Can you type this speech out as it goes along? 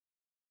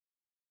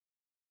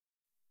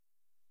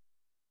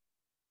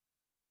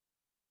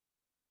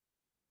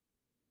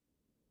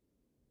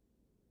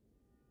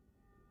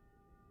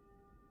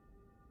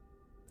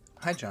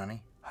Hi,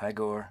 Johnny. Hi,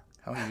 Gore.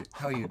 How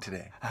are you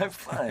today? I'm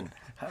fine.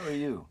 How are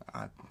you?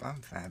 I'm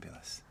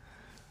fabulous.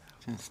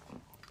 Just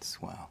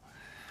swell.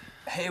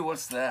 Hey,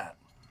 what's that?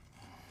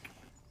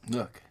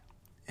 Look,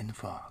 in the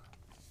fog.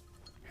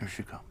 Here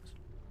she comes.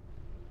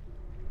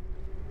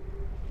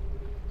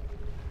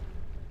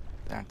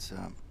 That's,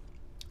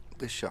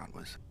 this shot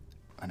was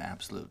an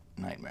absolute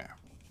nightmare.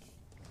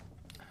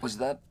 Was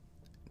that?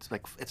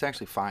 It's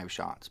actually 5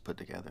 shots put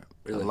together.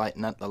 Really?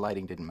 The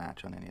lighting didn't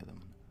match on any of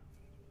them.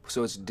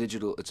 So it's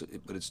digital,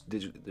 but it's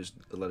digital, there's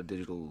a lot of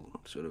digital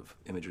sort of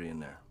imagery in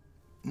there.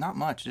 Not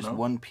much, just No?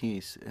 one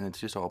piece, and it's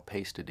just all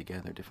pasted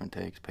together, different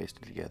takes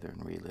pasted together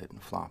and relit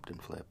and flopped and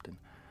flipped. And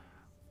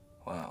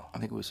Wow. I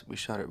think we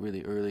shot it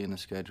really early in the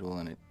schedule,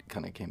 and it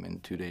kind of came in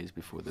 2 days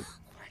before the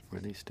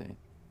release date.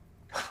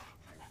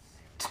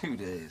 2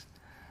 days.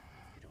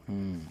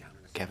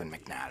 Kevin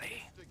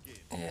McNally.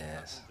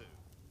 Yes.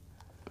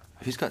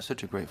 He's got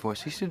such a great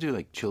voice. He used to do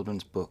like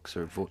children's books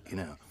or, you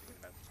know.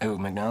 Oh,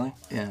 McNally?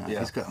 Yeah,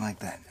 he's got like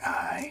that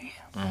eye.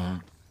 Mm-hmm.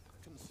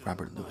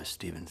 Robert Louis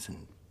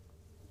Stevenson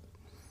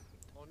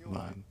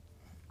vibe.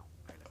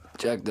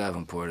 Jack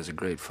Davenport is a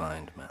great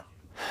find, man.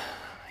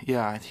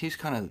 Yeah, he's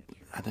kind of,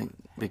 I think,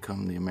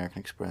 become the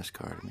American Express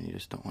card. I mean, you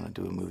just don't want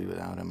to do a movie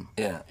without him.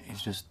 Yeah.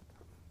 He's just,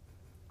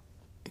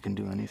 he can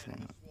do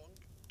anything.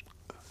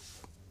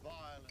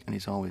 And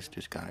he's always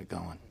just got it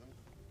going.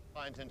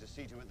 I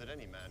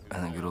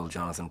think good old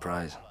Jonathan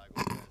Pryce.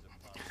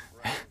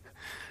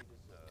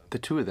 The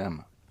two of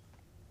them,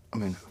 I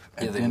mean,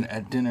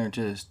 at dinner,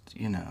 just,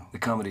 you know. The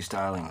comedy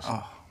stylings.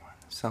 Oh,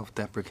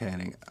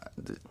 self-deprecating,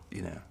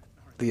 you know.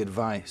 The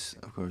advice,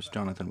 of course,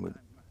 Jonathan would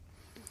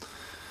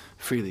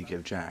freely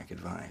give Jack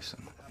advice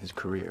on his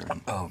career. And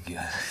oh,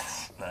 yeah.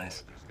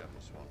 Nice.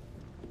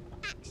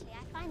 Actually,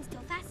 I find it still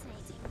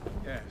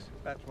fascinating. Yes,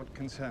 that's what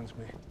concerns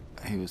me.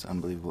 he was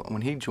unbelievable.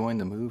 When he joined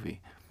the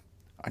movie,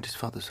 I just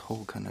felt this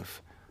whole kind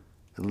of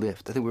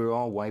lift. I think we were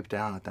all wiped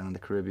out down in the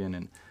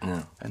Caribbean,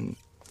 and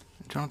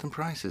Jonathan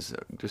Pryce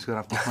just got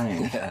off the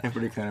plane. Yeah.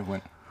 Everybody kind of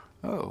went,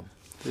 oh,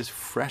 there's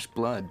fresh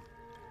blood.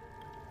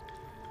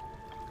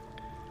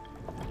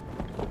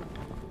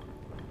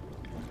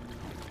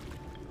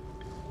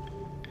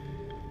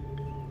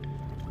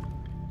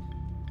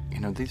 You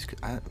know,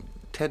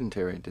 Ted and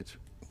Terry did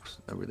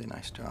a really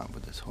nice job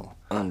with this whole,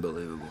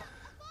 unbelievable,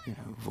 you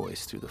know,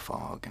 voice through the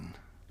fog. And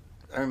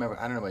I remember,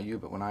 I don't know about you,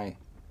 but when I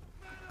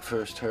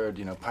first heard,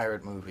 you know,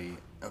 pirate movie,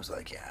 I was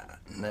like, yeah.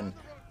 And then,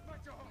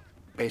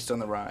 based on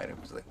the ride, it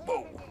was like,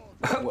 whoa.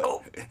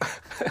 Whoa.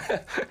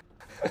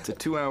 It's a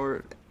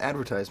 2-hour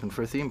advertisement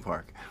for a theme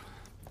park.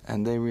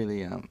 And they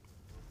really,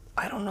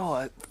 I don't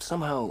know,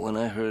 somehow when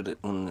I heard it,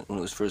 when it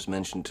was first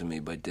mentioned to me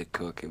by Dick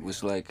Cook, it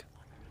was like,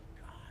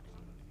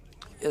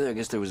 yeah, I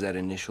guess there was that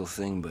initial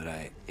thing, but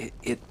I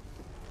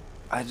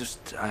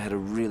had a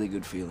really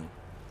good feeling.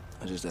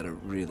 I just had a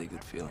really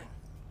good feeling.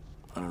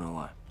 I don't know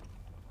why.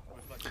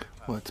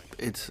 Well,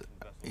 it's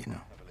you know,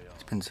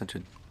 it's been such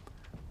a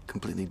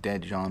completely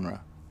dead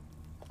genre.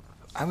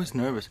 I was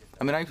nervous.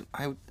 I mean,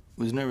 I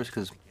was nervous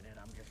because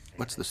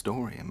what's the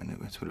story? I mean, it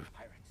was sort of,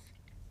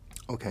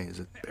 okay, is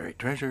it buried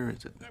treasure?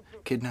 Is it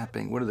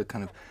kidnapping? What are the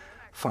kind of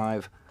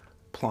 5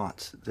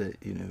 plots that,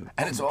 you know...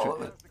 And it's all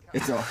of it.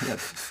 It's all, yeah,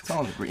 it's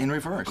all in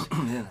reverse.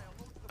 Yeah.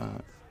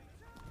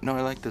 No,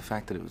 I like the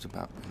fact that it was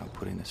about, you know,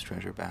 putting this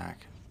treasure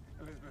back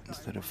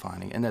instead of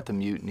finding, and that the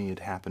mutiny had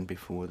happened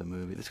before the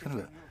movie. There's kind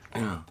of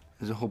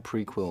there's a whole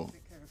prequel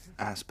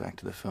aspect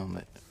to the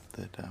film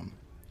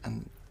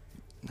and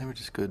they were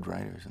just good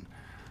writers and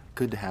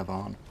good to have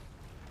on.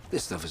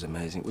 This stuff is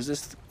amazing. Was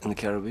this in the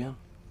Caribbean?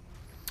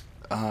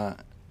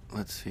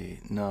 Let's see.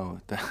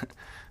 No,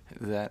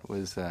 that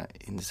was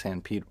in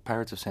San Pedro,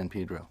 Pirates of San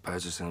Pedro.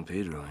 Pirates of San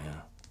Pedro,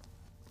 yeah.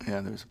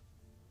 Yeah, there was,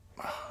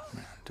 oh,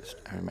 man,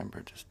 I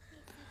remember just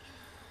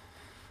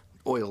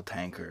oil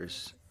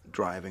tankers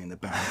driving in the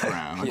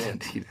background. Yeah.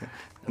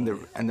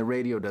 and the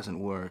radio doesn't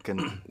work.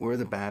 And where are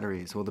the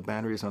batteries? Well, the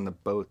batteries on the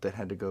boat that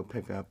had to go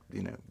pick up,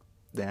 you know,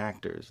 the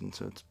actors. And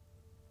so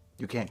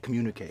you can't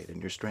communicate,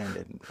 and you're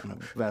stranded on a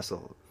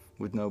vessel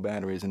with no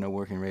batteries and no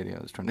working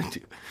radios, trying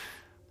to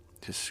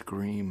just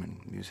scream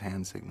and use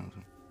hand signals.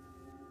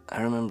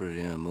 I remember,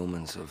 yeah,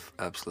 moments of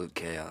absolute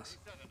chaos.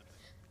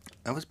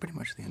 That was pretty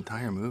much the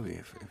entire movie,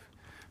 if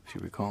you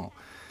recall.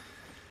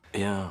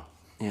 Yeah,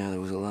 there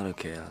was a lot of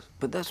chaos.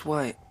 But that's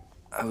why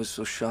I was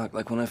so shocked.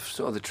 Like, when I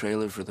saw the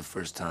trailer for the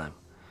first time,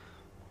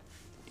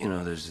 you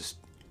know, there's this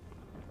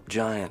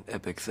giant,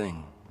 epic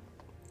thing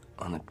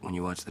when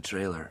you watch the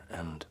trailer.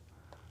 And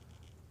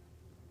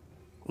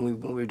when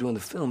we were doing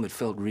the film, it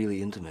felt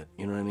really intimate.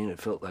 You know what I mean?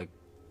 It felt like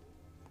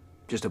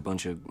just a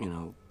bunch of, you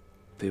know,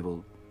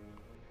 people.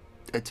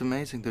 It's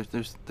amazing.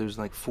 There's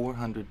like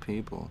 400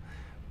 people,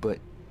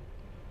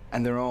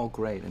 and they're all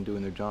great and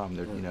doing their job.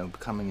 They're, you know,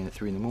 coming in at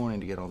 3 in the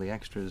morning to get all the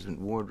extras and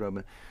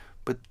wardrobe,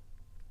 but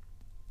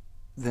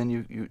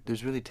then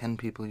there's really 10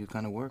 people you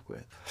kind of work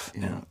with.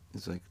 You know,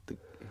 it's like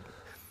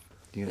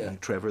you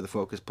got Trevor, the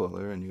focus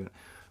puller, and you got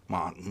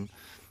Martin,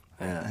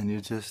 Yeah. and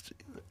you just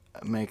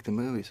make the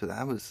movie. So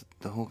that was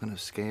the whole kind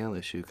of scale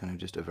issue kind of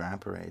just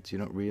evaporates. You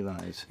don't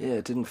realize. Yeah,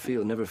 it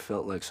never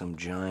felt like some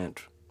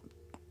giant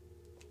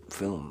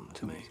film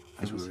to me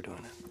as we were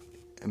doing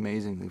it.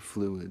 Amazingly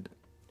fluid,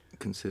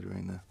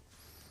 considering the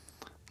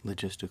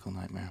logistical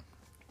nightmare.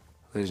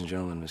 Ladies and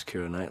gentlemen, Miss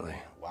Keira Knightley.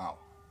 Wow.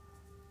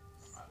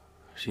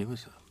 She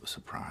was a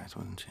surprise,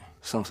 wasn't she?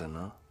 Something,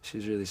 huh?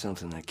 She's really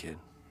something, that kid.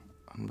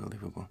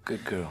 Unbelievable.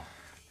 Good girl.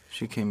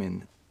 She came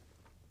in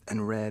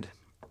and read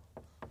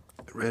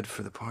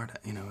for the part.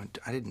 You know,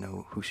 I didn't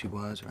know who she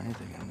was or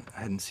anything, and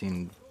I hadn't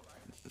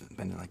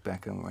been to like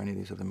Beckham or any of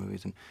these other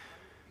movies, and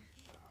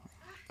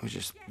it was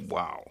just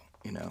wow,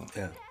 you know.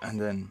 Yeah. And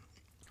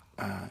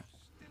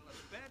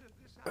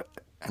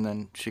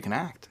then she can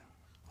act.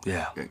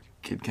 Yeah. A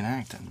kid can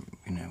act, and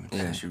you know.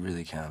 Yeah, she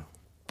really can.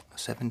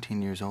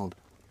 17 years old,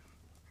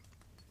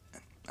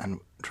 and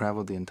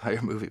traveled the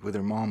entire movie with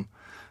her mom,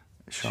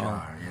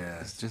 Char. Yeah.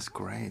 It's just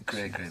great.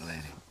 Great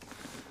lady.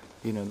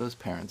 You know, those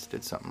parents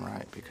did something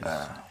right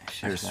because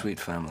They're a sweet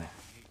family.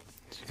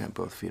 She got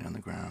both feet on the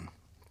ground.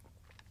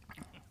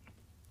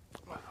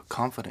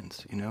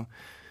 Confidence, you know?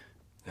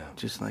 Yeah.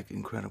 Just like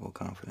incredible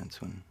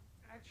confidence when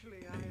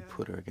you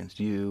put her against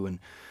you and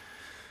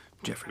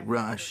Jeffrey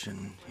Rush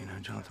and, you know,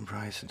 Jonathan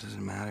Pryce. It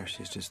doesn't matter.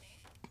 She's just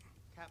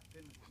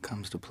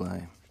comes to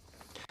play.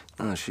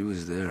 No, she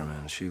was there,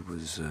 man. She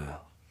was,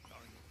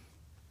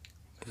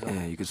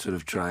 yeah, you could sort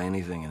of try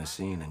anything in a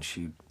scene and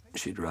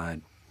she'd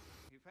ride.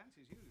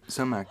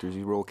 Some actors,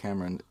 you roll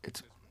camera and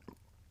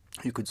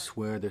you could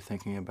swear they're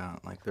thinking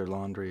about like their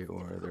laundry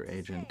or their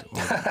agent or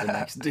the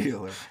next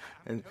deal.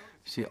 And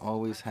she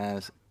always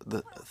has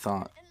the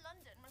thought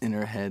in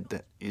her head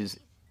that is,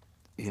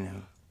 you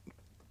know,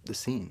 the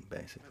scene,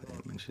 basically.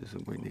 I mean, she's a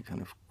really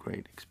kind of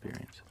great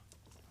experience.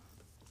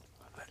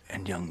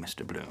 And young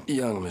Mr. Bloom.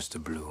 Young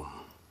Mr. Bloom.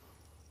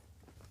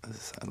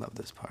 I love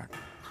this part.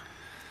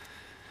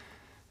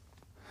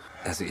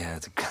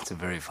 It's a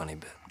very funny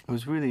bit. It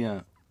was really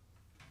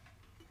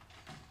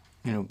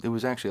you know, it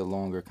was actually a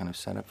longer kind of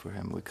setup for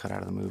him. We cut out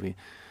of the movie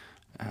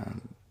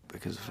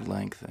because of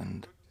length,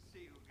 and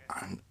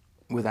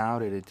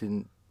without it, it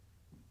didn't.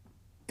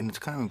 And it's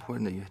kind of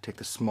important that you take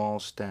the small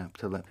step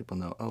to let people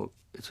know, oh,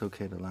 it's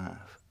okay to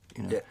laugh.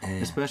 You know, Yeah.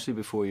 especially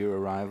before your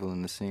arrival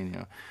in the scene. You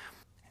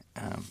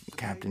know,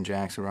 Captain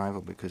Jack's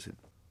arrival, because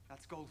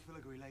That's gold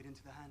filigree laid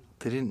into the handle.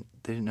 they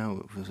didn't know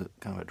it was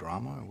kind of a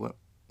drama or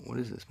what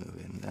is this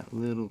movie? And that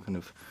little kind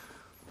of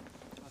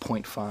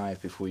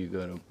 0.5 before you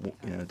go to,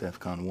 you know,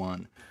 DEFCON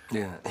 1.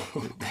 Yeah.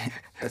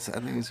 I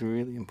think it's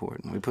really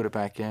important. We put it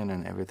back in,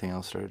 and everything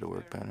else started to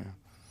work better.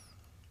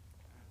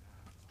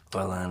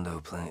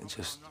 Orlando playing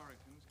just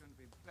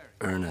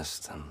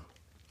earnest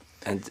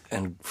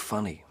and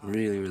funny,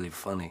 really, really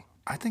funny.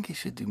 I think he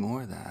should do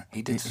more of that.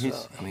 He did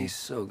he's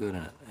so good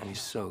in it, and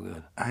he's so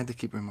good. I had to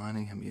keep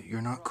reminding him,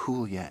 "You're not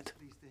cool yet,"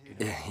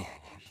 Yeah.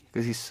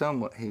 because he so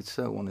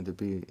wanted to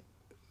be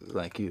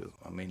like you.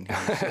 I mean,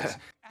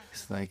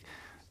 he's like,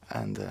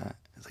 and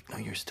it's like, "No,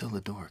 you're still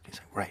the dork." He's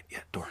like, "Right, yeah,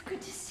 dork."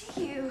 Good to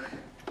see you.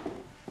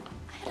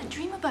 I had a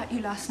dream about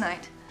you last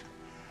night.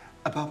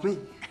 About me?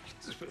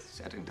 Is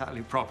that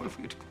entirely proper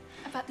for you to...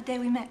 About the day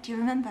we met, do you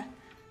remember?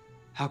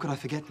 How could I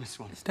forget, Miss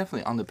Swan? It's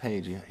definitely on the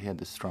page. He had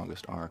the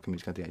strongest arc. I mean,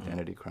 he's got the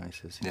identity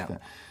crisis. He's Yeah.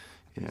 got,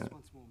 you know,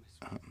 Once more,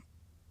 Miss Swan.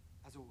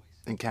 As always.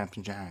 and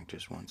Captain Jack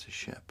just wants a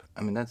ship.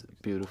 I mean, that's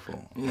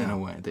beautiful in Yeah. a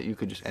way that you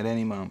could just at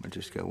any moment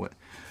just go, what?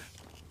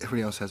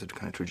 Everybody else has a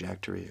kind of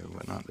trajectory or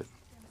whatnot, but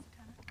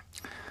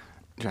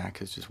Jack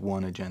has just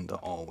one agenda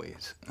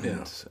always. And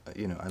Yeah. it's,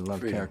 you know, I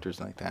love Freedom. characters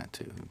like that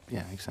too.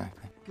 Yeah,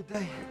 exactly. Good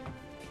day.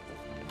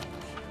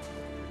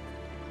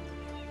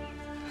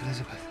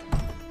 Elizabeth.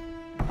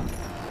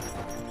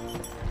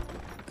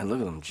 And look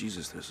at them,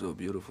 Jesus, they're so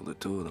beautiful, the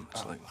two of them.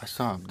 It's like, I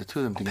saw the two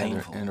of them together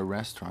Painful. in a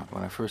restaurant.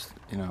 When I first,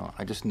 you know,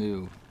 I just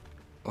knew,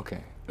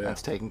 okay, Yeah.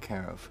 that's taken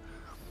care of.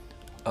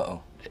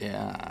 uh-oh,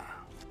 Yeah.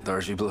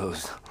 there she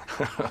blows.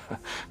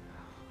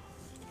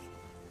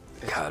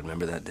 God,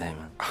 remember that day,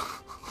 man?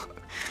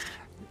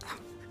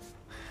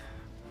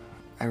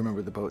 I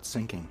remember the boat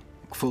sinking,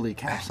 fully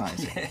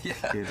capsizing.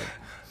 Yeah. You know.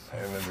 I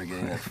remember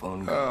getting that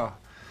phone call. Oh.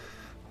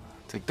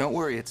 It's like, don't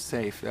worry, it's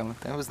safe.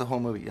 That was the whole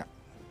movie. Yeah.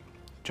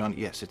 John,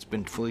 yes, it's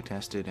been fully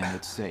tested and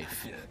it's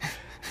safe.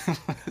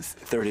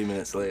 30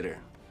 minutes later.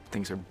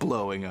 Things are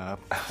blowing up.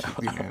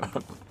 You know.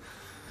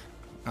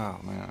 Oh,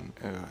 man.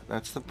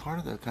 That's the part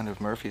of the kind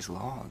of Murphy's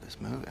Law of this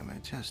movie. I mean,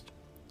 it's just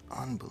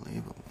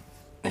unbelievable.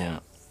 Yeah.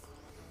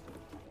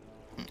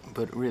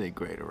 But really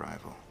great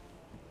arrival.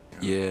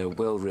 Yeah,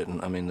 well written.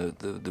 I mean,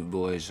 the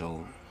boys,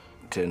 all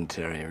Ted and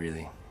Terry,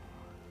 really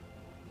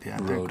Yeah,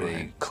 they're wrote a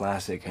great.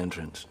 classic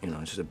entrance. You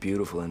know, it's just a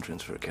beautiful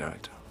entrance for a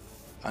character.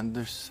 And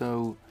they're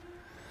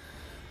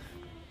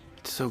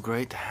it's so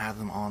great to have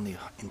them on the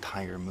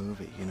entire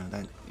movie. You know,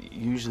 that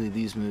usually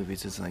these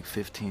movies, it's like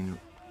 15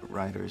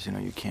 writers. You know,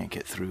 you can't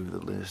get through the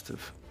list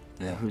of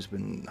Yeah. who's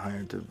been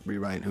hired to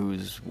rewrite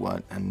who's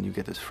what, and you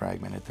get this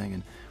fragmented thing.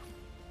 And,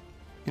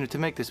 you know, to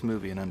make this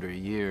movie in under a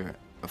year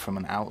from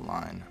an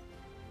outline,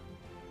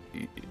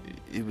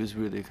 it was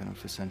really kind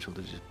of essential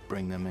to just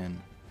bring them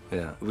in.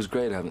 Yeah, it was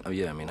great having. Oh,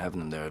 yeah, I mean, having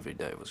them there every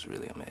day was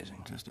really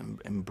amazing. Just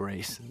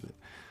embrace it.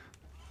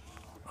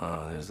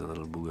 Oh, there's the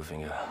little booger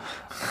finger.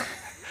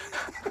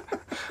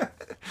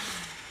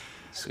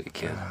 Sweet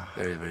kid.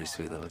 Very, very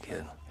sweet little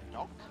kid.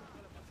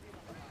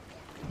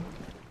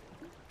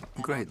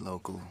 Great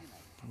local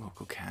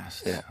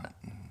cast. Yeah.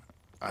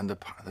 And the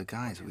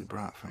guys that we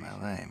brought from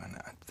LA,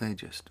 man, they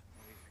just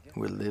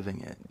were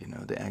living it. You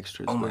know, the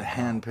extras, Oh my the God.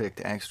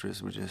 hand-picked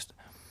extras were just.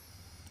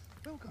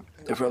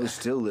 They're probably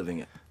still living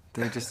it.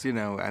 They just, you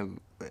know,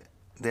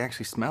 they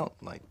actually smelt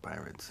like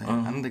pirates. I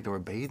don't think they were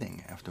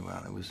bathing after a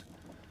while.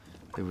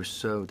 They were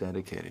so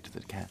dedicated to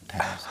the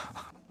task.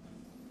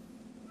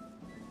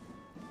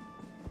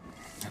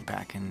 And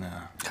back in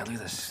God, look at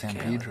this San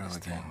scale of Pedro this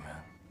again. thing, man.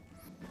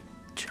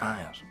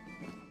 Giant.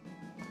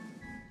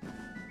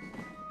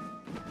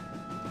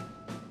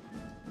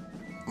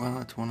 Well,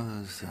 it's one of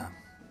those.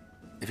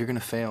 If you're gonna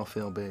fail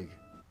big.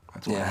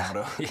 That's my Yeah.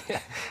 motto.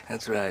 Yeah,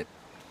 that's right.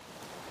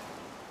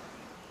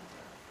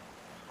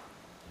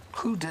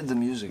 Who did the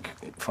music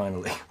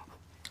finally?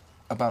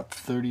 About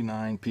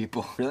 39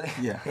 people. Really?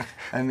 Yeah.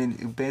 I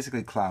mean,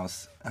 basically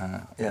Klaus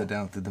Yeah.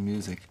 did the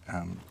music,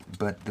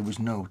 but there was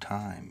no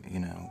time, you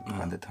know,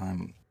 by the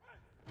time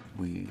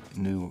we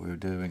knew what we were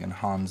doing, and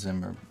Hans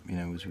Zimmer, you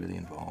know, was really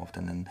involved,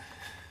 and then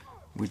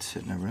we'd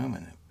sit in a room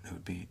and it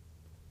would be,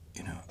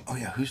 you know, oh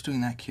yeah, who's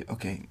doing that cue?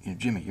 Okay, you know,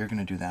 Jimmy, you're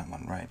gonna do that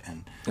one, right?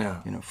 And,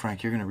 you know,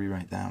 Frank, you're gonna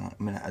rewrite that one.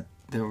 I mean,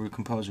 there were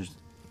composers,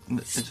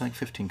 it's like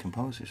 15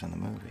 composers on the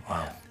movie.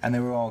 Wow. And they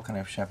were all kind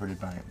of shepherded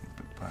by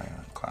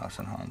Klaus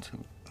and Hans, who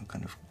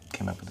kind of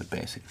came up with the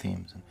basic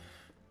themes. And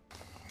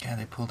yeah,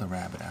 they pulled a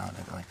rabbit out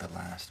at like the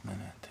last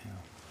minute too.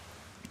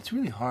 It's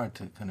really hard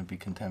to kind of be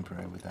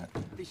contemporary with that.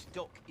 This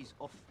dock is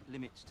off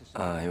limits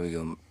to. Here we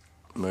go.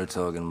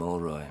 Murtaugh and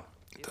Mulroy.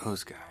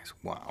 Those guys,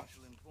 wow.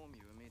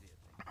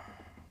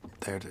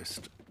 They're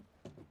just.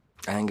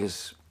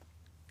 Angus,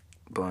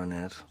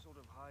 Barnett,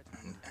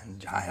 And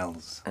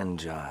Giles. and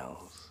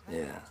Giles.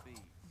 Yeah.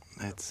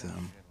 It's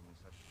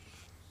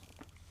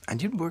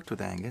And you'd worked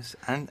with Angus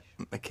and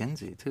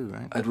Mackenzie too,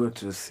 right? I'd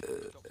worked with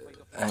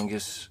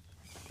Angus,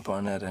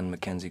 Barnett, and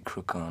Mackenzie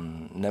Crook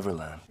on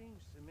Neverland.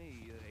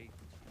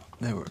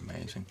 They were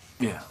amazing.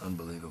 Yeah,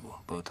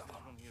 unbelievable, both of them.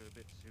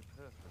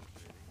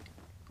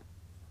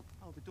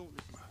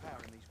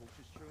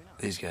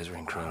 These guys are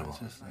incredible. It's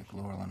just like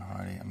Laurel and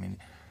Hardy. I mean,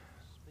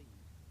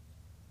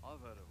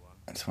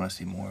 I just want to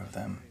see more of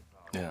them.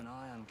 Yeah.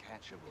 Nigh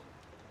uncatchable.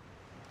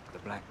 The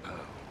Black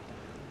Pearl.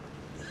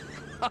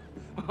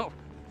 Well,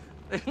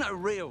 there's no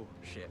real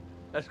ship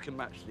that can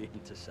match the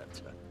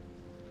Interceptor.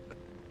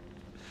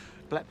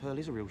 Black Pearl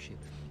is a real ship.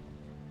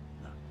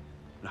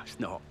 No, it's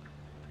not.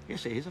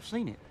 Yes, it is. I've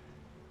seen it.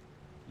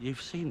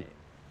 You've seen it.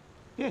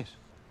 Yes.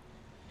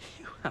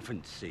 You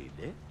haven't seen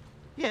it.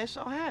 Yes,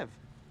 I have.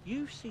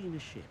 You've seen a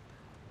ship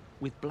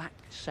with black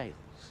sails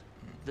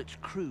that's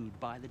crewed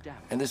by the Dow.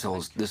 And this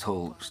whole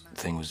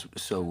thing was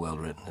so well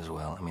written as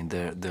well. I mean,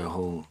 their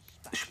whole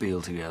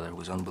spiel together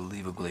was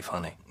unbelievably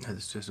funny.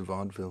 It's just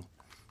vaudeville.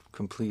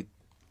 Complete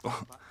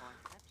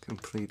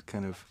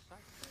kind of.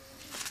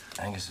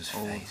 Angus's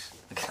face.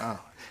 Oh,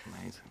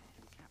 amazing.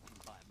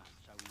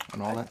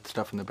 And all that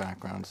stuff in the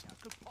background,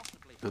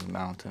 the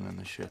mountain and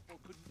the ship,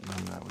 none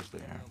of that was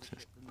there. It's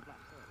just,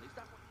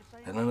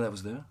 And none of that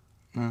was there?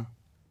 no.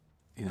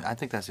 You know, I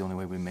think that's the only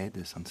way we made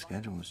this on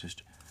schedule was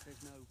just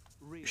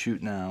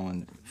shoot now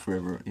and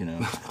forever, you know.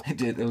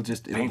 It'll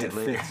Paint it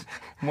later. fix.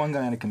 One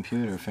guy on a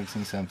computer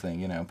fixing something,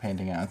 you know,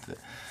 painting out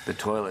The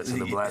toilets of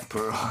the Black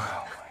Pearl.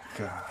 Oh my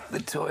God. The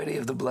toity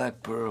of the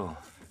Black Pearl.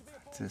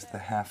 Just the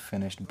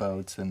half-finished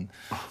boats and,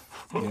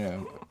 you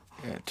know,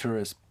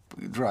 tourists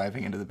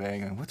driving into the bay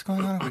going, what's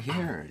going on over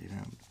here? You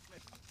know,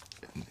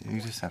 and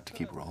you just have to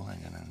keep rolling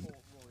and then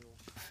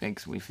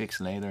we fix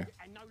later.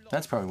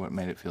 That's probably what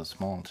made it feel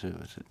small too.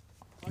 Is it,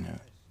 you know,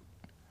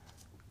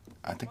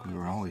 I think we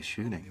were always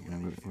shooting. You know,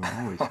 we were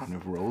always kind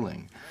of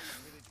rolling,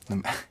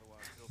 no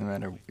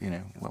matter you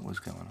know what was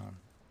going on.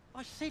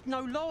 I said no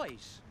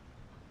lies.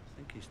 I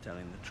think he's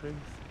telling the truth.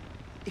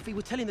 If he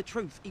were telling the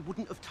truth, he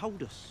wouldn't have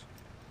told us.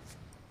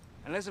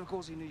 Unless, of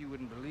course, he knew you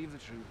wouldn't believe the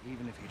truth,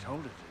 even if he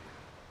told it to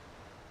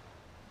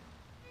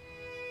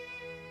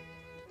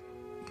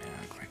you.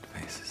 Yeah, great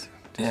faces.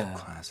 Just Yeah.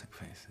 classic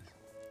faces.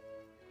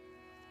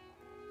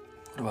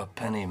 What about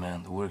Penny,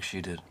 man? The work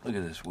she did. Look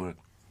at this work.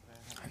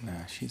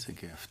 And she's a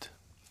gift.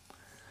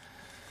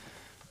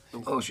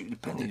 Oh,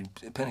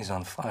 Penny's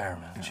on fire,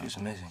 man. Yeah. She's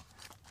amazing.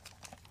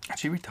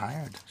 She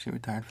retired. She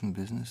retired from the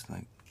business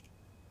like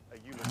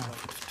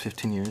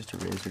 15 years to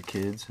raise her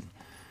kids, and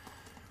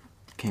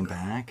came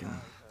back,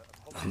 and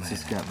she's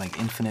just got like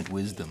infinite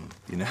wisdom.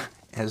 You know,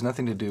 it has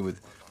nothing to do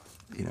with,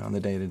 you know, on the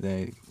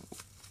day-to-day,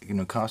 you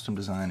know, costume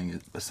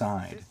designing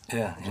aside.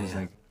 Yeah, She's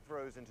yeah. like,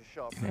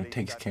 you know,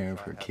 takes care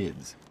of her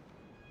kids.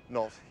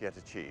 Not yet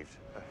achieved.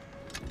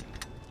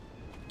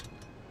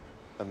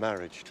 A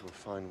marriage to a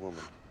fine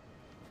woman.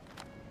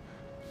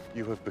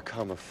 You have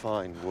become a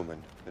fine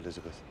woman,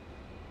 Elizabeth.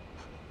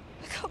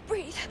 I can't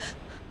breathe.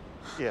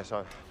 Yes,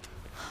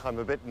 I'm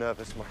a bit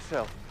nervous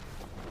myself.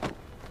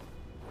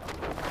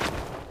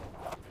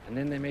 And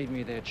then they made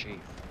me their chief.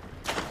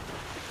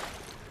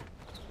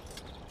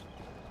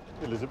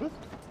 Elizabeth?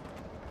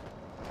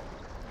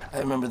 I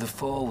remember the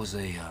fall was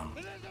a,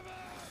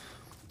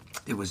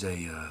 it was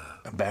a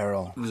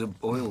barrel. It was an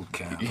oil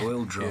can,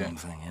 oil drum Yeah.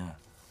 thing, yeah.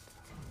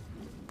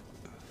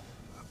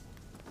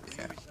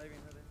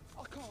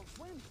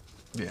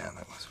 Yeah,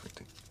 that was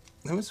ridiculous.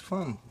 It was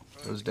fun,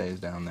 those days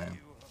down there.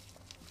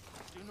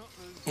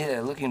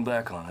 Yeah, looking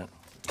back on it.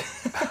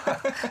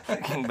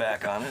 Looking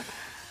back on it.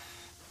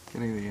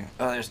 Getting the,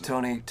 Oh, there's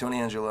Tony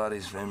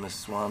Angelotti's famous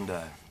swan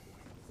dive.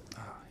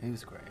 oh, he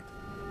was great.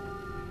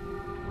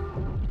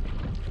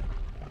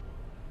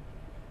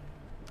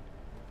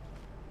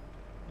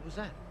 What was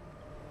that?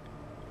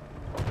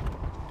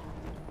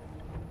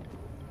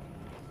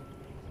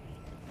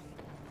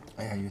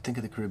 Yeah, you think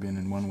of the Caribbean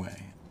in one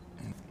way.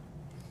 And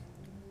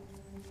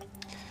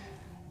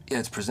Yeah,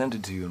 it's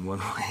presented to you in one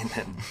way, and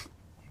then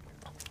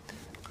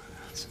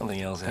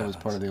something else that happens.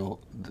 was part of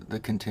the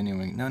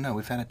continuing. No,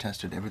 we've had it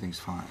tested. Everything's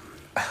fine.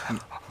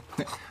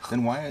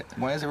 Then why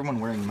is everyone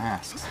wearing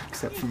masks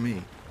except for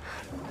me?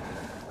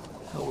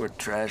 I wear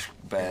trash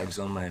bags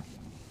on my,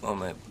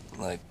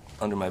 like,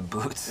 under my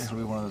boots. It'll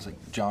be one of those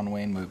like John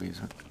Wayne movies,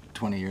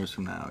 20 years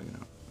from now. You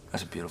know,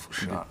 That's a beautiful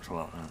shot as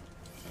well. Huh?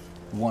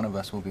 one of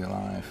us will be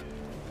alive.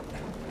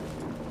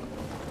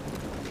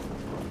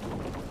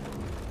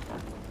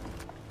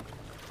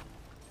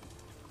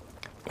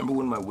 Remember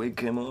when my wig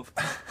came off?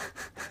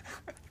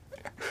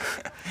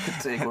 The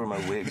take where my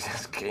wig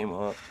just came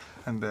off.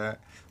 And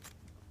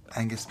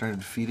Angus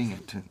started feeding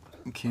it to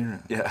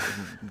Kira. Yeah.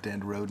 A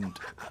dead rodent.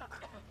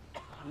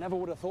 I never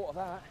would have thought of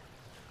that.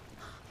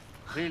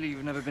 Clearly,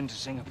 you've never been to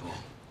Singapore.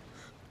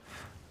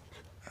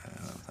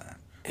 I love that.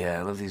 Yeah,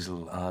 I love these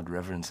little odd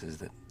references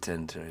that Ted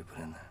and Terry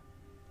put in there.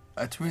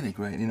 It's really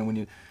great. You know, when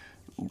you.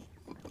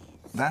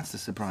 That's the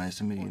surprise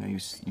to me. You know,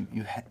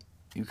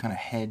 you kind of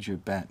hedge your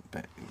bet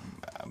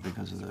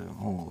because of the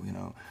whole, you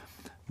know,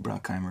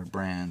 Bruckheimer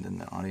brand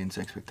and the audience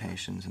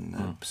expectations and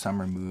the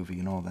summer movie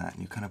and all that.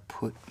 And you kind of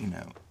put, you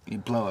know, you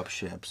blow up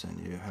ships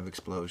and you have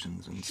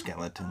explosions and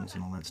skeletons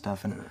and all that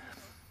stuff.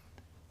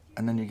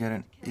 And then you get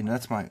it. You know,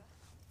 that's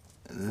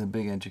the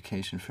big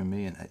education for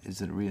me, is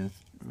that it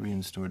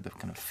reinstored the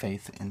kind of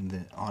faith in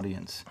the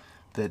audience,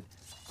 that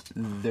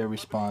they're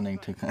responding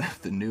to kind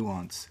of the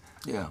nuance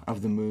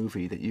of the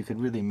movie that you could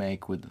really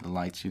make with the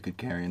lights you could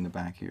carry in the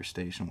back of your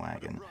station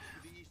wagon.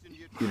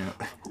 You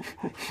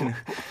know,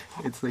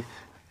 it's like,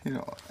 you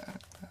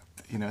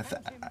know,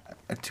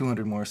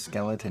 200 more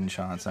skeleton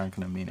shots aren't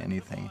going to mean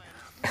anything.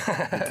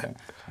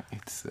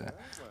 It's,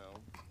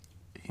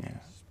 you know,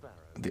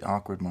 the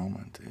awkward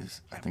moment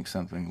is, I think,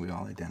 something we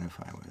all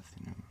identify with.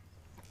 You know.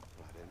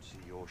 I don't see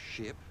your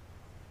ship,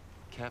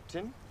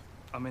 Captain.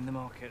 I'm in the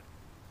market,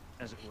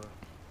 as it were.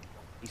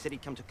 He said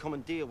he'd come to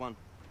commandeer one.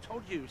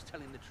 Told you he was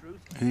telling the truth.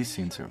 These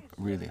scenes are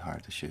really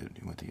hard to shoot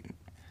with the,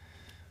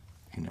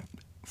 you know,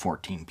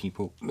 14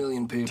 people,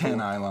 Million people.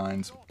 10 eye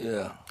lines,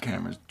 Yeah.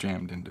 cameras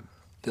jammed into.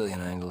 Billion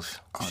angles.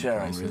 Odd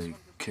Sharon places. really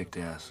kicked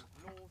ass.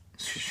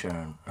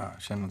 Sharon.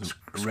 Shannon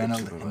Script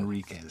Reynolds supervisor.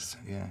 Enriquez.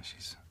 Yeah,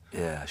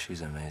 Yeah, she's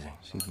amazing.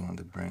 she's the one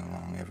to bring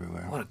along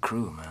everywhere. What a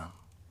crew, man.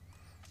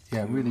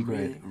 Yeah, really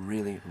great.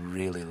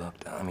 Really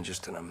lucked out. I mean,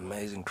 just an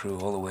amazing crew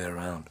all the way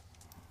around.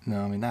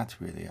 No, I mean,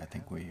 that's really, I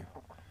think, where you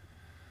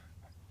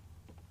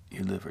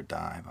live or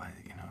die by,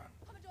 you know,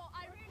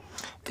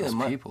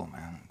 those people,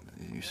 man.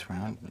 You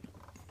surround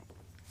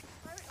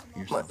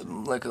yourself.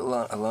 Like a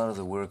lot of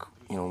the work,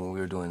 you know, when we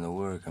were doing the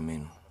work, I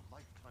mean,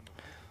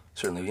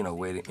 certainly, you know,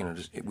 waiting, you know,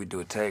 just we'd do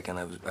a take, and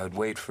I'd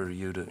wait for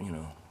you to, you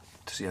know,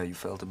 to see how you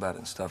felt about it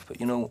and stuff. But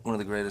you know, one of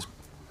the greatest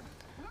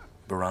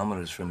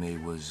barometers for me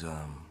was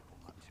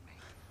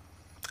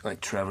like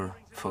Trevor,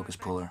 focus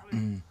puller,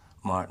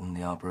 Martin,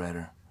 the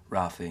operator,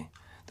 Rafi,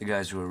 the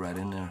guys who were right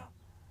in there.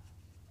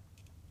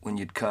 When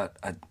you'd cut,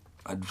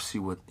 I'd see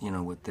what, you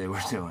know, what they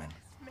were doing.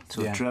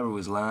 So if Trevor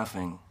was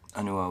laughing,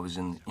 I knew I was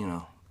in, you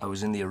know, I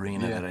was in the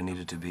arena that I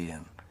needed to be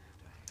in.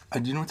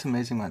 Do you know what's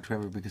amazing about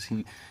Trevor? Because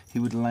he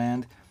would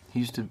land. He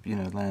used to, you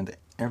know, land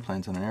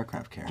airplanes on an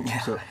aircraft carrier.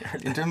 Yeah, So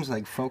in terms of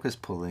like focus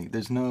pulling,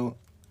 there's no,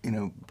 you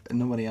know,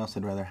 nobody else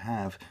I'd rather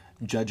have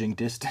judging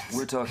distance.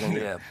 We're talking,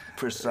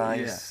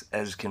 precise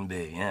as can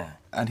be, yeah.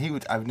 And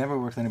I've never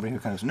worked with anybody who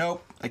kind of goes,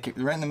 nope, like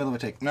right in the middle of a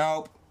take,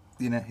 nope.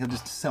 You know, he'll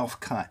just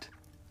self-cut.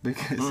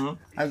 Because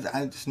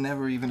I've just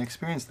never even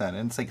experienced that.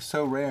 And it's like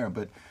so rare,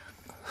 but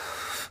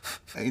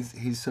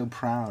he's so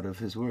proud of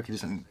his work. He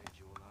doesn't,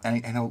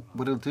 and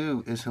what he'll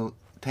do is he'll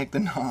take the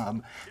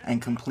knob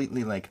and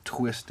completely like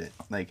twist it.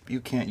 Like,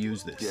 you can't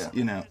use this,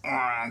 you know,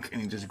 and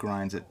he just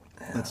grinds it.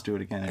 Yeah. Let's do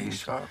it again. He's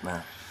sharp,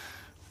 man.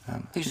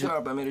 He's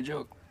sharp. I made a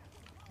joke.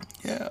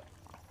 Yeah,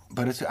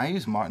 but I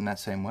use Martin that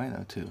same way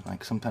though too.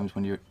 Like sometimes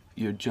when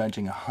you're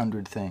judging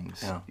 100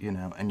 things, you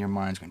know, and your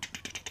mind's going,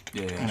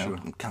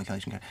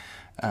 calculation.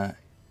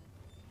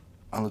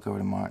 I'll look over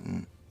to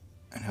Martin,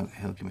 and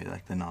he'll give me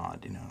like the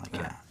nod, you know,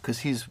 like because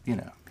he's, you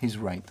know, he's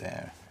right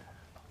there,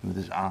 with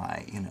his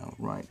eye, you know,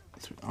 right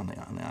through, on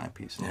the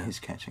eyepiece, and he's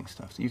catching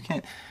stuff. So you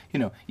can't, you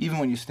know, even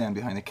when you stand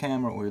behind the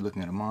camera or you're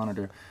looking at a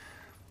monitor,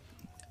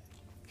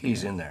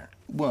 he's in there.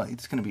 Well,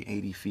 it's going to be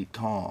 80 feet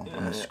tall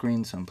on a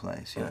screen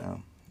someplace, you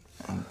know.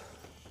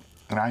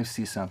 And I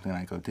see something and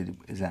I go,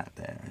 is that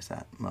there? Is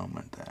that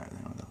moment there? You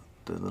know,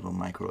 the little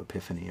micro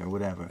epiphany or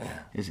whatever. Yeah.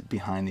 Is it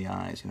behind the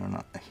eyes? You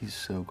know, he's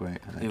so great.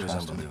 He was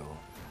unbelievable.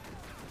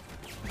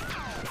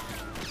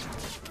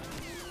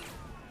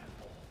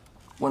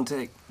 One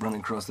take, running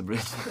across the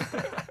bridge.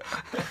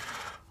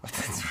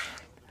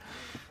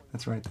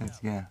 That's right.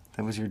 Yeah,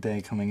 that was your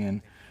day coming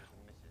in.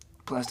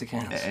 Plastic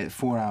hands.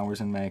 4 hours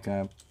in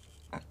makeup,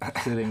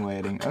 sitting,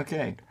 waiting.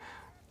 Okay.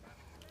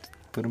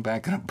 Put him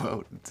back on a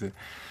boat.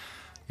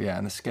 Yeah,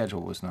 and the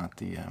schedule was not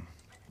the...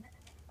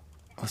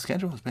 the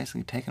schedule was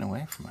basically taken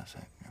away from us,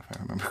 if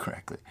I remember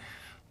correctly.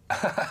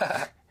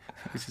 It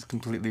was just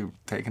completely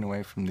taken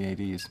away from the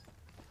ADs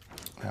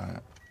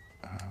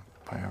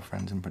by our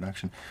friends in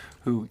production,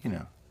 who, you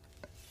know,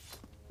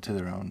 to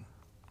their own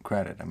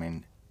credit, I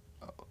mean,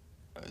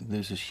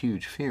 there's this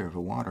huge fear of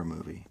a water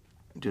movie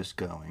just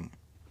going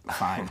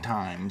 5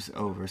 times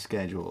over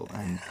schedule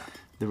and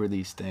the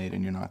release date,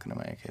 and you're not going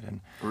to make it.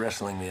 And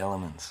wrestling the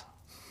elements.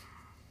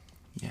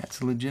 Yeah, it's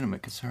a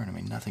legitimate concern. I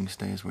mean, nothing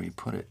stays where you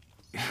put it.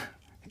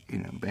 You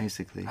know,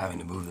 basically. Having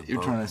to move the boat.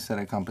 You're trying to set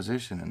a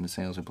composition, and the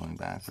sails are blowing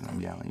back, and I'm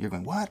yelling. You're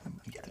going, what? I'm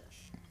yelling.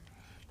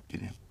 You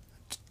know,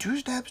 2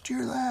 steps to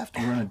your left.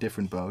 We're on a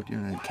different boat. You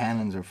know,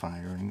 cannons are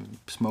firing.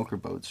 Smoker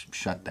boats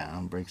shut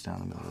down, breaks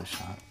down in the middle of the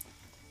shot.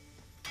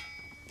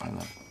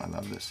 I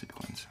love this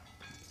sequence.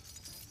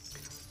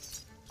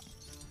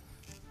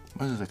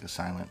 This is like a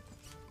silent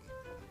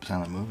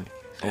movie.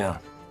 Yeah.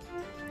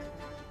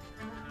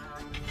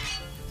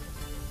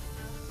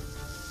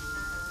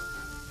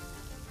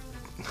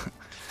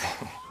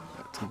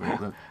 That's a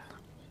great look.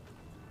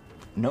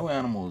 No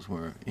animals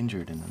were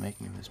injured in the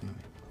making of this movie.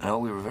 No,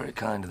 we were very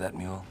kind to that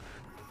mule.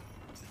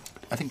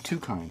 I think too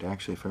kind,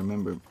 actually, if I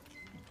remember.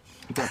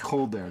 It got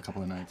cold there a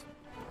couple of nights.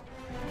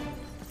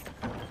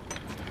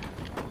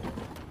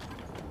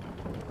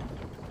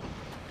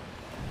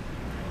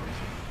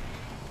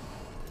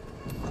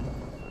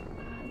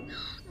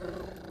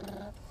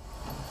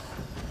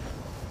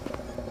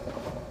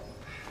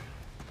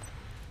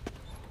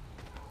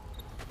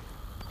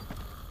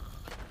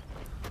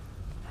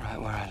 Right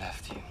where I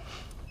left you.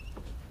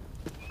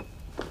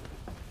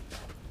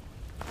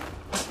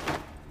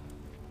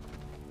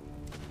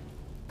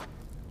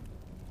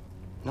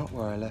 Not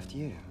where I left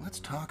you. Let's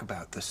talk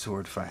about the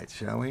sword fight,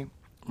 shall we?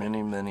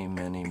 Many, many,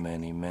 many,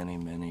 many, many,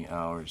 many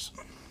hours.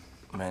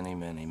 Many,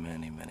 many,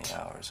 many, many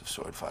hours of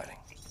sword fighting.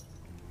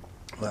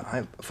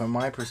 Well, from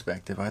my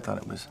perspective, I thought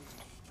it was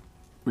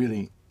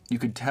really, you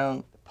could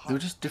tell, there were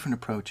just different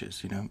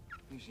approaches, you know?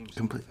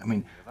 I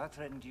mean,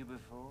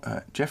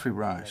 Jeffrey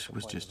Rush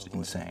was just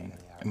insane.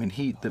 I mean,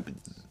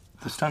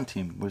 the stunt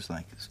team was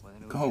like,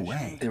 go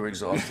away. They were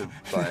exhausted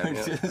by him,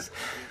 yeah. Just,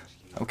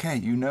 okay,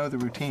 you know the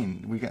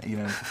routine. We got, you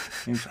know,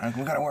 we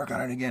got to work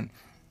on it again.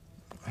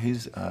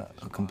 He's a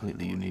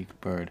completely unique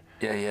bird.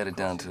 Yeah, he had it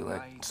down to,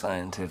 like,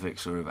 scientific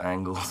sort of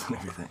angles and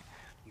everything.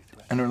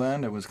 And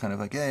Orlando was kind of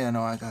like, yeah,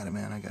 no, I got it,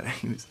 man, I got it.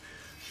 He was,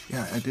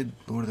 yeah, I did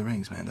Lord of the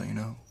Rings, man, don't you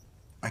know?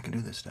 I can do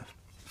this stuff.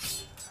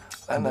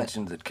 I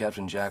imagined that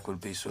Captain Jack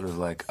would be sort of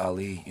like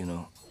Ali, you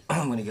know,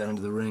 when he got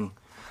into the ring.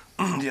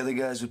 The other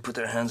guys would put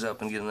their hands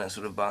up and get in that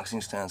sort of boxing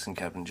stance, and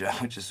Captain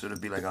Jack would just sort of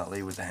be like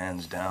Ali with the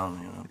hands down,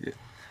 you know. Yeah.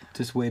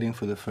 Just waiting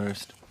for the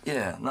first.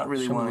 Yeah, not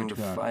really wanting to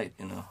fight,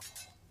 you know.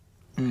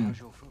 How's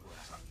your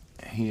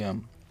footwork? He, If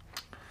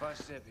I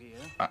step here.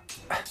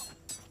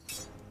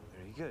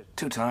 Very good.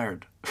 Too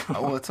tired.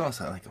 well, it's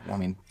also like, I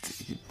mean,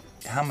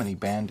 how many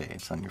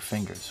Band-Aids on your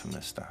fingers from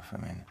this stuff? I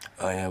mean.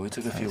 Oh, yeah, we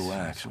took a few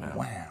whacks, man.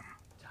 Wham.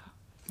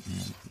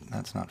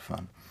 That's not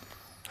fun.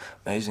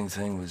 Amazing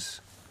thing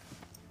was,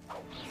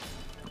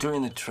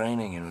 during the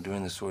training, you know,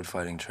 during the sword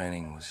fighting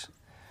training was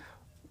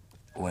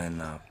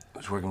when I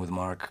was working with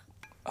Mark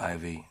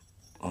Ivy,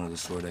 one of the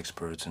sword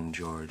experts, and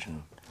George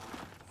and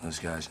those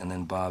guys, and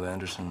then Bob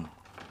Anderson,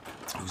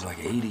 who was like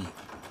 80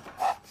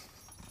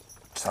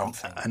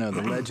 something. I know,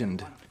 the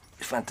legend.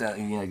 Fantastic,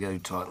 you know, a guy who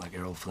taught like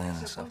Errol Flynn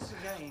and stuff.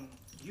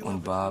 When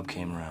Bob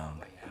came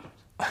around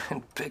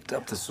and picked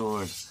up the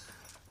sword,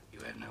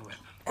 You had no weapon.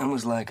 and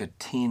was like a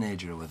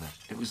teenager with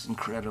it. It was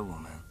incredible,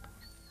 man.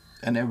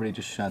 And everybody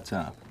just shuts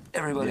up.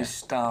 Everybody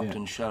stopped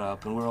and shut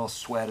up, and we're all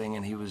sweating,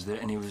 and he was there,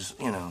 and he was,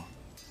 you know,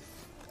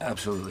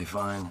 absolutely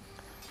fine,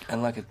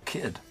 and like a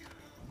kid.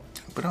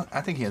 But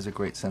I think he has a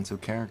great sense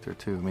of character,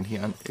 too. I mean, He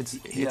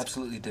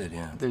absolutely did,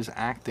 yeah. There's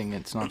acting,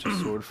 it's not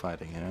just sword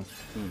fighting, you know?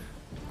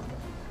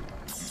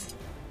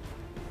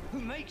 Who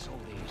makes all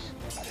these?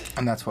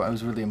 And that's why it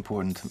was really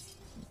important to,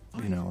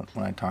 you know,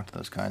 when I talked to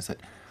those guys, that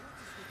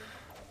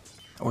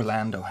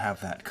Orlando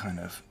have that kind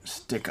of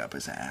stick up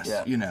his ass,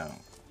 you know?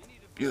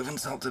 You have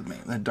insulted me.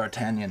 The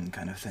D'Artagnan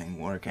kind of thing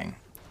working.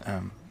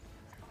 And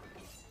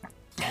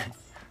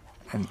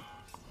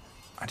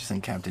I just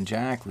think Captain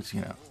Jack was,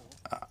 you know,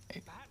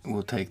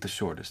 will take the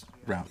shortest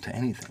route to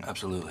anything.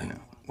 Absolutely. You know,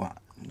 well,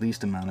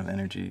 least amount of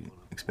energy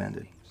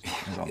expended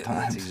at all Yeah, times.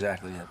 that's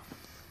exactly it.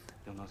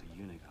 You're not a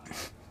eunuch,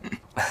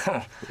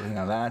 are you?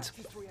 Now that's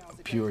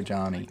pure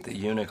Johnny. The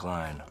eunuch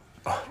line.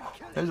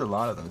 There's a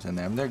lot of those in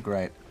there. They're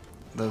great.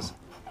 Those,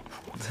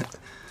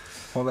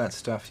 all that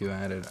stuff you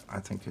added, I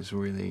think, is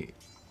really,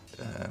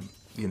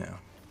 you know.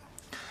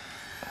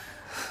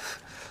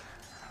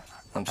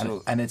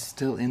 And it's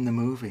still in the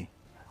movie.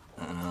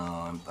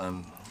 No,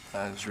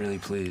 I was really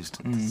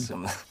pleased.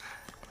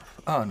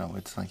 Oh no,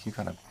 it's like you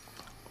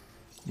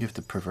have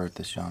to pervert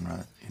this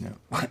genre, you know,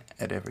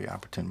 at every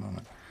opportune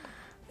moment.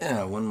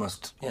 Yeah, one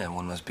must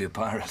be a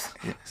pirate.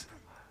 Yes.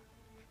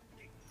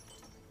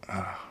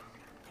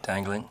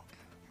 Dangling.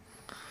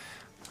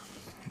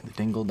 The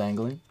dingle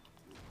dangling.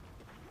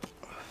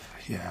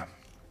 Yeah.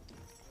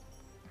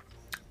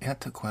 Yeah,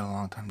 it took quite a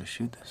long time to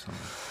shoot this.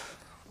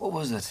 What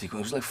was that sequence?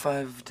 It was like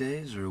 5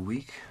 days or a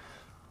week?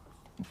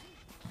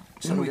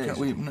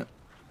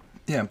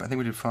 Yeah, I think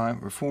we did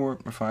 5 or 4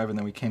 or 5, and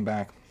then we came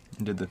back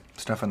and did the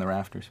stuff on the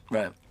rafters.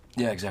 Right.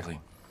 Yeah, exactly.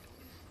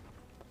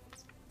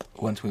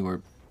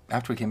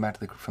 After we came back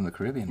from the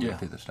Caribbean, we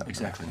did the stuff.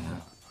 Exactly.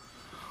 Yeah.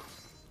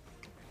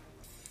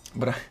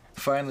 But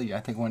finally, I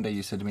think one day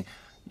you said to me,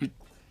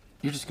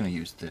 "You're just gonna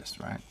use this,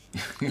 right?"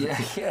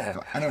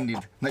 Yeah. I don't need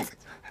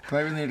do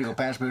I really need to go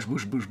bash, bash,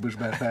 bush, bush, bush,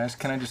 bash, bash?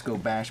 Can I just go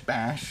bash,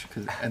 bash?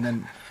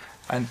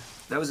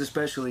 That was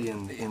especially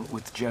in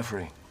with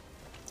Jeffrey,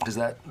 because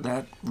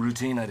that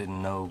routine I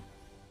didn't know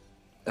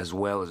as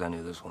well as I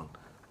knew this one.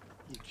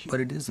 But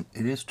it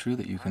is true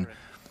that you can.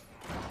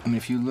 I mean,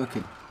 if you look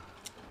at,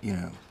 you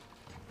know,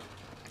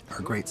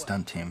 our great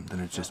stunt team that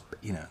are just,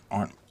 you know,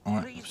 aren't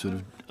sort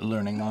of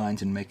learning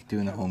lines and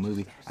doing the whole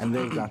movie, and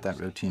they've got that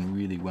routine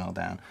really well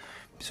down.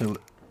 So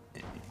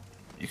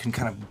you can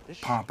kind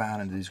of pop out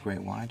into these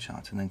great wide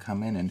shots and then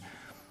come in and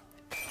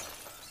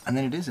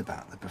then it is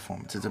about the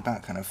performance. It's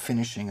about kind of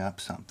finishing up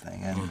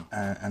something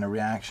and a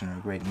reaction or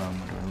a great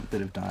moment or a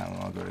bit of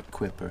dialogue or a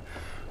quip or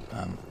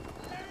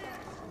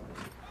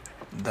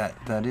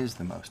that is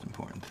the most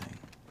important thing.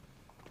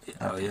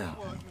 Oh yeah.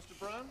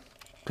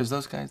 Because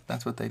those guys,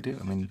 that's what they do.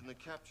 I mean,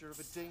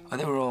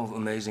 they were all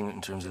amazing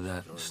in terms of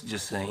that.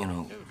 Just saying, you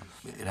know,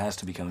 it has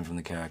to be coming from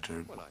the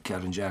character.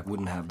 Captain Jack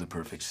wouldn't have the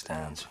perfect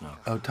stance, you know.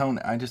 Oh,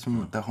 Tony, I just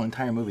remember the whole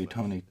entire movie,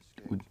 Tony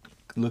would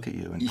look at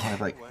you and kind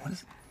of like, what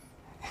is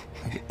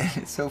it?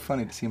 It's so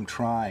funny to see him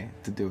try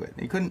to do it.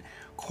 He couldn't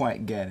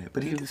quite get it,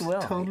 but he was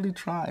totally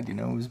tried, you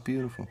know, it was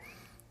beautiful.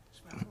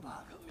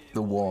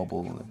 The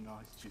wobble.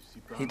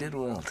 He did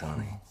well,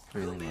 Tony.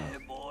 Really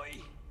well.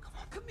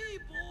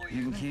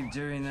 You can keep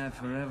doing that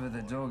forever.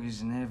 The dog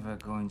is never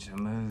going to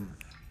move.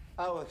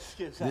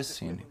 This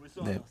scene,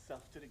 the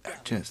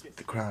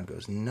crowd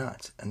goes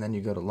nuts, and then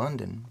you go to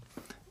London,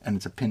 and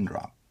it's a pin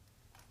drop.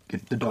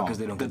 The dog. Because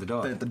they don't get the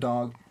dog. The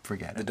dog,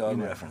 forget it. The dog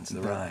reference,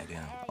 the ride,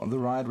 yeah. All the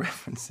ride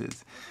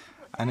references.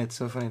 And it's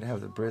so funny to have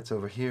the Brits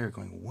over here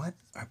going, what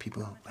are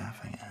people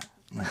laughing at?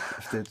 Like,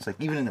 if it's like,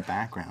 even in the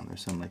background,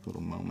 there's some like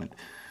little moment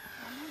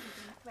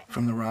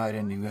from the ride,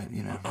 and you got,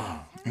 you know,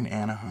 in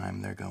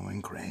Anaheim, they're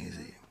going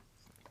crazy.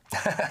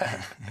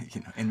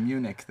 You know, in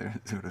Munich, they're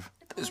sort of...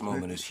 This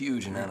moment is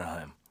huge in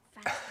Anaheim.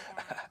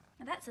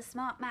 Now that's a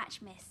smart match,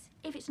 miss,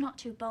 if it's not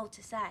too bold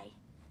to say.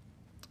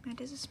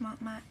 It is a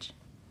smart match.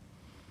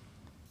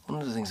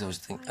 One of the things I was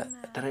thinking,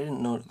 that I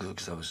didn't know,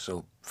 because I was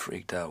so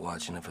freaked out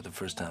watching it for the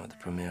first time at the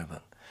premiere,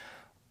 but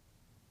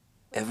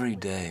every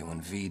day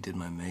when V did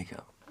my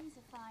makeup,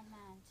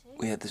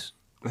 we had this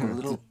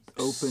little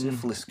open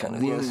syphilis kind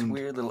of, this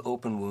weird little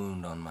open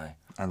wound on my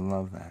I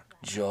love that.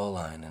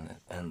 jawline,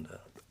 and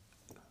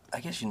I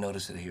guess you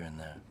notice it here and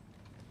there.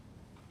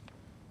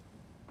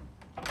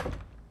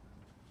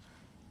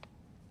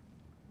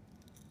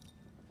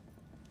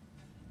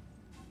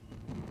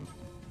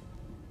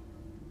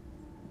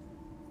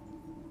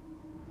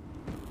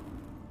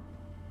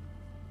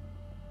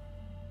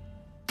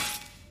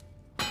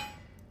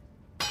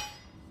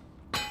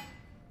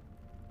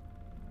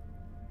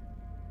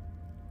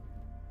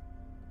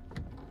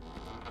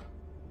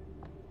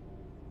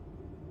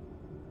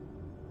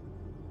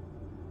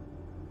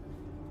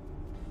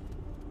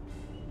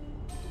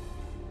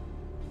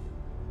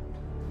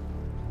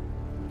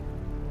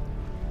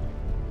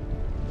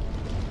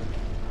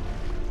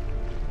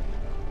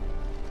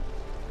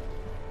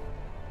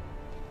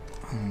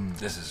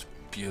 This is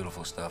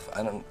beautiful stuff.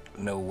 I don't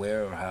know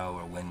where or how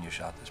or when you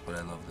shot this, but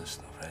I love this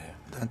stuff right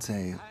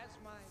here.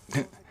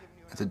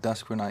 It's a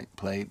dusk night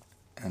plate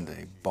and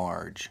a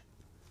barge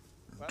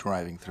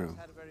driving through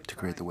to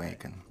create the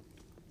wake, and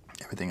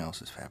everything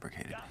else is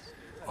fabricated.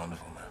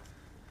 Wonderful, man.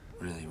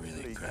 Really,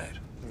 really great.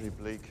 Very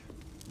bleak.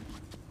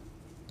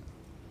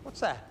 What's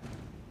that?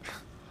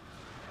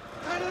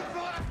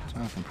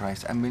 Jonathan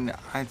Pryce, I mean,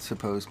 I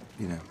suppose,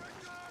 you know,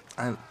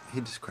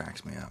 he just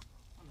cracks me up.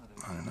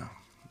 I don't know.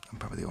 I'm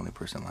probably the only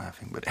person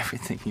laughing, but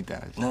everything he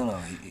does. No,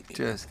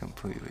 just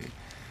completely.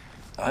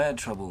 I had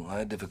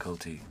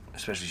difficulty,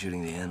 especially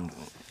shooting the end,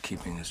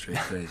 keeping a straight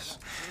face.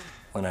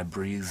 When I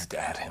breathed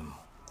at him,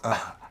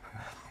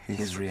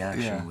 his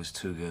reaction was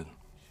too good.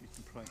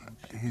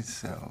 He's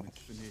so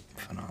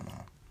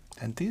phenomenal.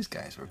 And these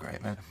guys were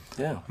great, man.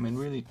 Yeah. I mean,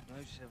 really,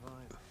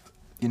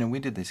 you know, we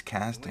did this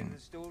casting.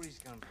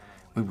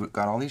 We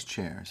got all these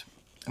chairs,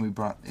 and we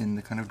brought in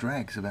the kind of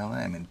dregs of LA.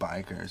 I mean,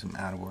 bikers and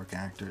out-of-work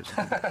actors,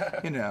 and,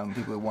 you know,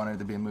 people that wanted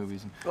to be in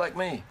movies. And, Like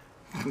me.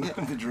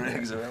 The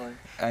dregs of LA.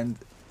 And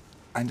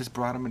I just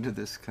brought them into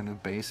this kind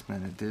of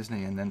basement at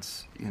Disney, and then,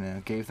 you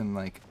know, gave them,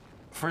 like,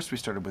 first we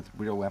started with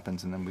real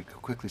weapons, and then we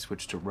quickly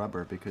switched to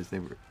rubber because they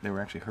were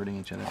actually hurting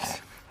each other.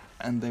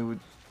 And they would,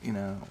 you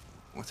know,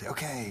 would say,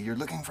 "Okay, you're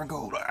looking for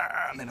gold,"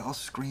 and they'd all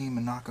scream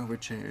and knock over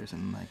chairs,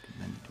 and like,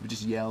 then we'd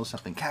just yell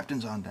something,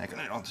 "Captain's on deck,"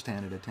 and they'd all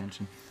stand at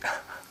attention.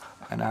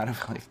 And out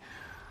of like,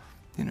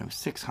 you know,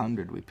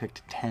 600, we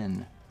picked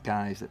 10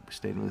 guys that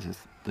stayed with us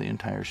the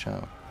entire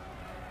show.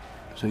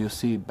 So you'll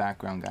see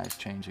background guys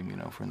changing, you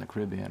know, if we're in the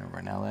Caribbean or we're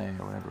in LA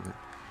or whatever. But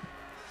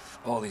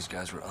all these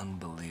guys were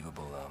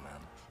unbelievable, though,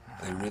 man.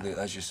 They really,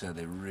 as you said,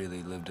 they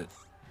really lived it.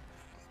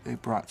 They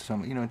brought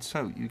some, you know, it's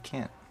so, you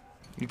can't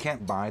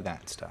buy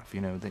that stuff,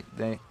 you know,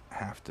 they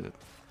have to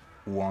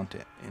want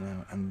it, you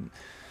know, and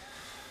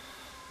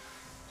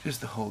just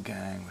the whole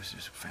gang was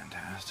just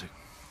fantastic.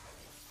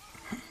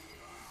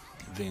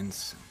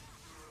 Vince,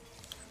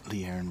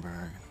 Lee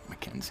Ehrenberg,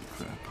 Mackenzie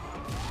Crook.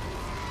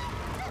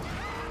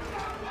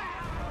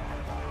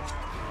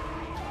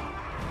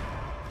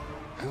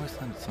 I always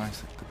thought it's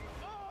nice that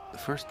the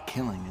first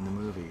killing in the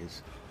movie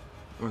is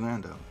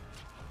Orlando.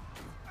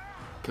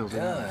 Kills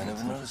Yeah, I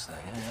never noticed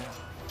that, yeah.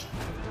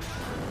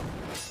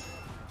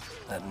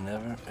 That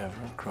never,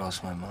 ever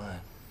crossed my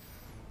mind.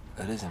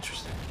 That is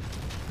interesting.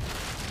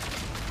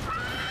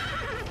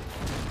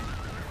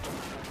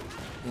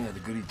 Yeah, the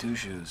goody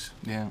two-shoes.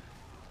 Yeah.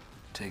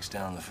 Takes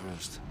down the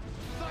first.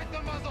 Sight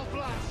the muzzle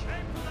flash!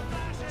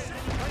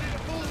 Ready to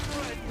full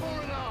spread,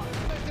 4.5.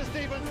 Mr.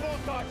 Stevens, 4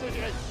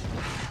 cartridges.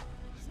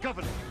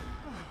 Governor.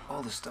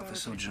 All this stuff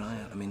is so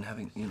giant. I mean,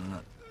 having, you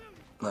know,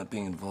 not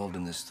being involved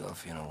in this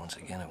stuff, you know, once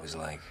again, it was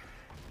like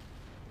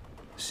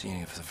seeing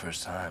it for the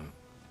first time.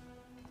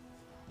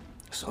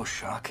 So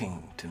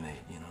shocking to me,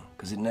 you know,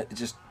 because it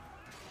just,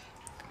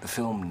 the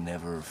film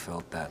never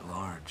felt that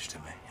large to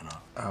me, you know.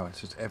 Oh, it's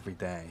just every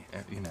day,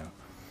 you know.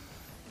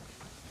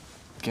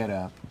 Get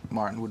up,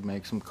 Martin would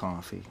make some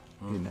coffee,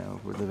 you know.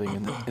 We're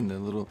living in the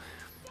little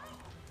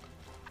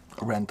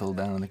rental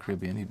down in the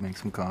Caribbean. He'd make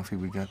some coffee,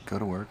 we'd go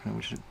to work, and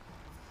we should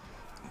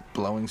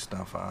blowing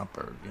stuff up,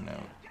 or, you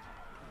know.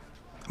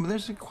 I mean,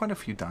 there's quite a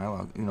few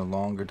dialogue, you know,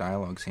 longer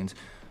dialogue scenes.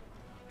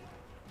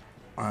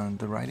 And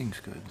the writing's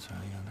good, so,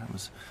 you know, that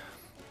was,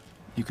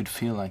 you could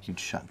feel like you'd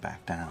shut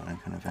back down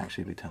and kind of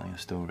actually be telling a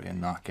story and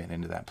not get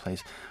into that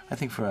place. I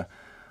think for a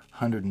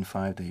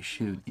 105-day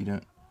shoot, you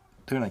don't,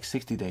 there are like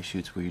 60-day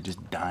shoots where you're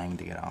just dying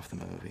to get off the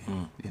movie.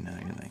 You know,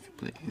 you're like,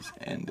 please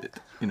end it,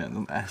 you know,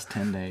 the last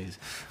 10 days.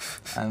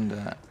 And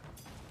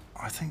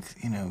I think,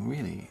 you know,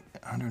 really,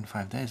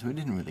 105 days, we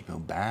didn't really go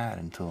bad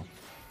until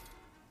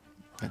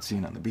that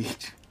scene on the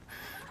beach.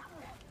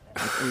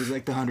 It was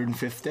like the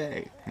 105th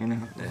day, you know.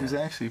 Yeah. It was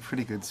actually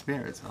pretty good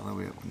spirits all the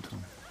way up until.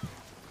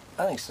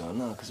 I think so,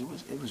 no, because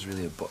it was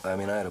really I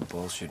mean, I had a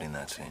ball shooting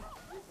that scene.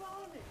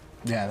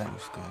 Yeah, that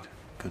was good.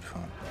 Good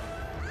fun.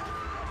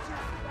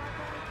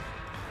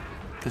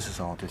 This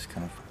is all just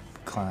kind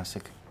of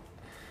classic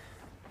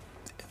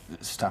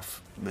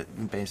stuff,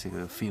 but basically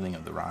the feeling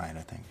of the ride,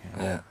 I think. You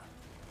know? Yeah.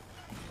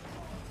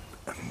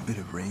 A bit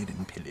of raid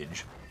and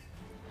pillage.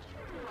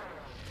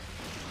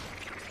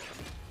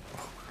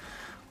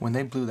 When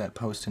they blew that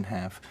post in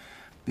half,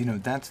 you know,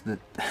 that's the...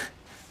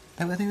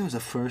 I think that was the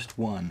first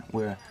one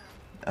where,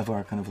 of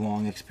our kind of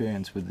long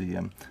experience with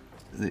the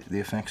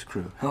effects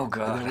crew. Oh,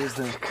 God. It was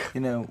the, you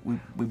know,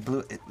 we blew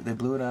it, they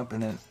blew it up,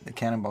 and then the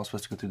cannonball's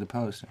supposed to go through the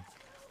post.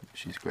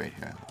 She's great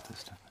here, I love this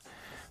stuff.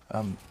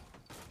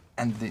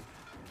 And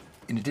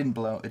it didn't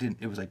blow,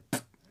 it was like,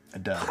 a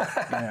dud.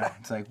 You know,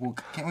 it's like, well,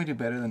 can't we do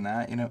better than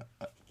that, you know?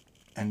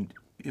 And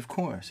of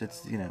course,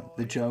 it's, you know,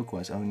 the joke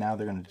was, oh, now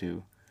they're going to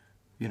do,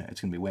 you know, it's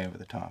going to be way over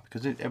the top.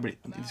 Because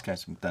these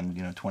guys have done,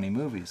 you know, 20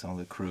 movies, all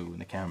the crew and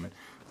the cameraman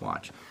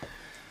watch.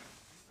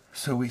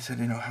 So we said,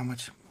 you know, how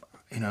much,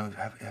 you know,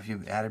 have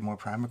you added more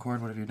primer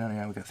cord? What have you done?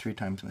 Yeah, we got 3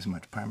 times as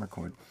much primer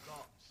cord.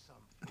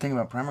 The thing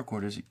about primer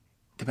cord is,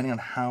 depending on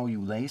how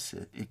you lace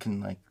it, it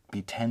can, like,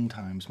 be 10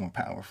 times more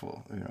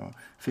powerful, you know,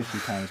 50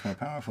 times more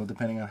powerful,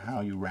 depending on how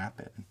you wrap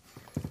it.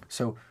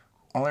 So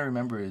all I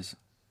remember is,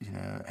 you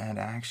know, and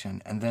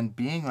action, and then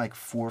being like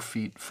 4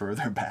 feet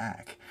further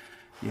back,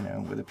 you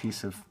know, with a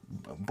piece of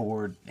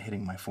board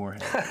hitting my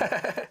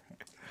forehead.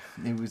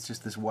 It was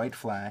just this white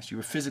flash. You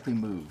were physically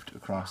moved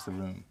across the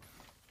room.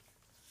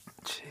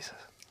 Jesus.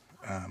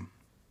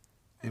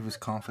 It was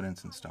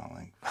confidence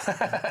installing.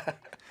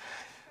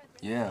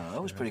 Yeah, I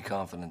was pretty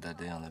confident that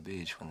day on the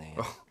beach when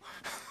the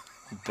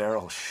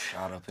barrel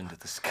shot up into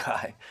the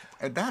sky.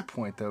 At that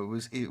point, though, it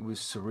was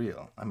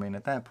surreal. I mean,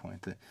 at that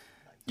point, the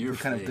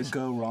kind of the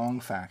go wrong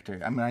factor.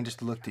 I mean, I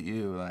just looked at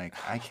you like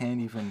I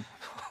can't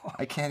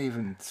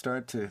even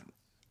start to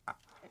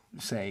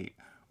say,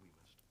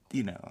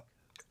 you know,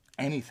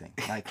 anything.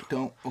 Like,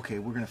 okay,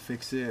 we're gonna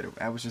fix it.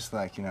 I was just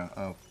like, you know,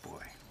 oh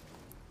boy.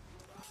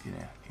 you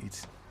know,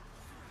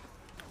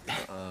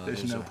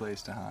 there's no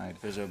place to hide.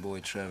 There's our boy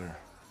Trevor.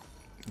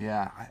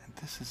 Yeah,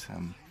 this is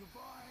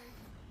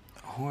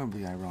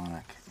horribly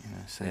ironic. You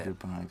know, say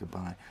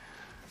goodbye.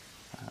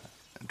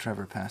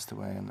 Trevor passed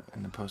away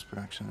in the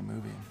post-production of the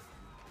movie.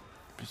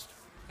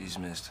 He's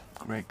missed.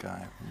 Great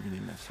guy, really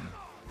miss him.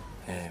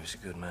 Yeah, he was a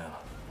good man.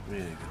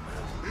 Really good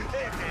man.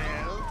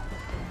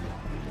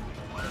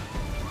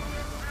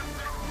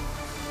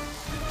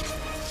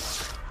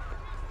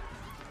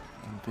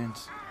 And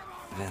Vince,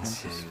 yeah,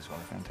 he was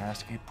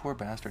fantastic. He, poor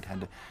bastard,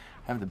 had to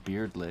have the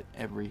beard lit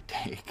every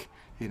take,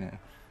 you know.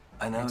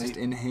 I know. Just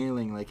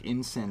inhaling like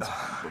incense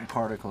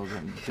particles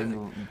and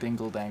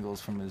dingle dangles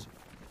from his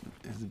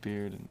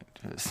beard, and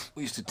just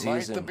we used to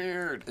tease him. The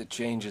beard. It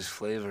changes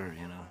flavor,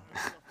 you know.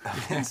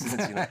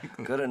 Incense, you know.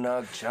 Got a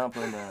nog, chomp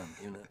on man,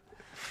 you know.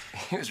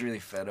 He was really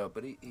fed up,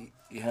 but he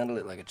handled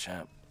it like a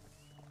champ.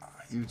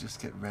 You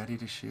just get ready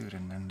to shoot,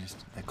 and then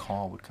just a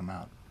call would come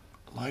out.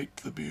 Light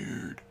the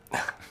beard.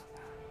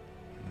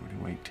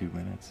 Would wait 2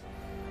 minutes.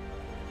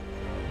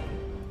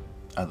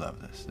 I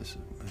love this. This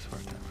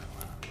worked out really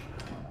well.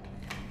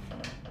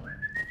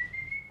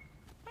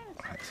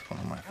 That's one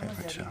of my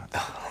favorite shots.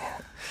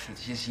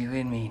 It's just you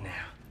and me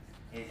now.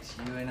 It's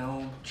you and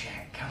old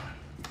Jack. Come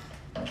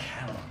on.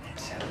 Come on,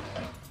 that's how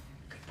boy.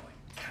 Good boy.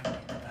 Come on.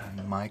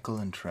 And Michael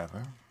and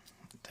Trevor,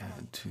 they're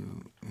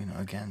two, you know,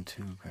 again,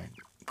 two great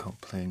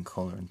playing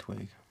Kohler and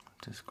Twig.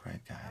 Just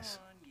great guys.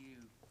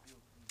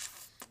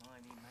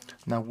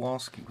 Now,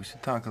 Walski, we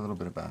should talk a little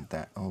bit about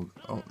that. Oh,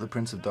 the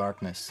Prince of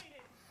Darkness.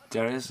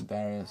 Darius?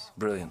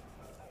 Brilliant.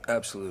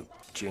 Absolute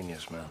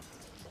genius, man.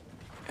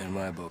 In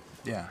my book.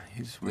 Yeah,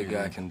 he's really... The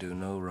guy can do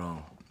no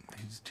wrong.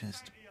 He's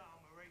just...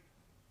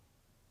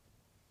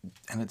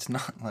 And it's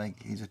not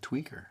like he's a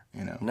tweaker,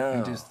 you know? No.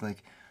 He just,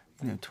 like,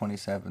 you know,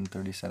 27,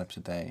 30 setups a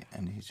day,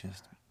 and he's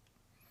just...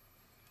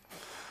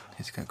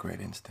 He's got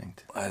great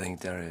instinct. I think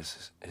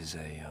Darius is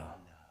a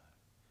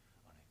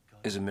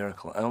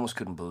miracle. I almost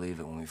couldn't believe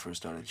it when we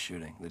first started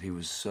shooting, that he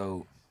was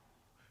so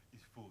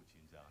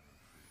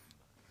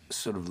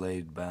sort of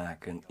laid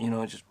back and, you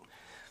know, just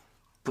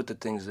put the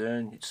things there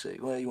and you'd say,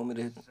 well, you want me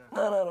to hit?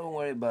 No, don't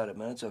worry about it,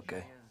 man. It's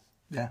okay.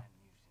 Yeah.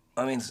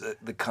 I mean, it's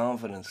the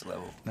confidence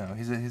level. No,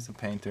 he's a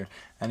painter,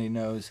 and he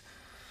knows,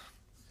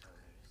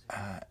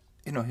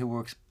 you know, he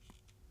works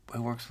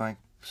like,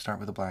 start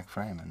with a black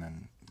frame and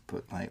then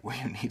put light where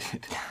you need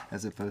it,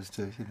 as opposed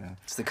to, you know...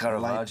 It's the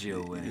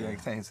Caravaggio way. Yeah,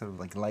 exactly. Sort of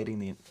like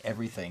lighting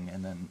everything,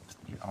 and then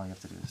all you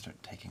have to do is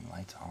start taking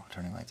lights off,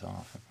 turning lights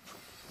off.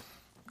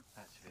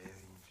 That's very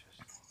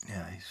interesting.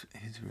 Yeah,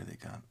 he's really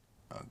got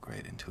a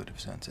great intuitive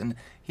sense. And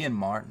he and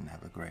Martin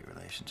have a great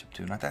relationship,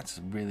 too. Now,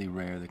 that's really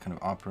rare, the kind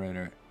of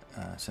operator,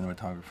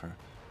 cinematographer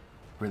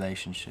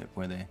relationship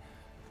where they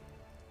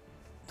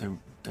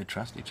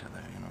trust each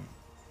other, you know.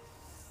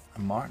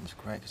 And Martin's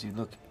great, because you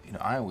look, you know,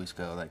 I always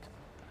go like,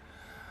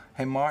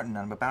 hey, Martin,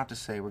 I'm about to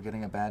say we're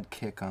getting a bad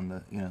kick on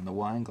the, you know, the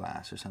wine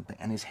glass or something,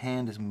 and his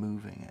hand is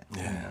moving it,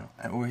 yeah.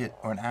 You know,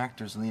 or an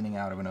actor's leaning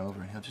out of an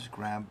over, and he'll just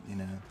grab, you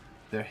know,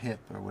 their hip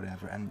or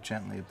whatever, and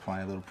gently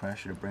apply a little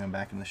pressure to bring them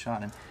back in the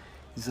shot. And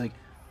he's like,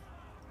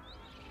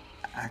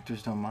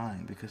 actors don't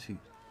mind, because he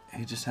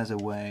just has a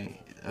way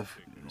of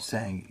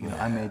saying, you know,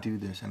 I may do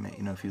this, I may,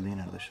 you know, if you lean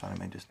out of the shot, I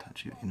may just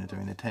touch you, you know,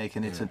 during the take,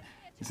 and it's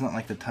not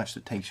like the touch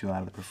that takes you out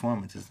of the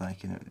performance. It's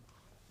like, you know,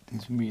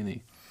 it's a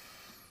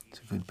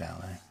good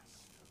ballet.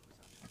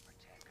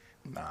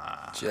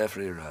 Nah.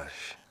 Jeffrey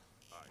Rush.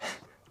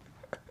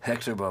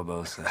 Hector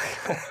Barbosa.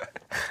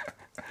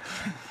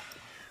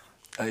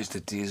 I used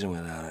to tease him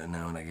with that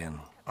now and again.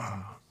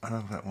 Oh, I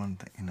love that one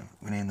thing, you know,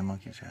 we named the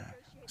monkey Jack.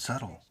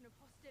 Subtle.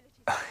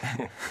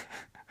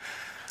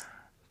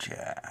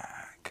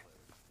 Jack.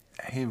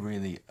 He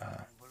really,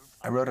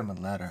 I wrote him a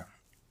letter,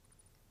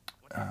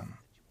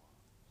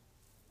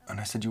 and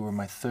I said, you're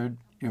my third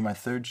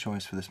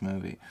choice for this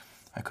movie.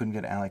 I couldn't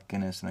get Alec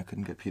Guinness and I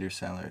couldn't get Peter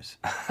Sellers.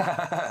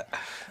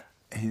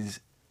 He's,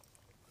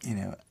 you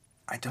know,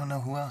 I don't know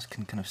who else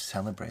can kind of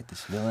celebrate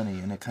this villainy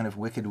and a kind of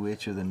Wicked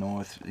Witch of the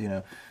North, you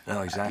know.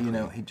 No, exactly. You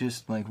know, he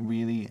just like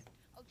really,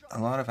 a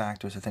lot of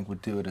actors I think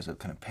would do it as a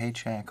kind of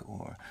paycheck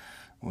or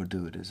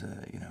do it as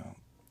a, you know,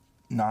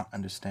 not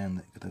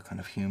understand the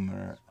kind of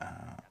humor,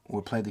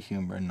 or play the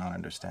humor and not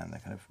understand the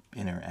kind of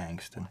inner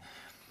angst. And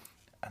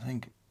I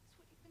think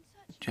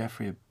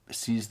Jeffrey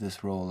sees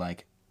this role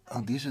like, oh,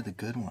 these are the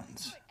good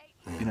ones.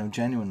 Yeah. You know,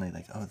 genuinely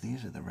like, oh,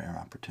 these are the rare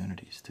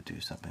opportunities to do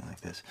something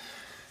like this.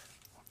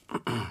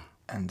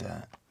 And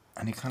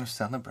he kind of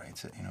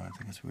celebrates it, you know. I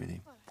think it's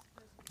really...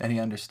 And he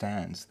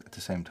understands at the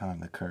same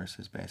time the curse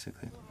is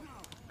basically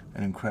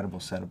an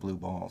incredible set of blue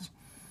balls.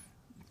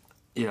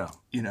 Yeah.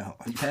 You know,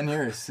 10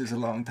 years is a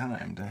long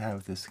time to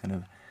have this kind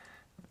of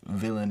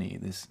villainy,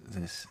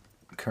 this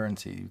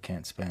currency you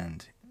can't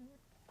spend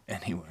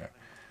anywhere.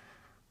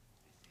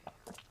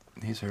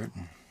 He's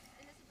hurting.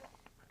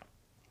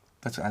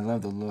 I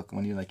love the look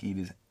when you like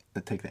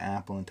take the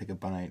apple and take a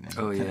bite. And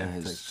oh yeah,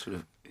 his like, sort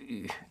of,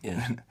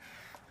 yeah.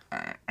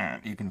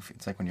 You can.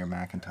 It's like when your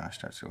Macintosh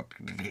starts going.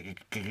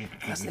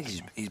 I think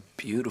he's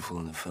beautiful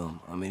in the film.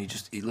 I mean,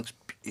 he looks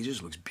he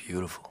just looks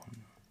beautiful.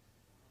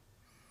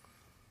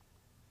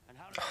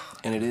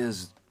 And it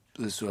is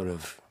this sort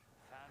of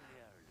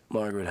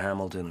Margaret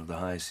Hamilton of the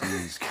high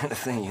seas kind of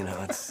thing, you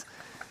know.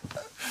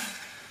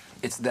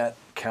 It's that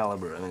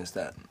caliber. I mean, it's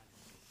that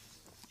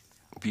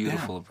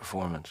beautiful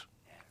performance.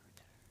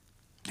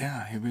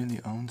 Yeah, he really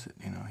owns it,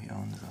 you know. He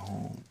owns the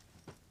whole...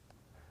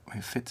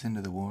 He fits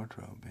into the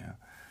wardrobe, you know.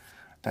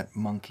 That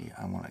monkey,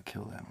 I want to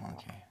kill that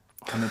monkey.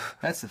 I mean,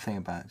 that's the thing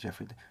about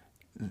Jeffrey.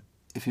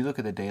 If you look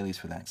at the dailies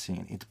for that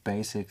scene, it's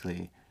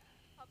basically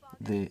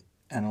the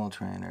animal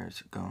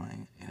trainers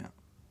going, you know,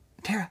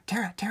 Tara,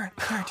 Tara, Tara,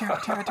 Tara,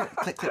 Tara, Tara, Tara,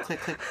 click, click, click,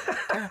 click,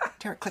 Tara,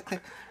 Tara, click,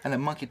 click, and the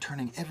monkey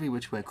turning every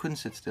which way, couldn't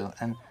sit still,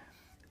 and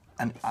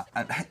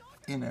I,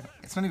 you know,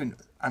 it's not even,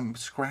 I'm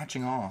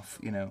scratching off,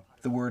 you know,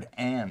 the word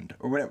 "and"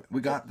 or whatever.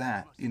 We got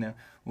that, you know,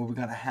 well, we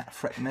got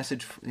a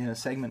message, you know,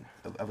 segment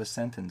of a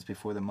sentence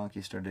before the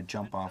monkey started to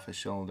jump off his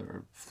shoulder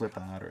or flip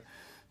out or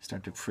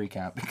start to freak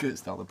out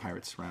because all the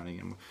pirates surrounding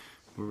him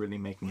were really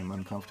making him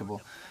uncomfortable.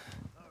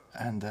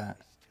 And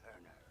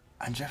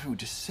Jeffrey would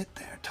just sit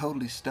there,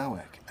 totally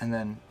stoic, and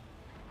then,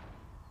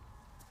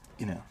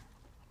 you know,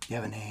 you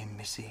have a name,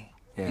 Missy?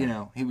 Yeah. You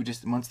know, he would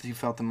just, once he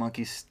felt the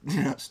monkey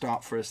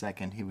stop for a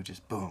second, he would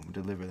just, boom,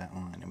 deliver that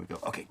line. And we'd go,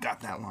 okay,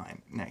 got that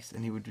line, next.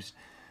 And he would just,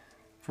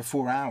 for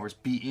 4 hours,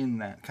 be in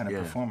that kind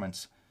of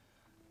performance.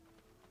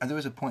 And there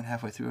was a point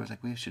halfway through, I was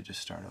like, we should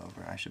just start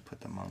over. I should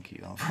put the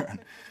monkey over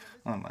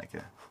on like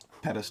a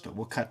pedestal.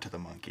 We'll cut to the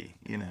monkey,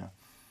 you know.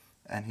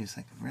 And he's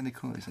like, really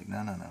cool. He's like,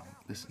 no, no, no,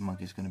 this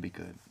monkey's going to be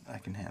good. I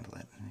can handle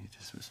it. And he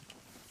just was...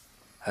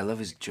 I love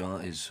his jaw,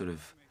 his sort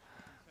of,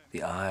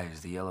 the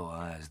eyes, the yellow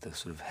eyes, the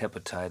sort of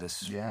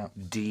hepatitis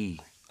D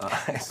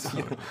eyes.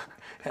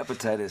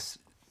 Hepatitis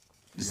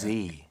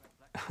Z.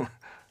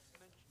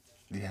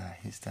 Yeah,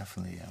 he's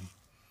definitely,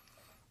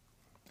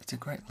 it's a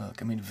great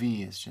look. I mean,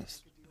 V is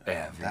just,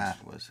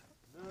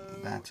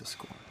 that's a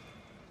score.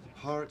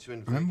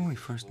 Remember when we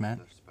first met?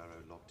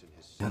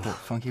 At that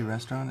funky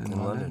restaurant in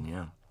London?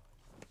 Yeah.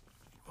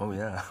 Oh,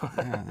 yeah.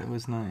 Yeah, it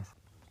was nice.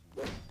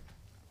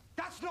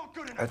 That's not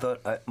good enough. I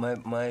thought,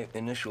 my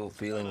initial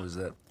feeling was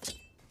that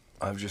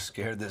I've just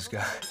scared this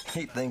guy.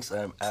 He thinks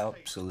I'm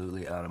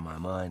absolutely out of my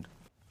mind.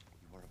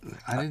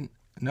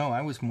 No,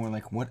 I was more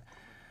like, what,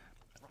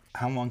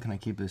 how long can I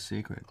keep this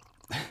secret?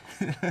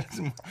 Yeah.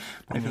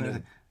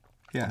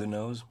 The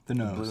nose? The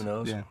nose. The blue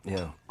nose?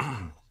 Yeah.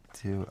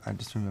 I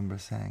just remember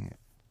saying it.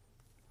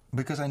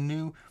 Because I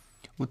knew,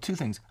 well, two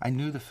things. I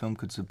knew the film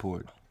could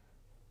support,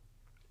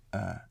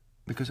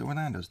 because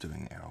Orlando's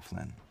doing Errol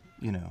Flynn,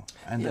 you know,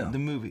 and the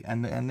movie,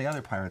 and the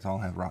other pirates all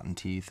have rotten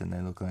teeth, and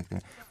they look like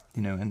they're,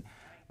 you know,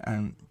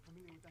 and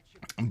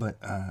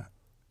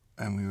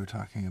we were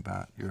talking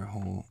about your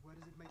whole,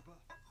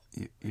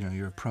 you know,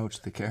 your approach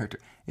to the character.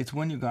 It's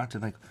when you got to,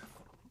 like,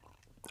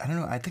 I don't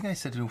know, I think I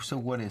said to you, so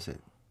what is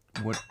it?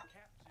 What,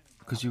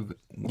 because you,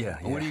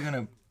 what are you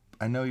going to,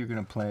 I know you're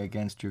going to play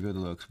against your good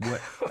looks.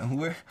 What,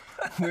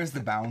 where's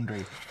the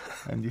boundary?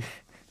 And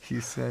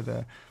you said,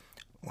 well,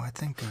 I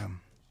think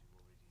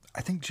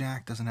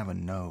Jack doesn't have a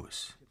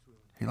nose.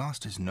 He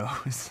lost his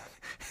nose.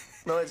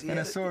 No, it's, in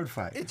a sword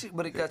fight.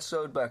 But it got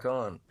sewed back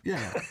on.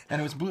 Yeah,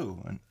 and it was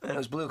blue. And it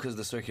was blue because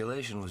the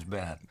circulation was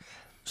bad.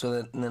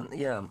 So then,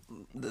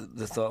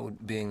 the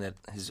thought being that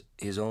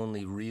his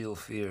only real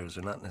fears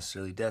are not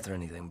necessarily death or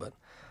anything, but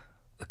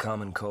the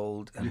common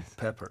cold and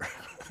pepper.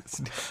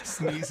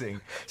 Sneezing.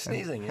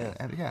 Sneezing,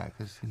 and yeah,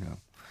 because, you know,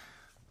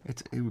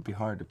 it would be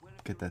hard to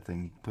get that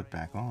thing put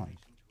back on.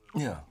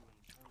 Yeah.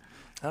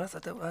 I just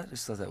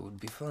thought that would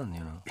be fun,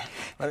 you know.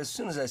 But as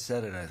soon as I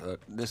said it, I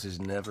thought, this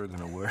is never going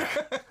to work.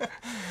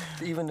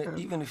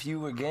 even if you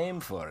were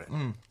game for it.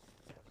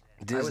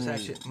 Disney, I was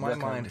actually, my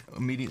mind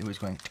immediately was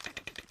going,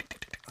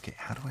 okay,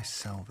 how do I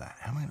sell that?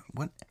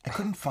 I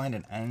couldn't find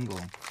an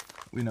angle,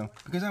 you know,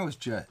 because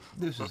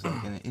this was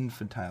like in the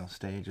infantile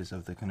stages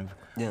of the kind of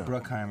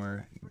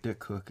Bruckheimer, Dick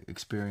Cook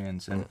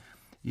experience, and,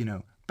 you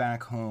know,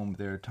 back home,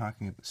 they're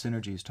talking,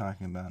 Synergy's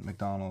talking about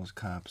McDonald's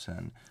cups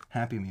and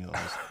Happy Meals.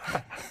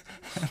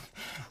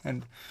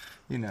 And,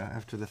 you know,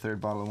 after the third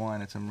bottle of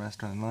wine at some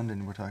restaurant in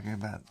London, we're talking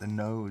about the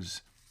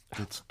nose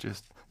that's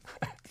just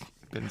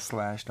been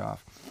slashed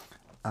off.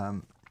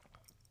 And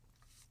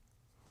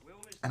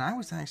I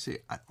was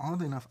actually,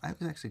 oddly enough, I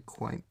was actually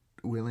quite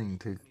willing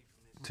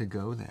to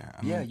go there.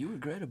 I mean, you were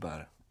great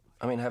about it.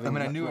 I mean, I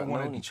knew I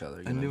wanted each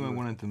other. I knew I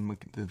wanted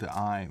the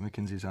eye,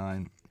 Mackenzie's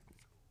eye.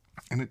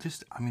 And it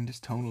just, I mean,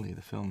 just tonally,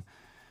 the film,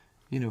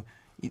 you know,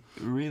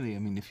 really, I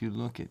mean, if you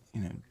look at,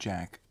 you know,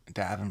 Jack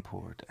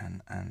Davenport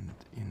and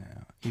you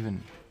know,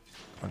 even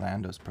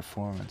Orlando's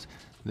performance,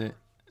 that,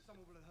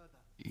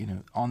 you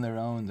know, on their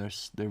own,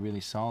 they're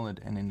really solid,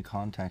 and in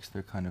context,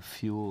 they're kind of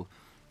fuel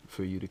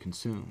for you to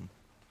consume.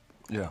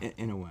 Yeah.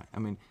 In a way. I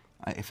mean,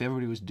 if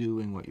everybody was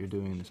doing what you're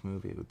doing in this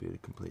movie, it would be a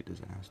complete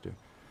disaster.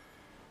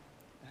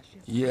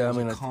 Yeah, I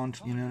mean,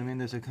 you know what I mean?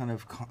 There's a kind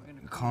of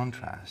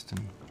contrast,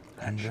 and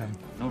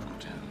Nautical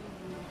town.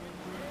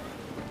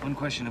 One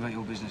question about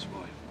your business,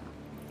 boy.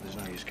 There's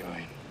no use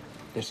going.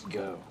 Let's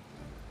go.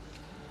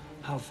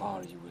 How far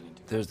are you willing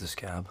to go? There's the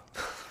scab.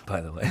 by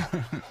the way.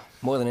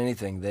 More than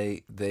anything,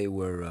 they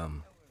were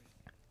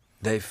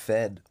they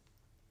fed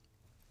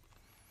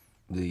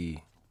the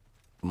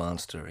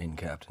monster in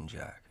Captain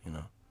Jack, you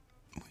know.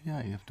 Well,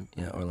 yeah, you have to.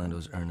 Yeah,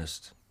 Orlando's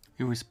earnestness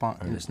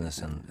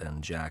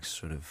and Jack's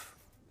sort of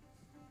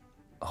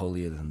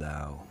holier than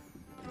thou.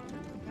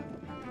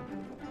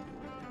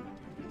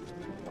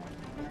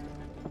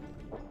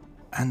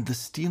 And the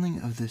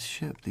stealing of this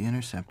ship, the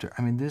Interceptor,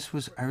 I mean, this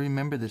was, I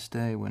remember this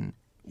day when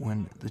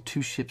the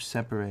two ships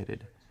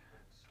separated,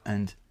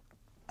 and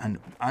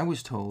I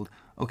was told,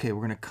 okay,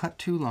 we're going to cut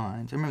two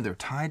lines. I remember they were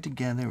tied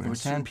together in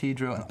San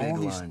Pedro,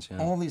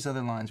 and all these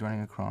other lines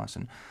running across,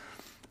 and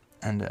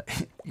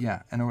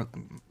yeah, and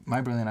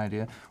my brilliant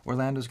idea,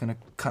 Orlando's going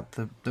to cut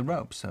the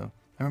ropes. So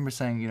I remember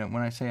saying, you know,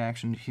 when I say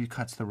action, he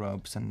cuts the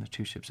ropes and the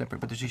two ships separate.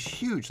 But there's these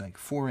huge, like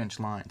 4-inch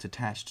lines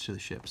attached to the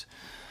ships,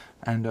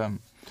 and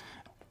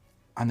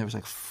there was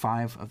like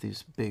 5 of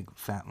these big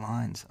fat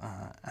lines,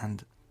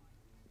 and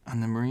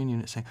the Marine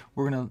unit saying,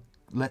 we're going to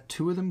let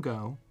 2 of them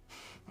go,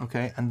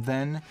 okay, and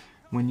then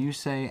when you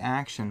say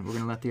action, we're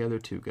going to let the other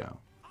 2 go.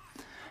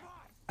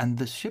 And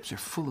the ships are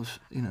full of,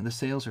 you know, the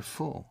sails are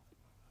full,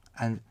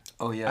 and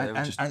oh yeah,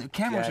 and the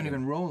camera wasn't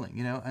even rolling,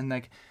 you know, and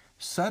like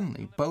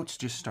suddenly boats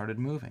just started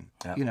moving,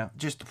 you know,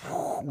 just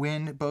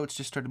wind, boats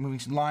just started moving,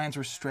 lines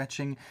were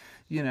stretching,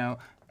 you know,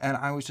 and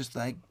I was just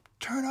like,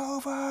 turn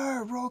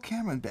over, roll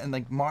camera, and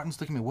like Martin's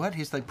looking at me, what?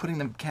 He's like putting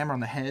the camera on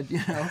the head, you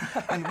know,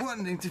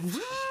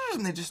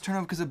 and they just turn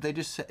over because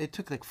it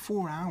took like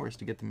 4 hours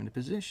to get them into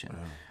position.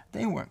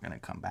 They weren't going to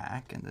come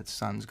back, and the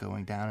sun's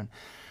going down,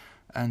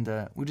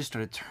 and we just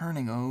started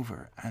turning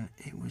over, and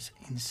it was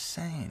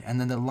insane. And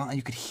then the line,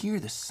 you could hear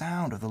the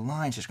sound of the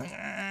lines just going,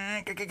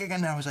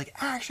 and I was like,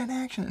 action,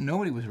 action, and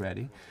nobody was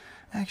ready,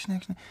 action,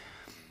 action,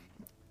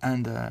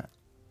 and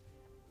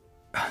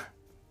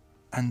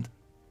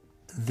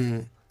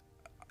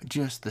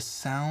just the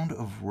sound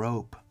of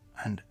rope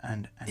and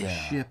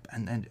ship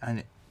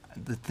and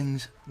the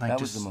things like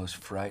that was the most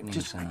frightening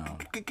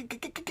sound.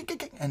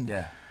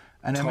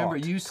 And I remember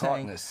you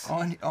saying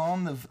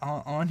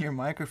on your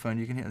microphone,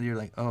 you can hear, you're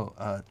like,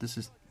 oh, this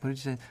is, what did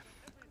you say?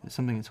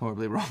 Something is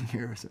horribly wrong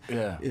here.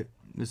 Yeah.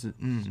 This is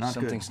not good.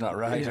 Something's not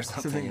right or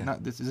something.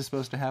 Is this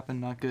supposed to happen?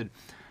 Not good.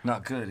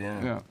 Not good.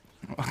 Yeah. Yeah.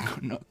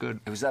 Not good.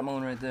 It was that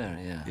moment right there.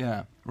 Yeah.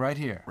 Yeah. Right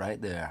here.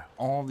 Right there.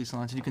 All these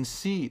lines, and you can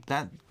see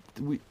that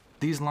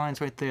these lines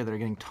right there that are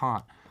getting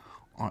taut,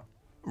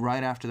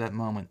 right after that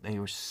moment, they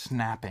were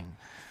snapping,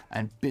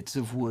 and bits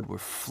of wood were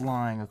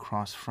flying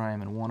across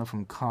frame, and one of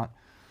them caught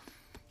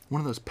one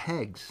of those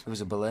pegs. It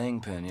was a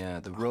belaying pin, yeah.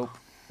 The rope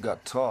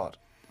got taut.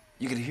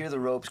 You could hear the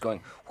ropes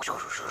going,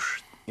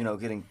 you know,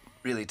 getting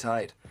really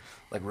tight,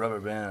 like rubber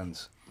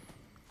bands.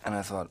 And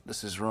I thought,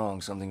 this is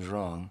wrong, something's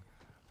wrong.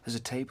 There's a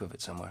tape of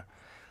it somewhere.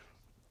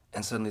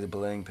 And suddenly the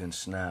belaying pin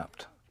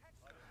snapped,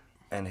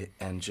 and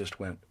just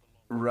went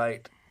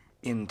right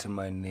into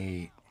my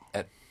knee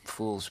at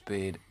full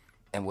speed,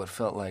 and what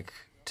felt like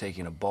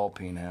taking a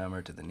ball-peen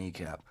hammer to the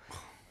kneecap.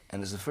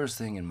 And it's the first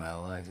thing in my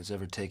life that's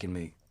ever taken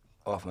me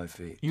off my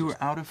feet. You were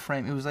out of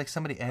frame. It was like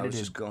somebody edited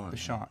just gone, the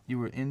shot. You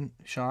were in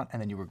shot,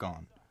 and then you were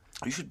gone.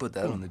 You should put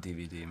that on the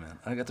DVD, man.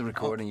 I got the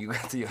recording, you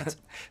got the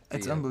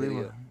It's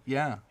unbelievable. Video.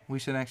 Yeah, we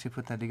should actually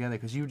put that together,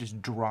 because you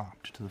just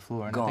dropped to the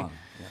floor. And gone, I think,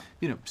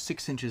 you know,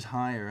 6 inches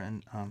higher,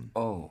 and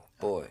oh,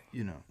 boy.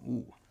 You know,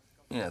 ooh.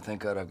 Yeah,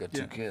 thank God I've got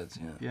 2 kids,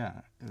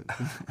 Yeah,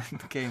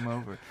 it came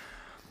over.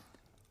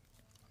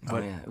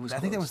 But it was I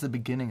think that was the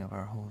beginning of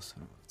our whole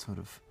sort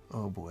of,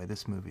 oh boy,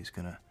 this movie's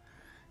gonna,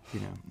 you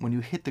know, when you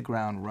hit the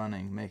ground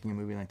running, making a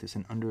movie like this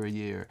in under a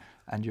year,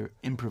 and you're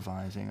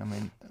improvising, I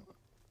mean,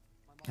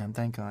 and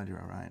thank God you're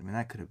all right. I mean,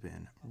 that could have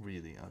been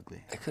really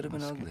ugly. It could have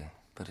been ugly,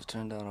 but it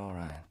turned out all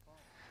right.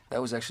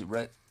 That was actually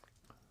right,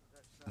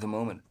 the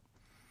moment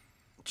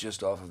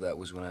just off of that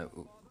was when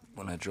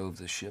I drove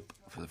the ship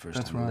for the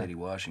first time, Lady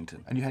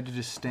Washington. And you had to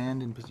just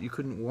stand in, you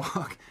couldn't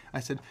walk. I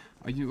said,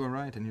 are you all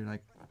right? And you're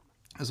like,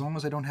 as long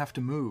as I don't have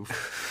to move.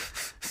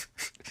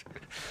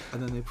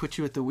 And then they put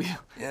you at the wheel.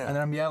 Yeah. And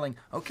then I'm yelling,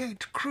 okay,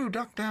 crew,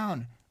 duck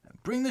down.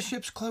 Bring the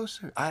ships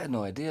closer. I had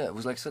no idea. It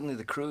was like suddenly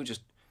the crew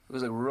just, it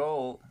was like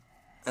roll,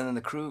 and then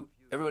the crew,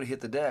 everybody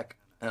hit the deck,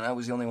 and I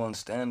was the only one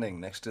standing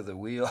next to the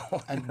wheel.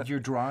 And you're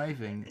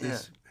driving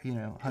this, you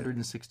know,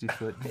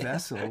 160-foot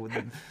vessel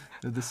with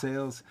the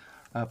sails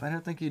up. I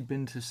don't think you'd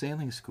been to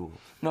sailing school.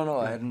 No,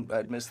 I hadn't.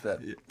 I'd missed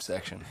that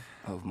section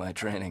of my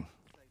training.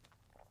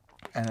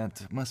 And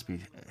it must be.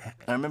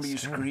 I remember you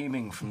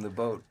screaming from the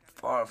boat,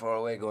 far, far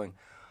away, going,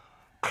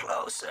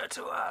 "Closer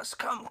to us!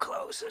 Come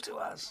closer to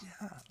us!"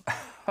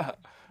 Yeah.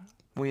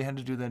 Well, you had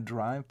to do that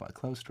drive-by,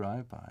 close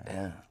drive-by.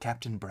 Yeah.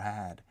 Captain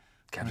Brad.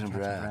 Captain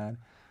Brad.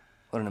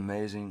 What an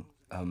amazing,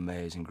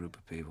 amazing group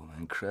of people.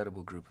 An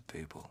incredible group of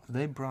people.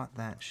 They brought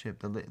that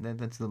ship.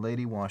 That's the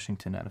Lady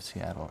Washington out of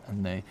Seattle,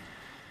 and they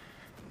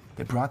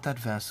brought that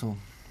vessel.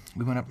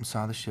 We went up and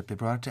saw the ship. They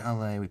brought it to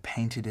L.A. We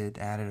painted it,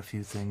 added a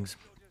few things.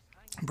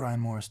 Brian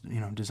Morris, you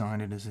know,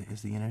 designed it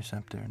as the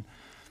Interceptor,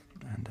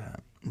 and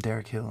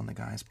Derek Hill and the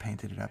guys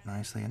painted it up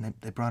nicely, and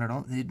they brought it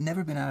all. They'd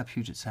never been out of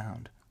Puget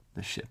Sound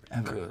the ship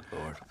ever. Good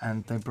Lord.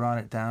 And they brought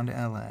it down to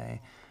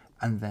L.A.,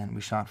 and then we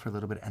shot for a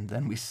little bit, and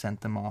then we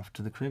sent them off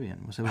to the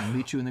Caribbean. So we'll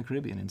meet you in the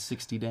Caribbean in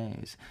 60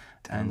 days.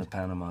 Down the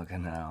Panama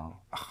Canal.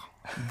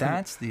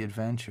 That's the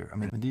adventure. I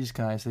mean, these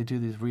guys, they do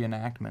these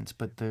reenactments,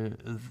 but they're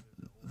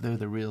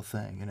the real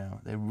thing, you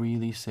know. They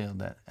really sailed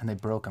that, and they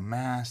broke a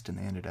mast, and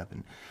they ended up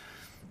in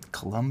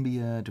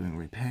Colombia doing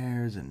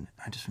repairs, and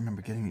I just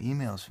remember getting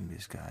emails from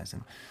these guys,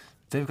 and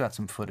they've got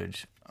some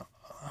footage,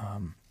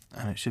 and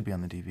it should be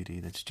on the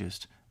DVD, that's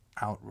just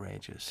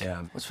outrageous.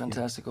 Yeah. What's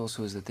fantastic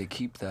also is that they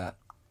keep that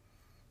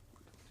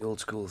the old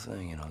school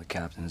thing, you know, the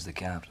captain is the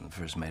captain, the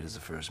first mate is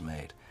the first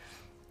mate.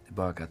 They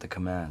bark out the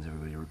commands,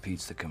 everybody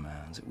repeats the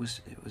commands. It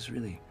was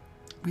really...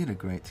 We had a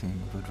great team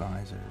of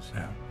advisors.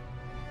 Yeah.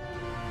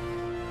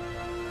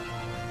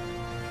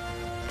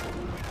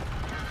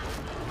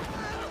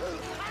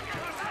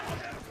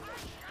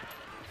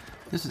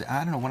 This is,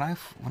 I don't know, when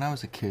I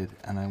was a kid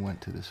and I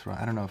went to this,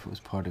 I don't know if it was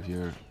part of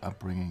your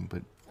upbringing,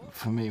 but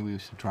for me, we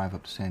used to drive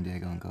up to San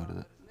Diego and go to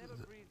the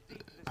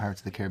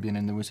Pirates of the Caribbean,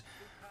 and there was,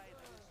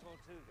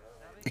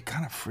 it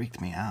kind of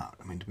freaked me out.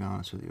 I mean, to be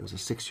honest with you, as a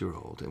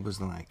 6-year-old, it was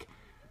like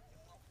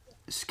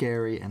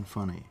scary and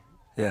funny.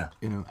 Yeah.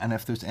 You know, and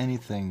if there's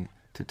anything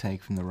to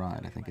take from the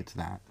ride, I think it's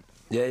that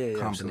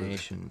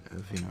combination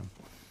of, you know,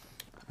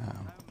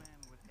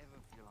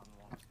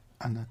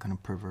 and that kind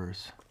of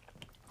perverse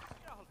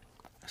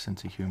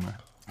sense of humor.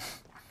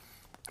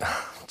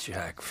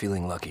 Jack,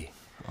 feeling lucky.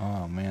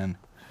 Oh, man.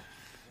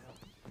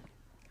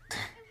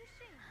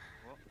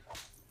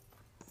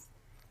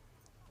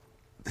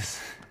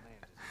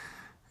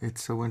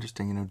 It's so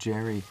interesting, you know,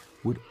 Jerry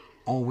would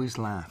always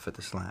laugh at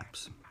the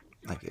slaps.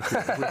 Like,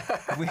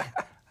 I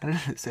don't know,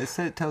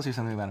 it tells you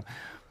something about him.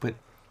 But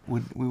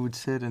we would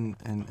sit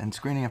and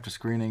screening after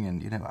screening,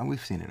 and, you know,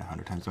 we've seen it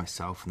 100 times,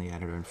 myself and the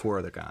editor and 4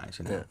 other guys,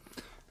 you know. Yeah.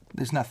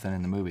 There's nothing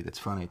in the movie that's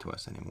funny to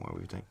us anymore.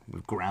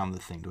 We've ground the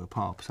thing to a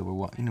pulp, so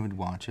we'd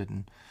watch it,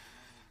 and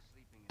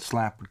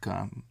slap would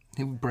come.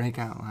 He would break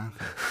out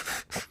laughing.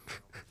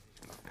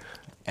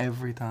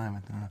 Every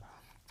time.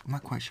 I'm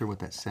not quite sure what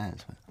that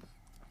says, but...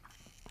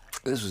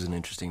 This was an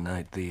interesting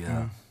night, the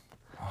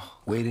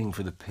waiting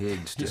for the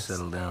pigs to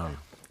settle down.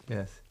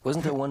 Yes.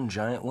 Wasn't there one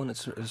giant one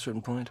at a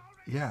certain point?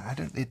 Yeah,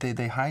 they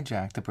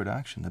hijacked the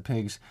production. The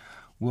pigs,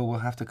 we'll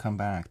have to come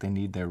back. They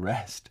need their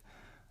rest.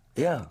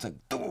 Yeah. It's like,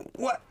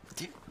 what?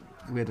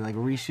 We had to like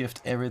reshift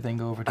everything,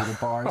 go over to the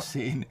bar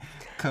scene,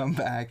 come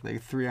back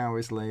like 3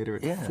 hours later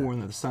at 4,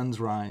 and the sun's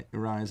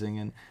rising,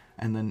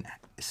 and then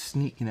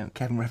sneak. You know,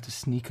 Kevin would have to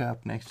sneak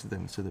up next to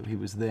them so that he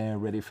was there,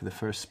 ready for the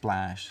first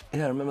splash.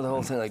 Yeah, I remember the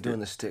whole thing, like doing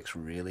the sticks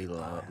really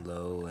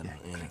low and.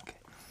 Yeah,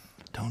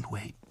 don't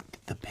wait,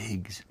 the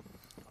pigs.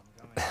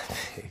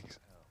 Pigs.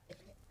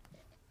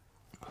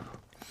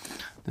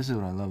 This is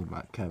what I love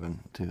about Kevin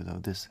too,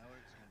 though.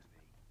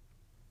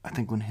 I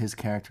think when his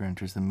character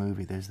enters the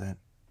movie, there's that.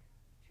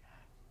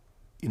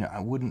 You know,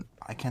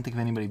 I can't think of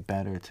anybody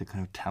better to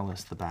kind of tell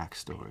us the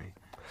backstory.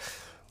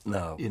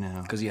 No, you know,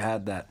 because you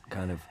had that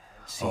kind of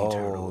sea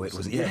turtles. It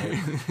was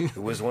it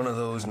was one of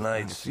those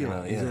nights, you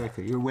know. Yeah,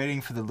 exactly. You're waiting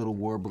for the little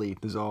warbly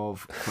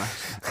dissolve.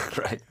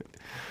 Right.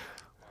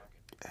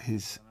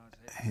 He's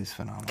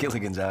phenomenal.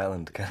 Gilligan's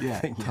Island kind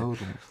of thing.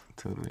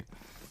 Totally.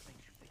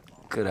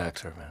 Good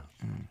actor,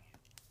 man.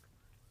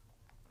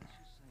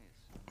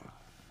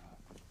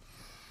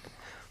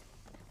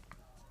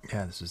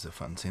 Yeah, this is a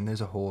fun scene.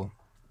 There's a whole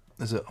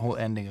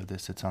ending of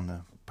this that's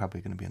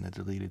probably going to be in the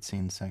deleted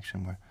scenes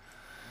section where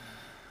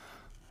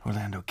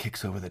Orlando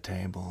kicks over the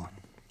table.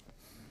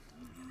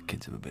 The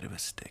kid's a bit of a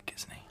stick,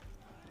 isn't he?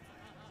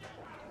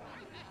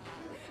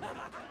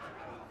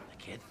 The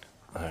kid.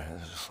 All right,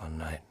 this is a fun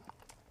night.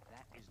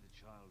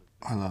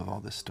 I love all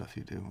this stuff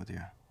you do with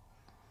your...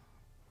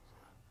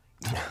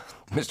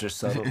 Mr.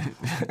 Subtle.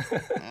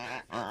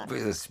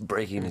 With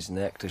breaking his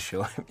neck to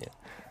show him.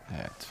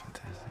 Yeah, it's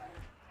fantastic.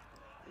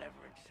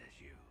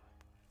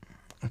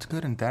 It's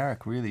good, and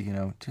Derek really, you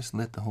know, just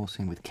lit the whole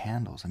scene with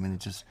candles. I mean,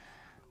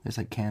 there's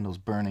like candles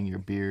burning your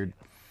beard,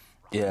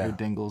 your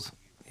dingles.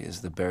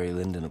 Is the Barry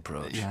Lyndon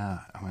approach. Yeah,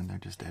 I mean, they're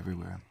just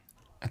everywhere.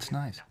 It's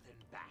nice.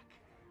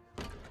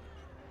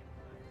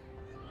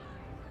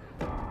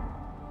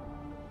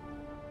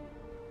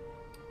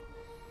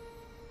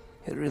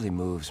 It really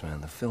moves,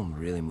 man. The film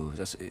really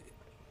moves. The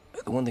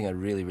one thing I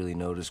really, really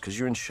noticed, because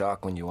you're in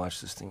shock when you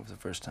watch this thing for the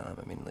first time.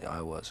 I mean,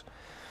 I was.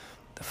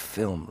 The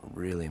film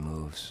really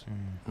moves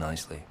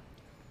nicely.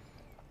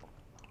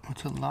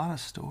 It's a lot of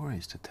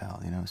stories to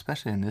tell, you know,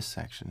 especially in this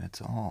section.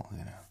 It's all,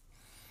 you know,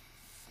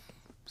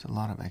 it's a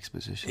lot of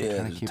exposition.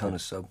 Yeah, there's a ton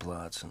of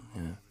subplots.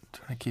 And,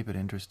 trying to keep it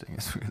interesting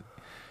is really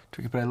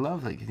tricky. But I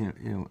love, like,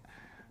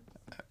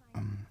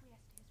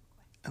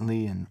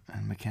 Lee and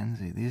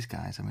Mackenzie, these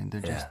guys, I mean,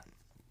 they're just,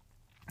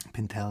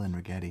 Pintel and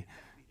Righetti.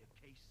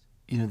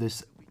 You know,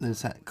 there's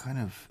that kind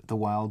of the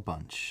Wild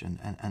Bunch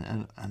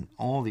and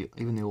all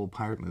even the old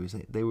pirate movies,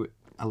 they were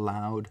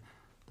allowed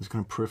those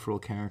kind of peripheral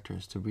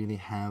characters to really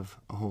have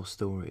a whole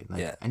story.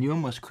 Like, and you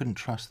almost couldn't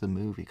trust the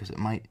movie because it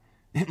might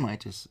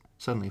just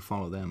suddenly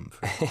follow them.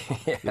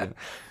 You know.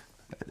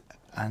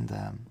 And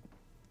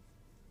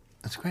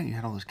it's great. You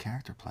had all those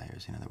character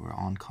players, you know, that were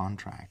on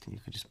contract, and you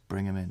could just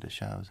bring them into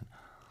shows. And,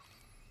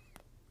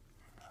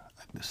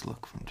 like this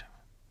look from Jim.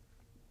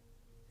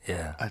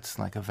 Yeah. It's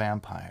like a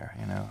vampire,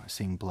 you know,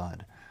 seeing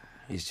blood.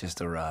 He's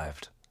just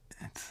arrived.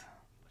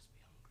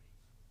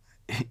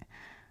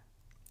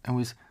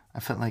 I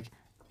felt like,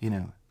 you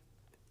know...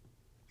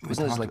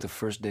 Wasn't this like the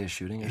first day of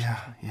shooting or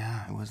something?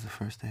 Yeah, it was the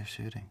first day of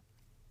shooting.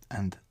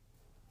 And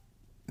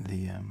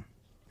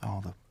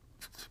all the,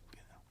 you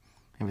know,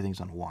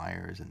 everything's on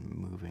wires and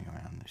moving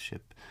around the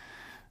ship.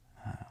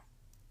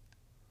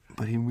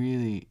 But he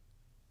really,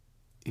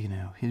 you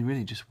know, he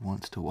really just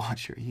wants to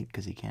watch her eat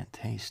because he can't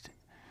taste it.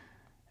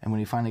 And when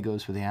he finally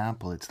goes for the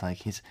apple, it's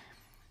like it's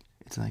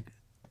like,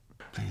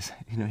 please,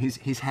 you know,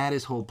 he's had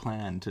his whole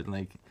plan to,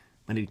 like,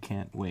 but he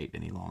can't wait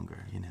any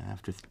longer, you know.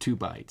 After 2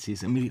 bites,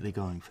 he's immediately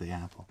going for the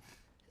apple.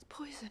 It's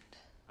poisoned.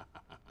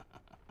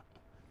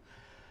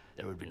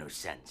 There would be no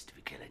sense to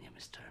be killing you,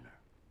 Miss Turner.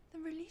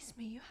 Then release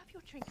me. You have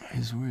your drink.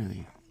 He's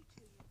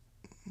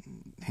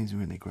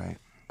really great.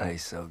 Oh,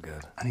 he's so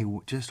good. And he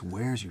just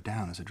wears you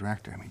down as a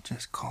director. I mean,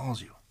 just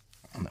calls you.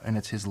 And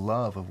it's his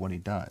love of what he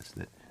does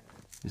that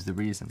is the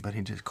reason. But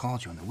he just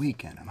calls you on the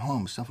weekend. I'm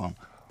home, cell phone.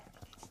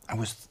 I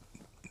was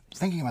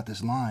thinking about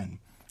this line.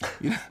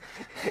 You know,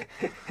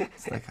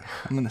 it's like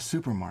I'm in the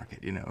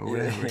supermarket, you know, or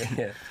whatever.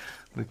 Yeah.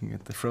 Looking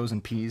at the frozen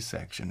peas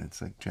section.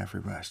 It's like Jeffrey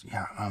Rush.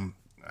 Yeah, I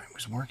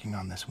was working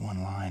on this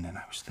one line, and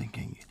I was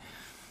thinking,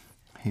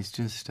 he's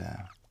just,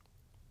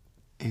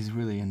 he's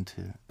really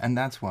into, and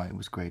that's why it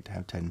was great to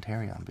have Ted and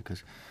Terry on,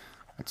 because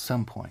at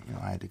some point, you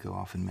know, I had to go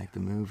off and make the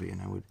movie,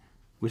 and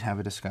we'd have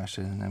a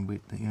discussion, and then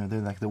you know,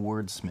 they're like the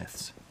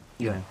wordsmiths.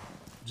 Yeah. You know?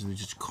 So they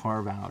just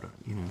carve out,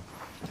 you know,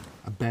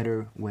 a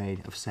better way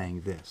of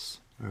saying this,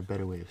 or a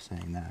better way of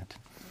saying that.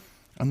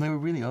 And they were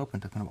really open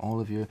to kind of all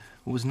of your...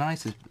 What was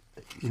nice is,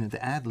 you know,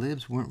 the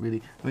ad-libs weren't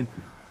really... I mean,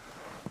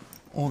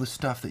 all the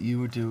stuff that you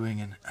were doing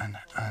and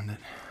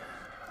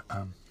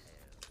that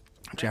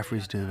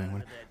Jeffrey's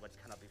doing,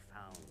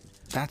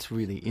 that's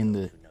really in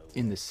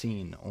the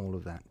scene, all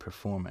of that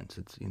performance.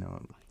 It's, you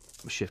know,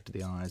 a shift of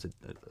the eyes,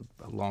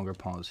 a longer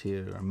pause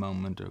here, a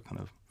moment, or kind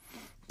of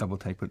double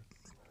take. But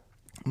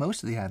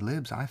most of the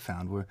ad-libs I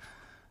found were,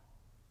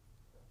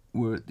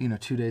 you know,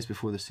 2 days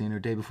before the scene or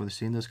a day before the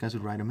scene, those guys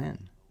would write them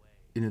in.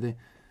 You know,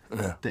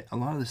 a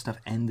lot of the stuff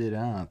ended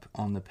up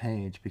on the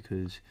page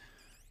because,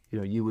 you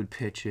know, you would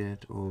pitch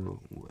it or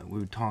we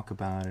would talk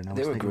about it. And I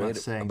was thinking about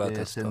saying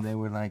this, and they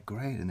were like,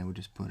 great, and they would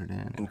just put it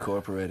in.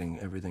 Incorporating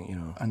everything, you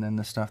know. And then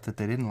the stuff that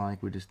they didn't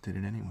like, we just did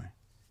it anyway.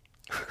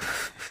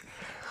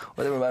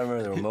 Well, I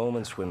remember there were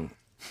moments when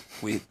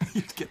we...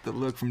 You'd get the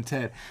look from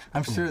Ted.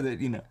 I'm sure that,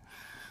 you know...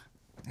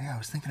 Yeah, I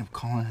was thinking of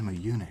calling him a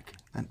eunuch.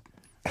 I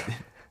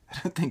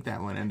don't think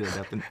that one ended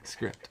up in the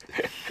script.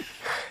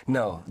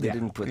 No, they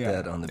didn't put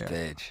that on the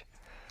page.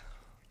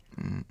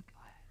 And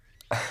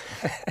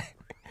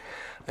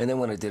then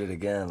when I did it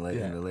again, like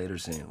in the later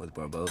scene with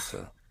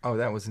Barbosa. Oh,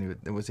 that wasn't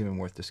even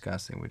worth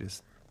discussing. We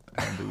just,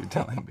 I remember you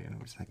telling me, and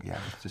it was like, yeah,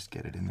 let's just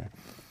get it in there.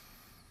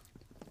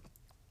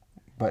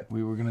 But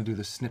we were gonna do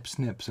the snip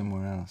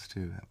somewhere else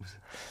too.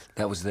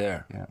 That was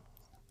there. Yeah.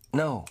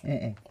 No.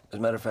 As a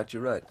matter of fact,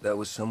 you're right. That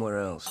was somewhere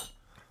else.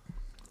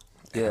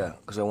 Yeah,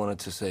 because I wanted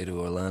to say to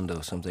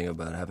Orlando something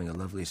about having a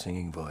lovely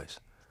singing voice.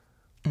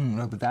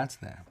 No, but that's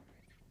there.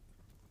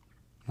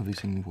 Lovely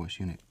singing voice,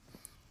 eunuch.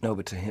 No,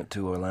 but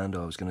to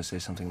Orlando, I was going to say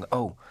something.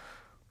 Oh.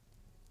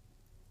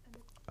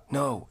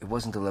 No, it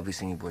wasn't the lovely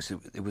singing voice.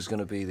 It was going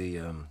to be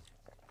the,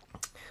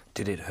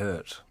 did it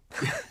hurt?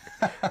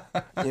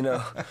 You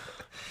know,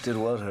 did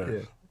what hurt?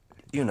 Yeah.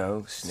 You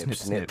know,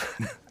 snip.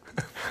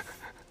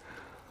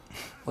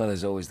 Well,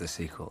 there's always the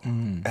sequel.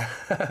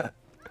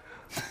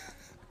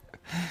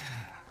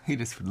 He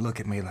just would look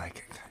at me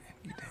like,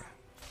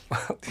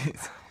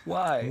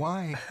 why?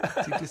 Why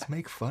does he just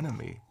make fun of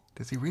me?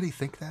 Does he really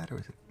think that, or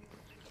is it?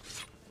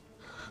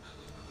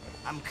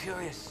 I'm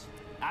curious.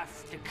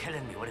 After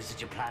killing me, what is it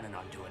you're planning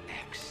on doing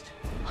next?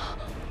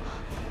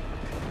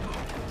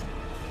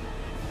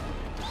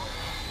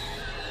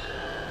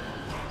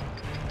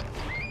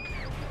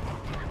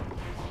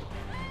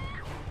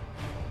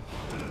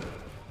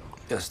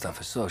 This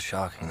stuff is so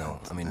shocking, though.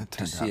 I mean,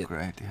 to see it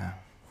great, yeah.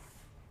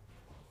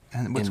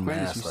 And what's great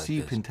is you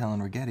see Pintel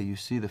and Righetti, you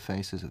see the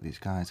faces of these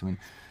guys. I mean,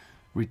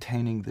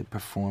 retaining the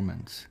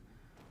performance.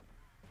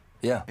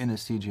 Yeah. In a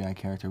CGI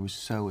character was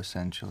so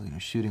essential. You know,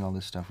 shooting all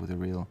this stuff with the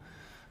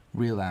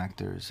real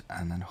actors,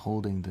 and then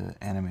holding the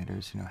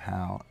animators. You know,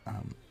 Hal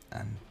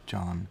and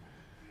John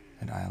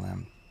at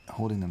ILM,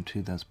 holding them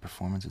to those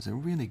performances. They're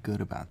really good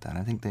about that.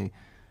 I think they,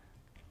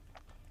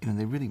 you know,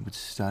 they really would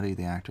study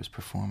the actor's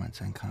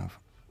performance and kind of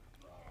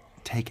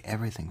take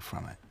everything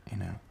from it. You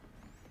know.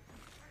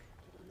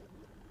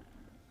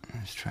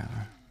 There's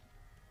Trevor.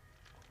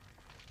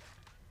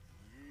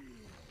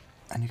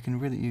 And you can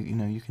really,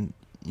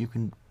 you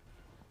can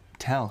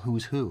tell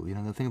who's who. You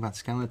know, the thing about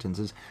skeletons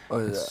is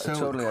it's so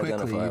totally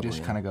quickly you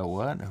just kind of go,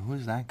 what?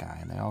 Who's that guy?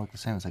 And they all look the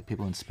same. It's like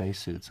people in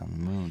spacesuits on the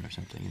moon or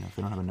something. You know, if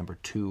they don't have a number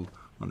 2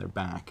 on their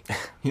back,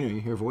 you know, you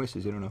hear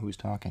voices, you don't know who's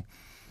talking.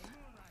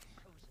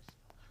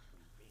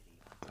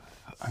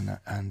 And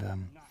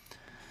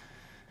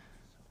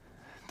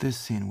this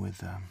scene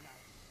with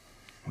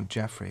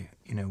Jeffrey,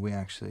 you know, we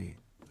actually,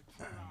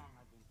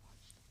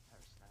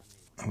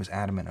 I was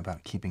adamant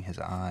about keeping his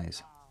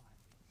eyes,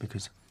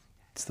 because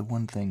it's the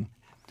one thing,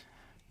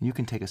 you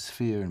can take a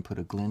sphere and put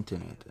a glint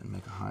in it and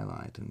make a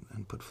highlight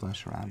and put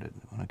flesh around it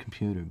on a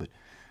computer, but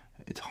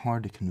it's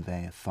hard to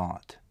convey a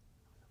thought,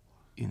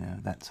 you know,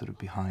 that sort of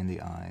behind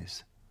the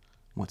eyes,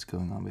 what's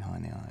going on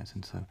behind the eyes.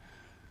 And so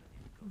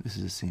this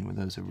is a scene where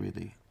those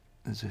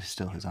are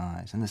still his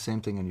eyes. And the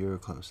same thing in your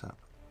close-up.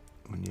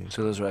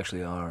 So those are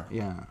actually our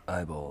yeah,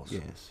 eyeballs.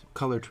 Yes,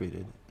 color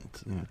treated,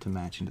 you know, to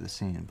match into the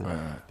scene. But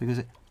right.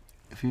 Because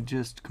if you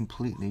just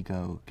completely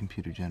go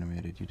computer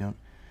generated,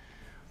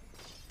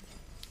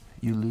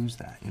 you lose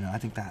that. You know, I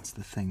think that's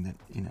the thing that,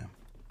 you know.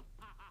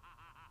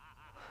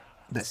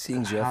 That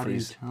seeing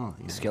Jeffrey's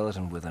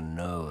skeleton with a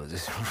nose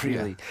is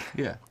really,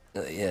 yeah,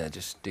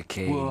 just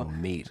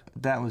decaying meat.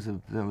 That was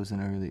an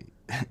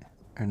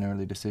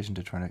early decision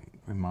to try to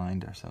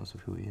remind ourselves of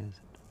who he is.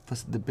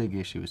 Plus, the big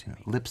issue is, you know,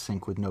 lip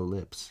sync with no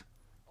lips.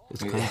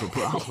 It's kind of a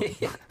problem.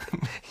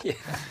 Yeah.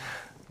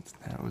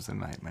 That was a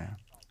nightmare.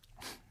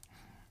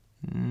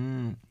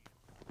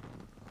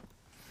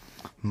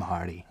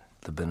 Marty.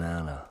 The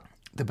banana.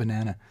 The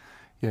banana.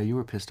 Yeah, you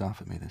were pissed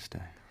off at me this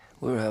day.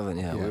 We were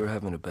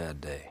having a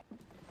bad day.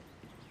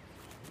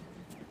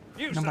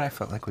 No, but I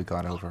felt like we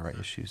got over our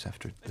issues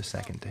after the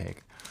second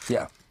take.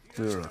 Yeah,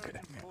 we were okay.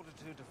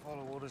 Fortitude to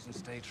follow orders and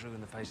stay true in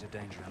the face of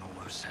danger and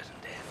almost certain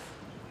death.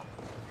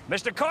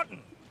 Mr.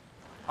 Cotton,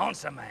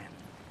 answer man.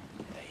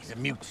 He's a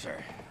mute,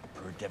 sir.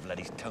 Poor devil had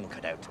his tongue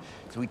cut out,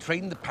 so we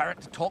trained the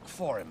parrot to talk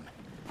for him.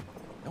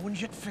 No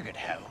one's yet figured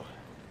how.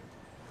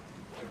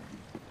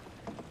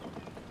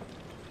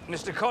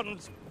 Mr.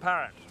 Cotton's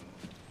parrot.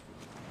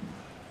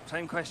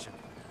 Same question.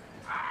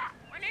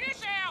 When it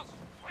is else!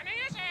 When it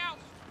is else!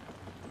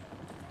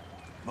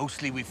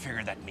 Mostly we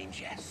figure that means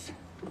yes.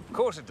 Of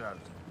course it does.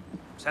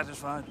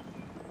 Satisfied?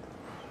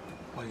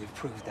 Well, you've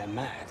proved they're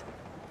mad.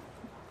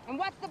 And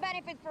what's the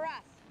benefit for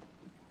us?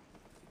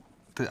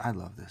 I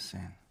love this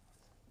scene.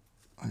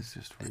 It's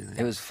just really...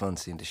 It was a fun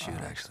scene to shoot,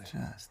 actually.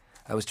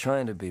 I was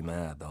trying to be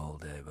mad the whole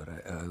day, but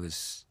it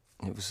was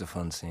a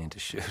fun scene to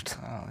shoot.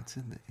 Oh, it's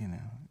in the, you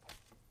know,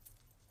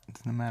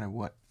 it's no matter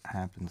what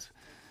happens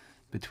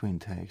between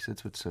takes,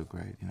 that's what's so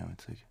great, you know,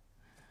 it's like,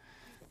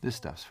 this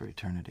stuff's for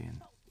eternity,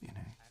 and, you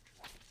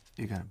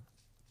know,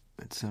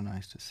 it's so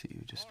nice to see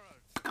you just,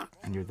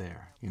 and you're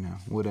there, you know,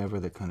 whatever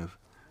the kind of,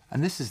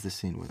 and this is the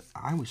scene where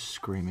I was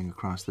screaming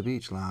across the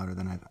beach louder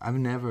than I've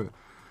never,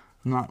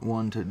 not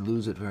one to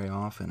lose it very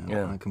often,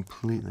 and I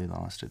completely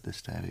lost it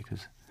this day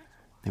because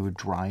they were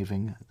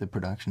driving the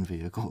production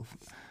vehicle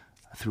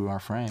through our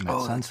frame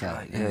at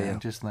sunset. That's right. Yeah.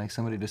 Just like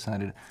somebody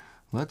decided,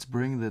 let's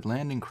bring the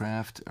landing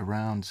craft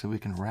around so we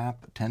can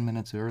wrap 10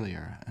 minutes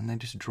earlier. And they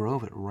just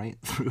drove it right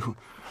through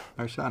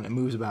our shot. And it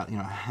moves about, you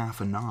know,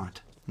 half a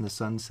knot in the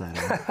sunset.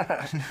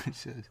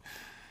 It's just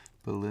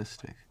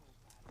ballistic.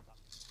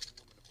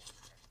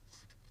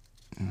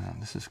 No,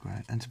 this is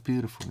great. And it's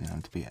beautiful, you know,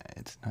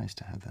 it's nice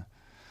to have the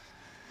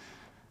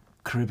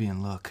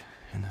Caribbean look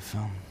in the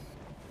film.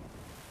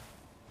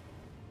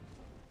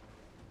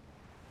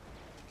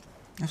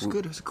 It's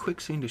good. It was a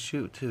quick scene to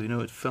shoot, too. You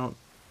know, it felt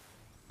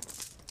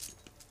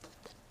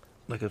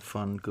like a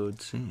fun, good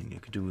scene. You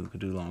could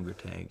do longer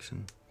takes.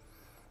 And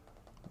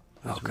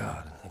oh,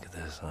 God, look at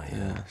this. Oh,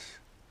 yeah. Yes.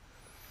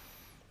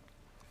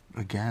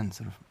 Again,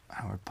 sort of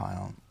Howard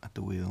Pyle at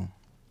the wheel.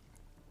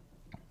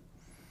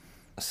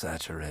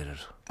 Saturated.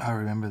 I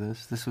remember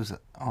this. This was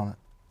on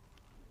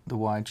the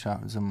wide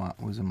shot was a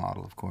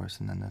model, of course,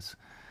 and then this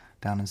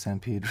down in San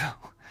Pedro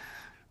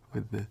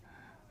with the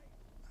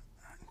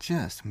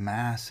just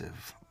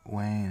massive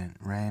rain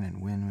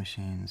and wind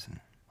machines. And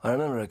I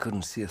remember I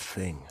couldn't see a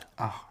thing.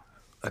 Oh.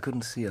 I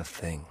couldn't see a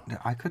thing.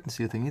 I couldn't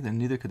see a thing either.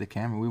 Neither could the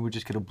camera. We would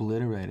just get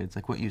obliterated. It's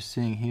like what you're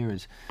seeing here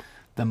is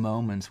the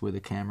moments where the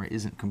camera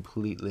isn't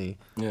completely,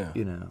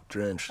 you know,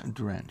 drenched.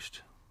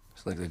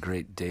 It's like the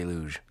Great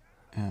Deluge.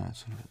 Yeah,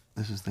 sort of,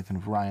 this is the kind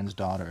of Ryan's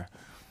daughter,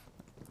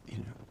 you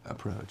know,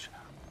 approach.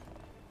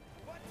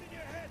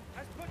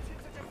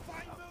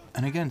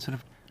 And again, sort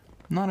of,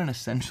 not an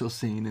essential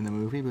scene in the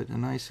movie, but a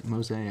nice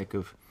mosaic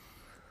of,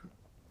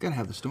 gotta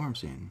have the storm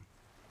scene,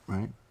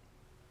 right?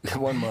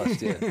 One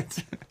must, yeah.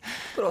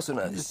 But also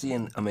not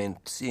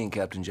seeing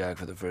Captain Jack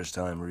for the first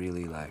time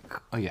really like.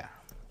 Oh yeah.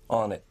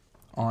 On it,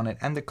 and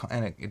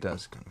it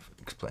does kind of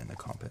explain the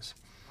compass,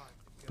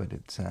 but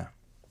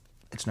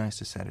it's nice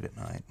to set it at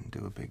night and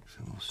do a big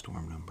little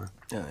storm number.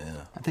 Yeah.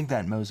 I think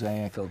that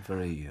mosaic felt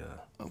very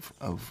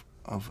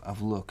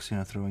of looks, you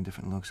know, throwing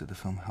different looks at the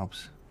film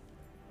helps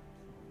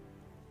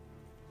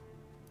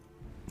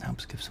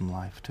give some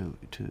life to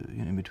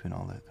you know, in between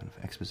all that kind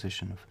of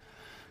exposition of,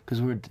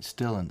 because we're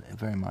still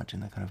very much in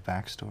the kind of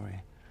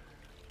backstory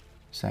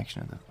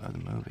section of the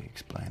movie,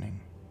 explaining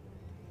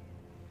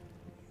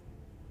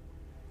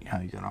how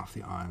you got off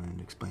the island,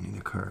 explaining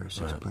the curse,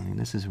 explaining.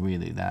 This is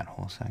really that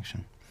whole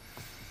section.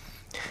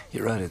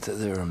 You're right.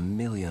 There are a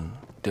million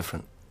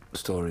different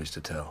stories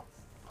to tell.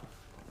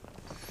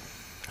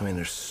 I mean,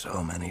 there's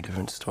so many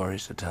different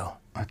stories to tell.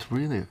 It's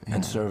really...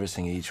 And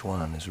servicing each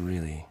one is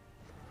really...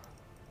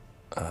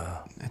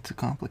 it's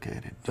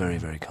complicated. Very,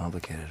 very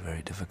complicated,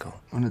 very difficult.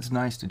 And it's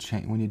nice to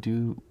change,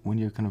 when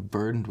you're kind of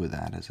burdened with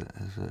that as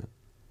a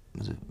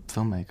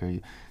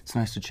filmmaker, it's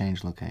nice to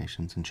change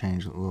locations and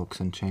change looks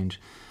and change,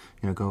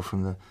 go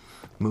from the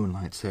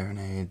moonlight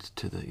serenades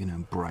to the,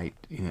 bright,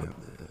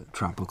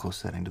 tropical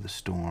setting to the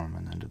storm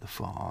and then to the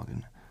fog,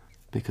 and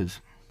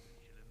because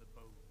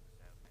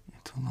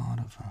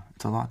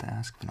it's a lot to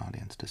ask of an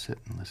audience to sit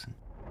and listen.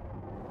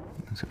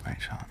 It's a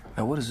great shot.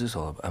 Now, what is this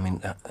all about? I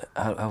mean,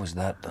 how was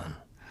that done?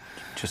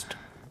 Just...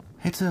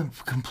 It's a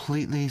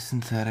completely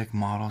synthetic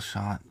model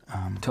shot.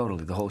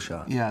 Totally, the whole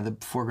shot? Yeah, the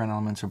foreground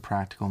elements are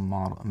practical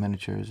model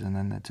miniatures, and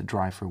then it's a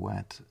dry for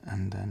wet,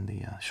 and then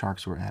the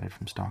sharks were added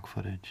from stock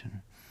footage,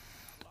 and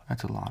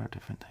that's a lot of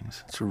different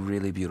things. It's a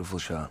really beautiful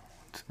shot.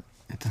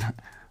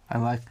 I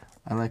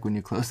like when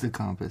you close the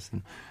compass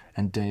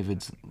and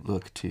David's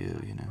look to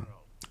you,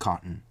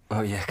 cotton.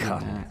 Oh yeah,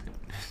 cotton.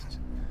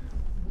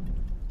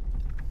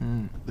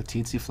 The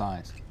tsetse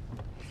flies.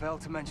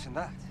 Failed to mention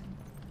that.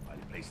 Well,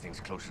 he plays things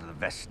closer to the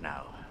vest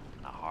now.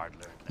 A hard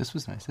learn. This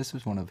was nice. This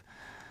was one of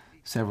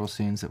several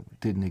scenes that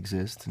didn't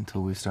exist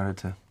until we started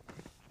to...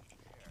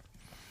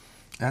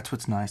 That's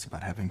what's nice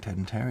about having Ted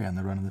and Terry on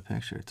the run of the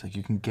picture. It's like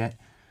you can get...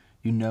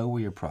 You know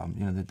where your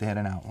problem... that they had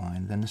an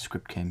outline, then the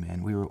script came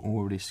in, we were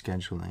already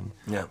scheduling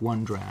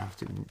one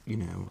draft, and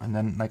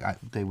then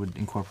they would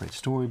incorporate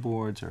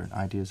storyboards or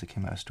ideas that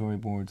came out of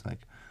storyboards, like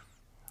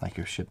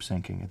your ship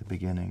sinking at the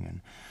beginning and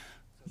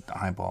the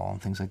eyeball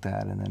and things like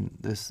that, and then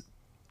this...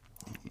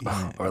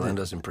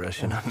 Orlando's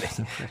impression of me.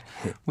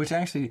 Which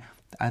actually,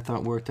 I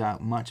thought worked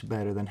out much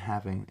better than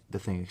having the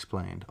thing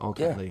explained,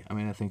 ultimately. Yeah. I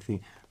mean, I think the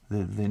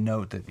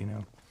note that,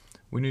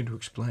 we need to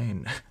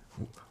explain...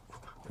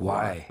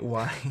 Why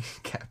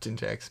Captain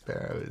Jack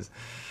Sparrow is,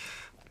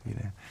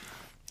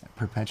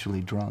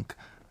 perpetually drunk.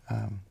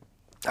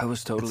 I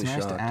was totally shocked.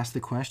 It's nice to ask the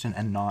question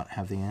and not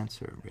have the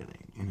answer, really,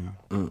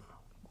 I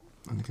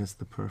think that's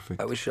the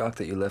perfect... I was shocked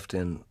that you left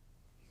in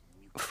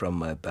from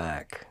my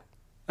back.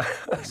 I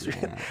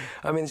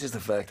mean, it's just the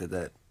fact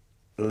that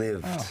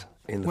lived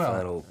in the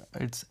final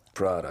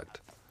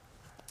product.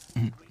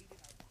 It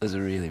was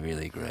really,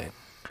 really great.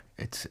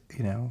 It's,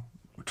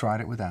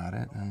 tried it without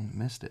it and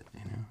missed it,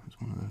 It's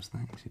one of those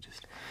things you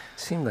just...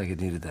 Seemed like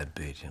it needed that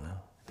beat,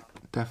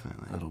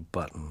 Definitely. A little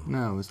button.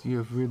 No, you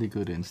have really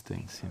good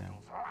instincts,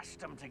 Thrust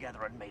them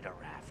together and made a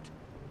raft.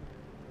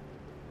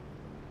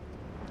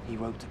 He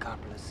wrote a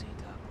couple of sea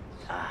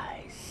turtles.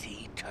 Aye,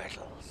 sea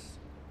turtles.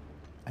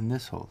 And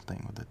this whole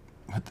thing with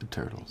the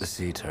turtles. The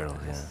sea turtles,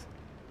 yeah.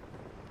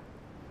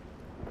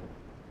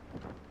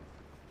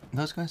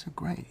 Those guys are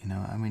great,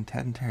 I mean,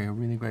 Ted and Terry are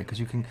really great because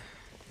you can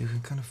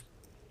kind of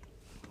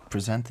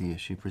present the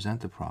issue,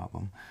 present the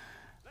problem,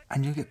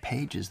 and you get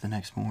pages the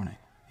next morning.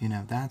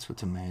 That's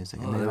what's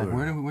amazing. And they're like,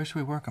 where should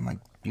we work? I'm like,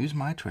 use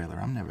my trailer.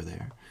 I'm never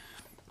there.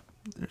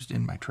 There's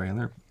in my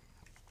trailer.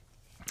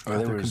 Or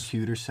they were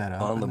computer set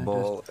up on the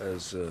ball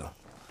as they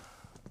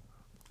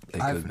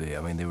could be.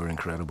 I mean, they were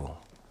incredible.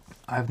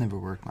 I've never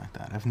worked like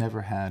that. I've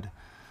never had,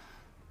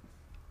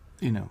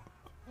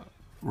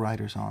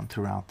 writers on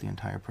throughout the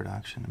entire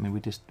production. I mean,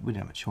 we didn't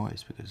have a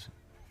choice because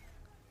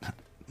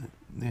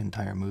the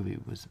entire movie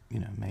was,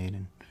 made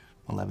in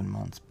 11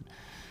 months.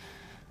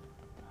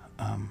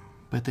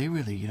 But they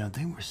really,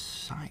 they were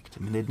psyched.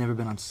 I mean, they'd never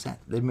been on set.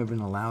 They'd never been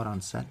allowed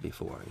on set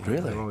before.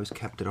 Really? They were always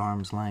kept at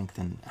arm's length,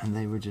 and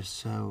they were just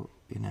so,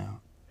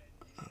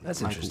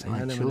 That's like, interesting.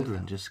 Like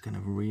children, just kind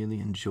of really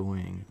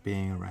enjoying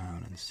being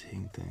around and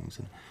seeing things.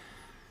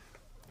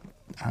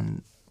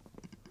 And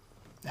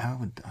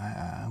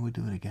I would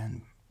do it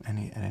again at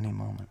any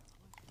moment.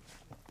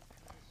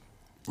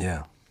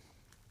 Yeah.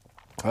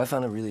 I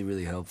found it really,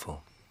 really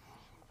helpful.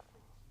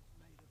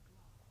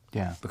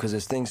 Yeah. Because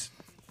there's things,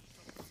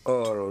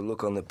 or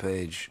look on the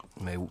page,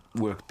 may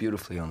work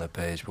beautifully on the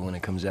page, but when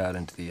it comes out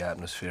into the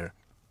atmosphere,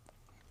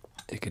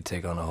 it could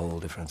take on a whole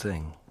different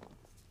thing.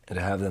 And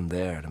to have them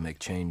there to make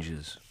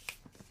changes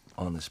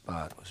on the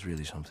spot was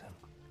really something.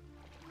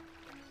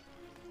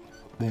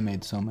 They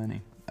made so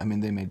many. I mean,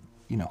 they made,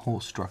 whole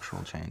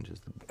structural changes.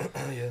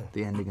 Yeah.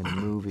 The ending of the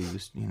movie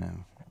was,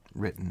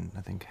 written,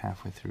 I think,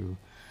 halfway through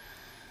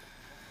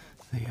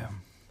a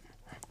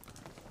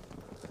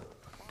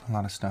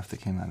lot of stuff that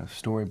came out of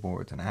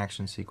storyboards and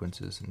action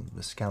sequences and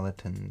the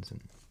skeletons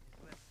and...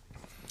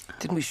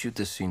 Didn't we shoot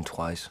this scene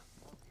twice?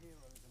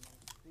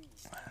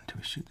 Did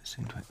we shoot this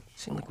scene twice?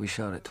 Seemed like we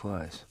shot it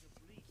twice.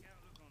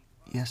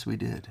 Yes, we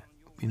did.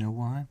 You know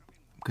why?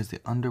 Because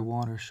the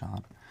underwater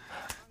shot,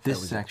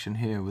 this section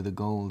here with the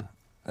gold...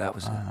 That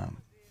was it.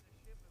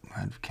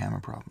 Had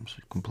camera problems,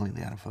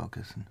 completely out of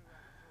focus, and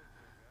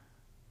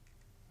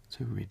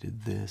so we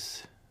did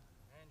this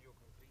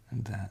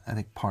and that. I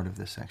think part of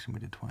this section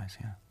we did twice,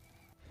 yeah.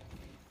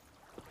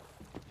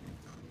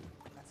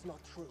 That's not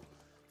true.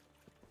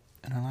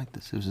 And I like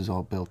this. This is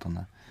all built on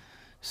the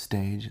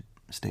stage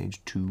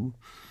 2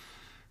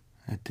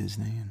 at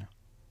Disney, and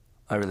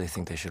I really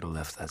think they should have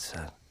left that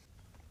set.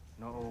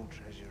 Not all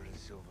treasure is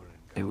silver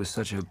and It was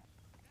such a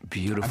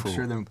beautiful... I'm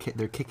sure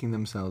they're kicking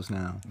themselves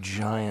now.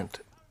 Giant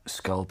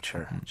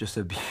sculpture. Just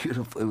a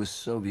beautiful... It was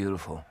so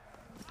beautiful.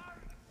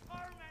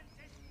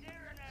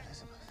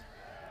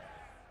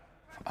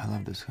 I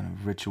love this kind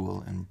of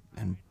ritual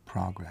in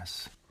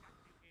progress.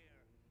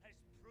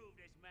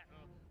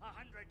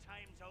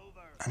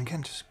 And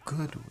again, just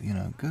good,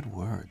 good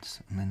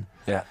words. I mean,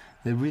 yeah,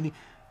 they really,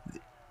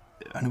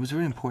 and it was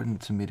very important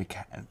to me to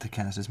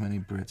cast as many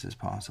Brits as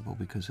possible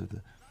because of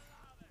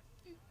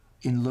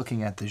in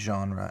looking at the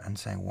genre and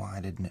saying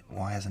why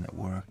hasn't it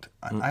worked?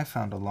 I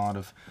found a lot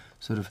of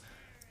sort of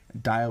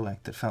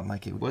dialect that felt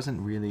like it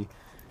wasn't really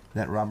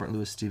that Robert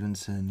Louis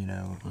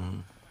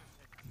Stevenson,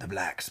 the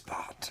black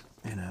spot.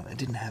 It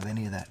didn't have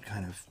any of that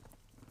kind of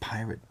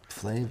pirate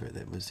flavor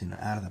that was,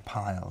 out of the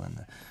pile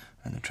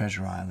and the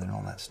Treasure Island and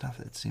all that stuff.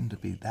 It seemed to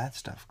be that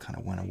stuff kind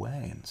of went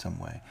away in some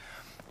way.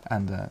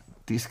 And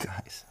these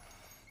guys,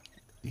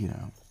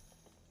 here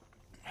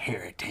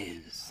it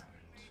is.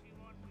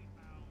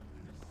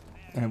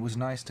 And it was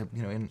nice to,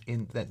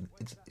 in that,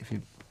 if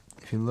you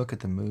look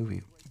at the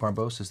movie,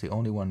 Barbossa's the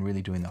only one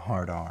really doing the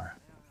hard R.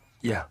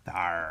 Yeah. The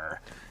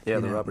R. Yeah,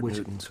 the Robert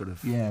Newton sort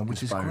of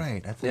which inspired. is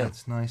great. I think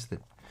it's nice that...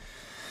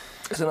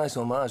 It's a nice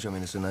homage. I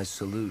mean, it's a nice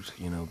salute,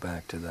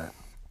 back to that.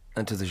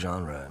 And to the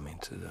genre, I mean,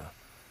 to the...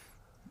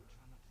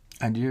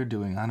 And you're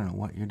doing, I don't know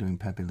what you're doing,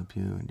 Pepe Le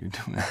Pew, and you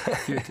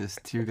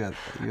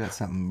got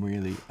something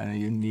really, a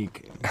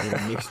unique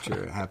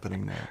mixture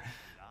happening there.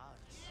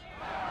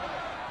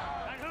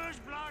 And whose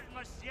blood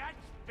must yet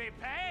be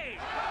paid?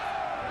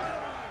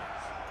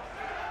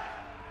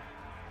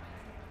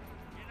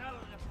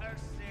 The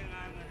first thing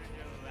I'm going to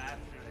do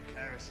after the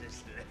curse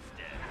is lifted.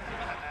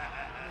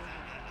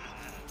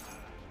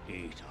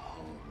 Eat a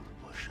whole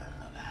bushel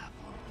of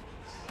apples.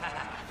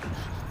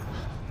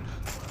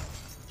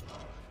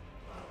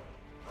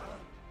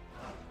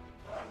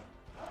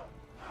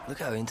 Look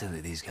how into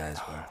it these guys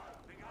were.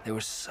 They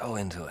were so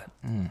into it.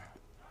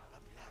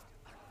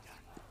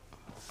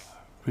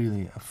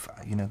 Really,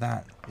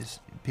 that is,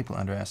 people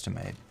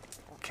underestimate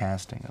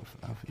casting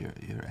of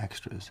your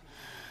extras.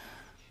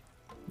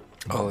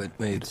 Oh, it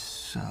made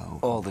so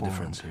all the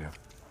difference here.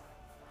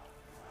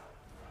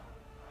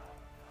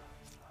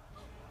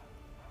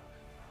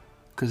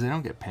 Because they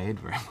don't get paid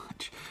very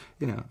much.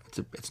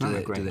 It's not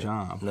a great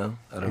job. No,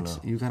 I don't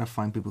know. You got to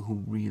find people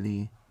who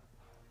really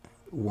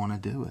want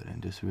to do it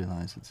and just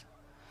realize it's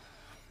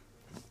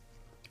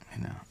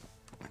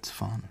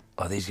fun.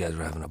 Oh, these guys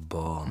were having a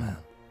ball, man.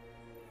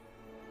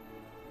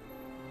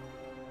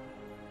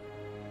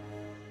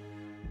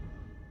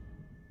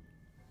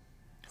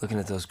 Looking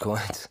at those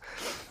coins,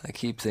 I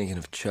keep thinking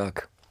of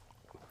Chuck.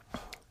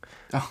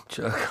 Oh,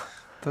 Chuck.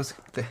 Those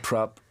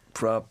prop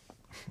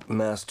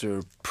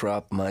master,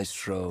 prop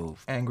maestro.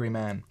 Angry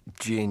man.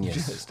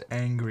 Genius. Just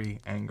angry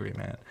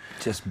man.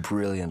 Just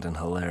brilliant and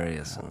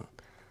hilarious and.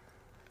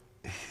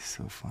 He's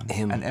so funny.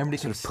 Him and everybody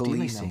sort of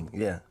policing,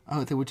 yeah.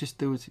 Oh, there was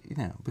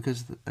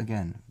because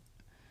again,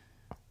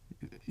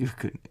 you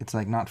could. It's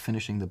like not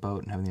finishing the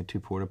boat and having the 2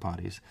 porta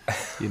potties,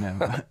 and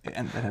that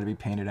had to be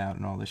painted out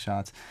in all the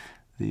shots.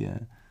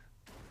 I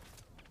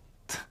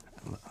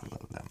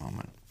love that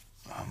moment.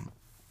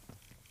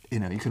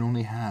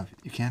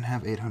 You can't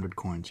have 800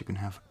 coins. You can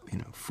have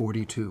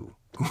 42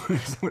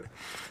 coins.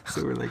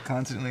 So we're like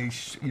constantly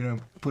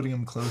putting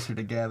them closer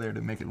together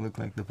to make it look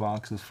like the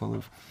box is full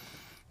of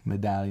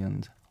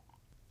medallions.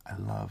 I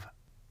love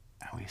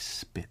how he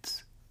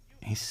spits.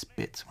 He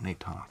spits when he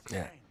talks.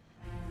 Yeah.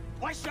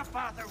 Was your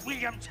father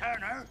William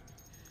Turner?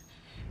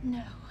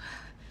 No.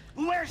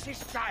 Where's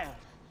his child?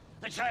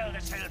 The child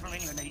that sailed from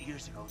England 8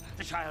 years ago.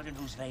 The child in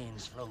whose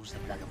veins flows the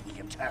blood of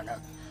William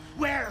Turner.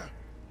 Where?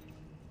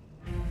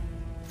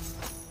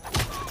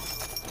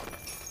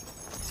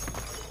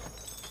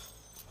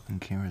 And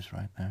Kira's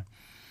right there.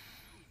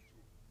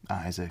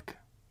 Isaac.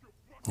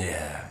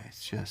 Yeah.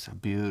 He's just a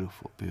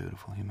beautiful,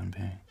 beautiful human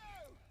being.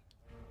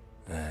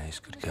 Yeah, he's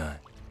a good guy.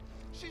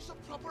 She's a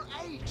proper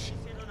age.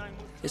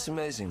 It's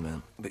amazing,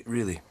 man. But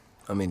really,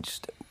 I mean,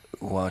 just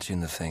watching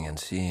the thing and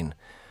seeing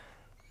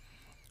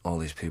all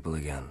these people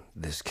again,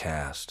 this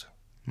cast.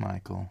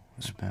 Michael.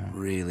 It's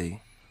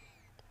really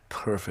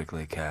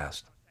perfectly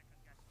cast.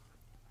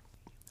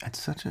 It's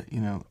such a,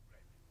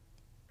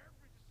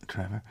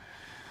 Trevor,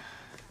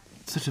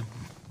 it's such a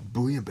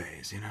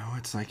bouillabaisse,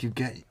 It's like you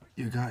got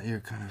your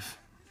kind of,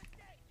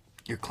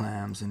 your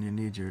clams, and you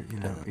need your,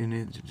 you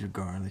need your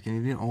garlic, and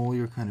you need all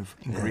your kind of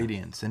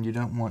ingredients, and you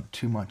don't want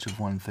too much of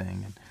one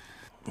thing. And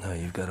no,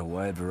 you've got a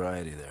wide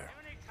variety there.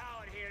 Any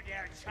coward here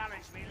dare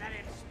challenge me, let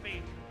him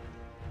speak.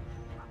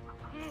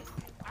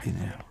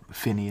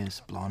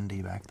 Phineas,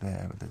 Blondie back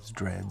there with his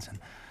dreads, and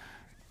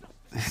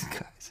these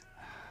guys.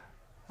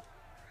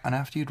 And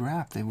after you'd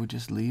rap, they would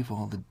just leave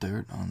all the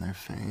dirt on their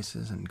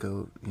faces and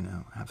go,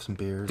 have some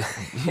beers.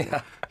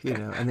 And,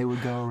 and they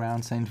would go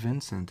around St.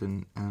 Vincent,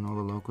 and all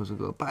the locals would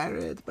go,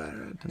 pirates,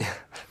 pirates. And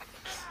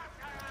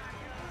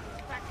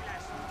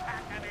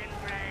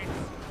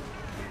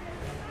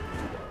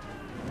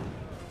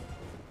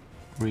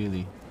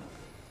really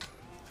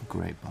a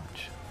great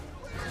bunch.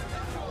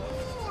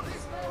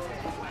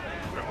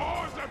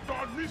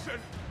 Listen!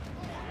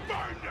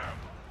 Find them!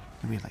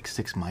 We had like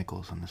 6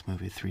 Michaels on this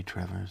movie, 3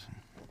 Trevors.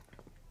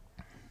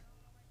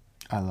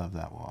 I love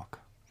that walk.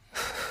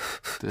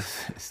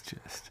 This is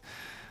just...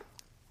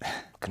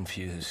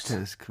 confused.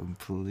 Just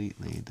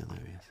completely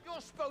delirious.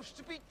 You're supposed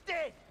to be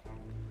dead!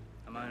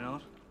 Am I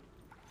not?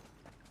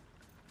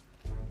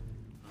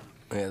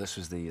 Yeah, this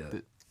was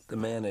the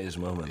mayonnaise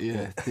moment.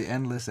 Yeah, the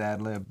endless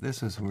ad lib.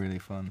 This was really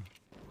fun.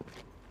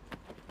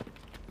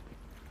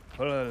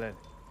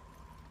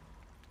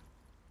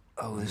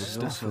 Oh, this is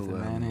Stuff also with the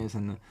mayonnaise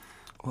and the...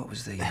 What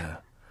was the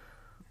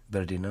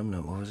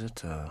Berdinumnum? What was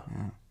it?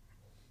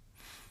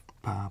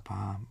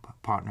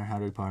 Partner,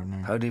 howdy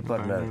partner. Howdy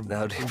partner.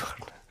 Howdy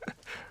partner.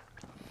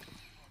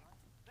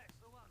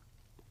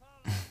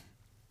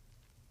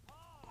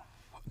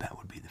 That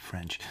would be the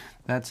French.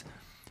 That's...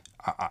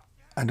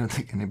 I don't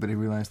think anybody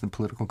realized the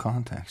political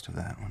context of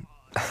that one.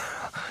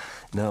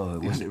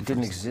 No, it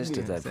didn't exist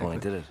at that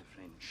point, did it?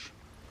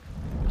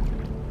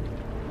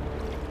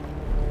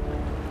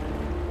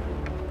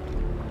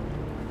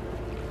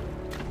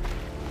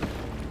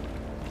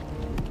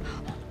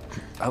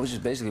 I was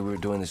just basically, we were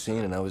doing the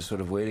scene and I was sort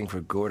of waiting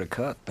for Gore to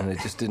cut and it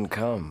just didn't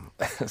come.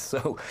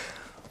 So,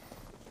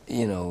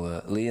 you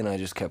know, Lee and I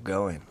just kept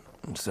going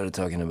and started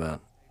talking about,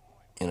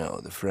 you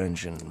know, the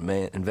French and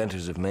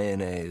inventors of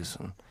mayonnaise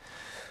and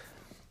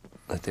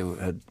that they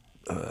had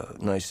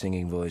nice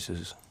singing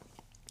voices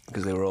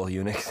because they were all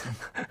eunuchs.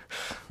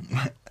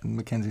 And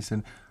Mackenzie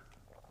said,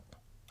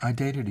 I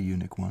dated a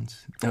eunuch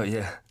once. Oh,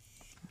 yeah.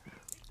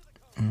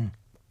 Mm.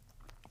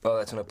 Oh,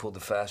 that's when I pulled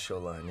the fast show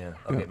line, yeah.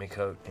 I'll get me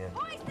coat, yeah.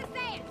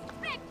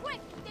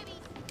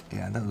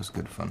 Yeah, that was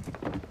good fun.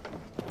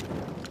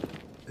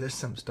 There's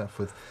some stuff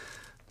with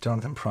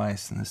Jonathan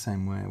Pryce in the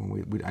same way.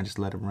 When I just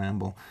let him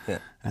ramble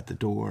at the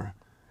door,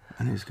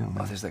 and he's going...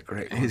 Oh, there's that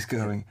great one. He's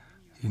going,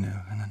 you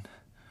know, and then,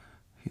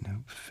 you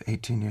know,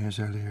 18 years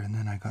earlier, and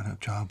then I got a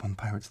job on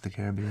Pirates of the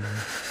Caribbean.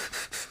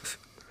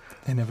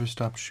 They never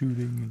stopped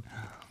shooting.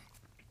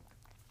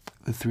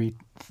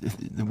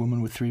 The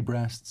woman with 3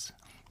 breasts.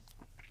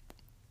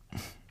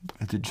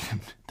 The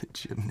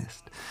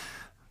gymnast.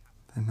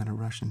 They met a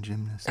Russian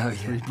gymnast with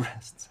 3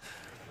 breasts.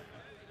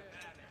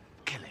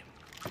 Kill him.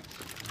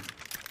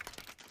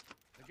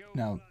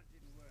 Now,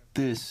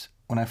 this,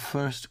 when I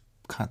first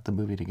cut the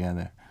movie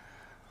together,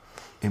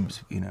 it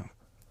was, you know,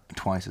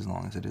 twice as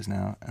long as it is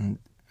now, and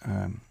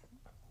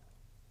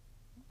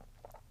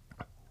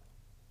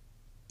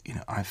you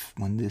know, I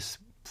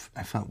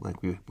felt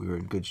like we were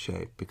in good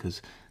shape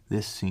because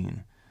this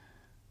scene,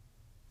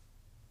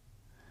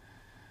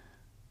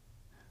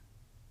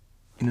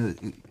 you know,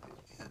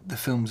 the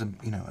film's,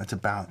 you know, it's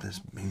about this,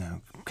 you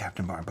know,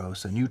 Captain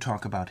Barbossa, and you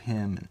talk about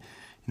him, and,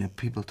 you know,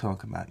 people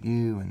talk about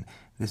you, and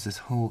there's this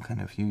whole kind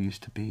of, you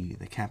used to be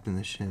the captain of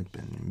the ship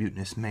and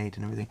mutinous mate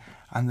and everything,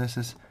 and there's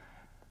this,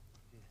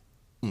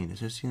 you know,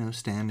 just, you know,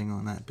 standing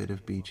on that bit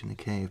of beach in the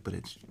cave, but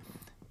it's,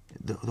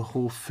 the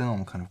whole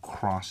film kind of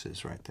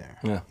crosses right there.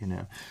 Yeah. You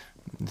know,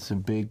 it's a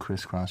big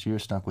crisscross. You're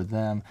stuck with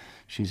them,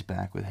 she's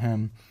back with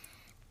him,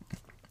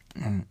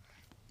 and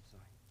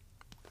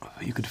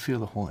you could feel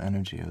the whole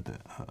energy of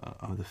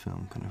the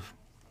film, kind of,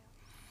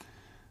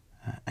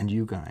 and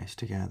you guys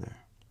together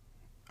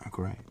are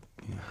great.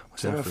 Yeah,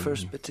 was that our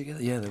first bit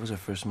together? Yeah, that was our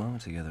first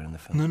moment together in the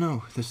film.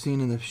 No, the scene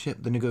in the ship,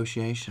 the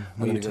negotiation.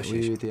 Oh, the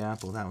negotiation. We at the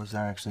Apple. That was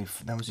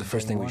the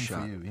first thing we for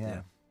shot. you,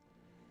 yeah.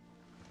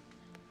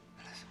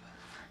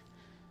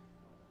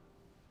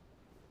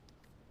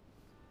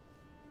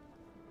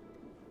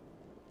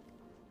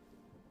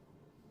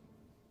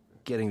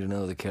 Getting to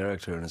know the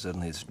character and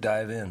suddenly it's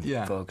dive in,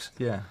 folks.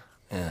 Yeah.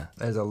 Yeah.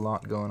 There's a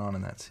lot going on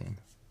in that scene.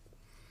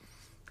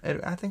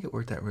 I think it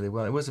worked out really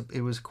well.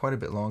 It was quite a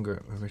bit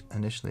longer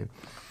initially,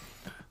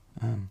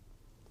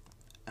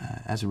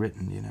 as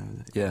written. You know.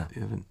 Yeah.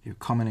 You're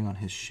commenting on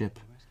his ship,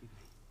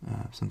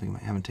 something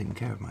like, "I haven't taken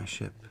care of my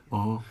ship."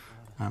 But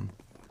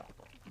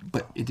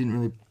it didn't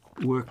really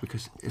work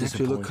because it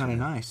actually looked kind of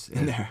nice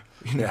in there.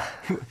 You know? Yeah.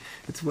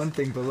 It's one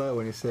thing below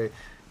when you say,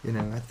 you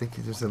know, I think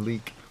there's a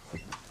leak,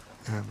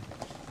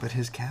 but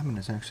his cabin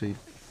is actually.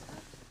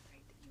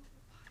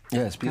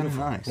 Yeah, it's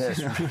beautiful. Kind of nice.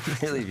 Yeah,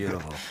 it's really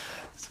beautiful.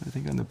 So I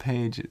think on the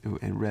page it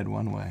read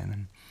one way, and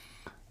then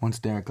once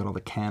Derek got all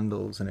the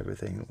candles and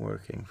everything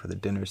working for the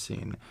dinner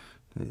scene,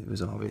 it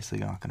was obviously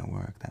not going to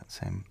work that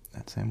same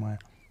way.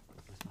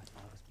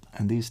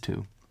 And these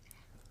two.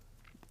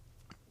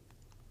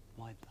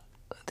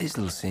 These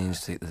little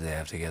scenes that they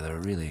have together are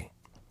really,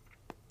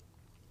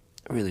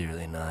 really,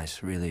 really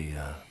nice. Really.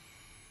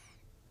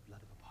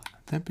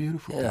 They're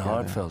beautiful. Yeah, together.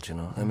 heartfelt. You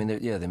know. I mean,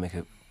 they make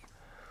it.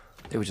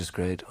 They were just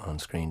great on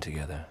screen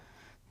together.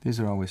 These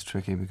are always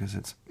tricky because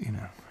it's, you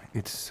know,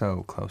 it's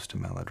so close to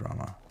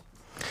melodrama.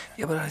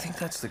 Yeah, but I think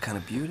that's the kind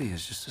of beauty,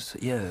 is just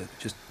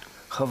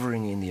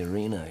hovering in the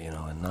arena, you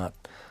know, and not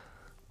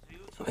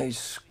maybe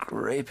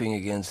scraping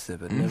against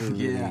it, but never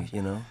really,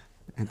 you know.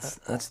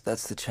 That's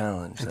the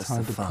challenge. It's that's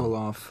hard the to fun. pull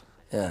off.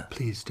 Yeah.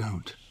 Please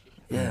don't.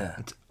 Yeah.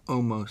 It's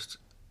almost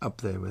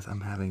up there with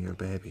 "I'm having your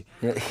baby."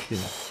 Yeah. You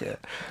know? Yeah.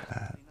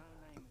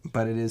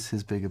 But it is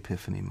his big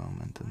epiphany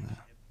moment, and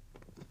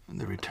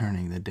the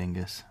returning the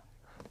dingus.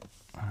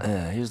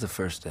 Yeah, here's the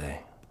first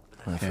day.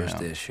 My first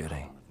day of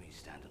shooting.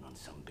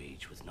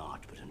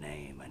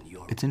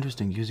 It's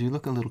interesting because you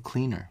look a little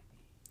cleaner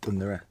than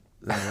the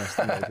rest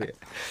of the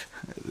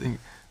movie.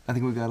 I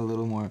think we got a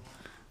little more.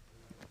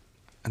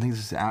 I think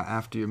this is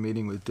after your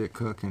meeting with Dick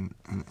Cook and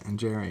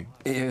Jerry.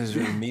 It was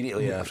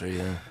immediately after,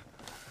 yeah.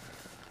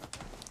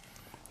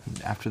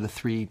 After the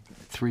three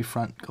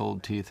front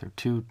gold teeth, or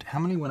two. How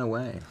many went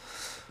away?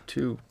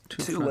 Two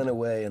went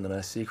away, and then I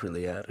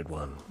secretly added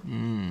one.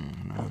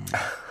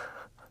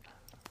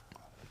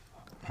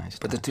 Nice.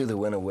 But the two that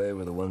went away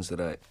were the ones that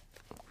I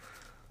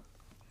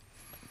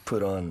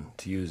put on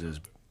to use as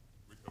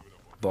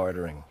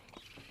bartering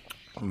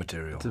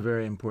material. It's a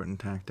very important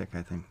tactic,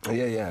 I think.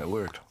 Yeah, it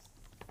worked.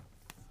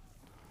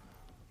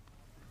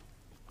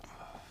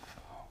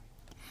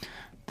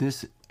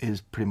 This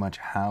is pretty much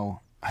how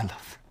I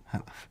love.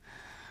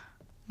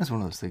 That's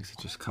one of those things that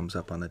just comes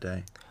up on the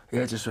day.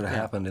 Yeah, it just sort of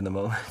happened in the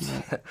moment.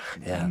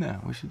 Yeah.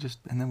 No, we should just,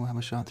 and then we'll have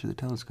a shot through the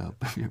telescope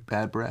of your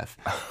bad breath,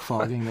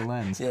 fogging the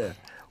lens. Yeah,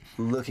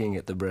 looking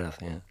at the breath,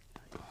 yeah.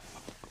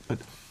 But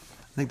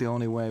I think the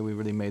only way we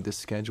really made this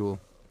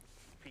schedule,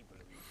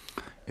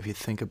 if you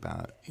think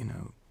about,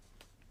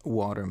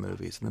 water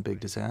movies and the big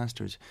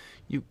disasters,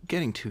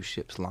 getting two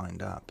ships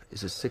lined up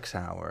is a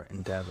 6-hour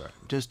endeavor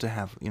just to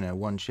have,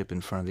 one ship in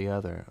front of the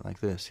other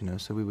like this,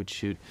 so we would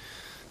shoot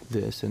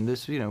this and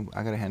this,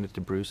 I gotta hand it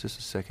to Bruce. This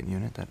is second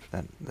unit,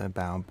 that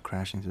bow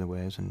crashing through the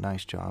waves, and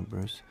nice job,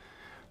 Bruce.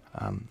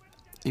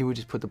 You would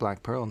just put the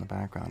Black Pearl in the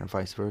background, or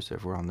vice versa.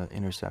 If we're on the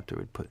Interceptor,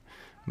 we'd put,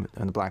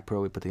 on the Black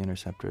Pearl, we'd put the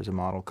Interceptor as a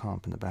model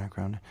comp in the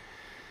background.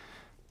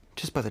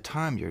 Just by the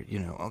time you're,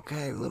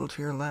 okay, a little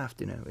to your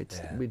left,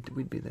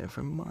 we'd be there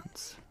for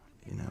months,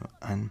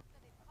 and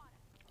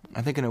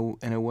I think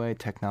in a way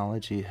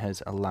technology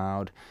has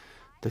allowed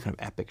the kind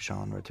of epic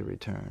genre to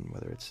return,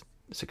 whether it's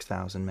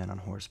 6,000 men on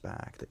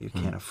horseback that you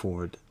can't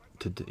afford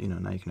to,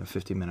 now you can have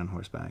 50 men on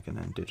horseback and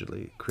then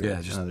digitally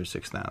create another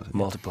 6,000.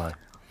 Multiply.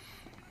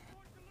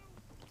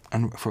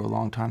 And for a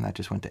long time that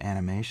just went to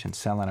animation.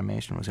 Cell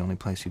animation was the only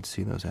place you'd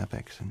see those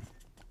epics, and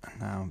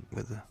now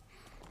with the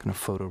kind of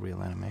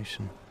photoreal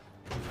animation.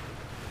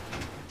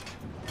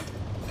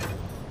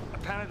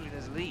 Apparently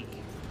there's a leak.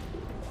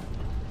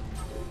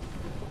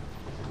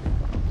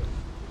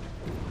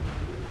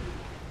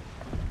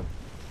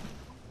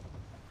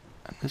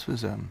 And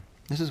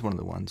this is one of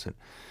the ones that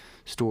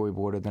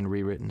storyboarded, then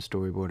rewritten,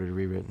 storyboarded,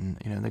 rewritten.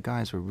 The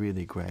guys were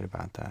really great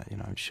about that.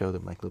 I'd show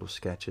them like little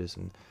sketches,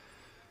 and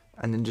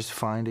then just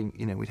finding,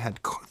 we'd had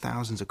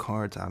thousands of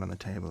cards out on the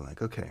table,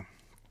 like, okay,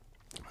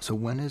 so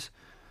when does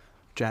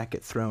Jack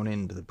get thrown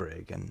into the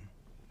brig, and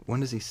when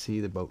does he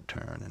see the boat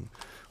turn, and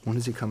when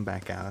does he come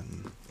back out,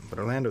 but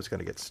Orlando's got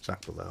to get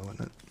stuck below,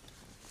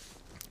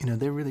 and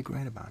they're really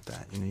great about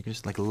that. You can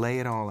just like lay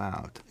it all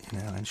out,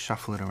 and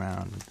shuffle it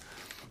around, and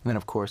then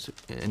of course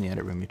in the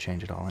edit room you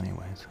change it all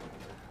anyways.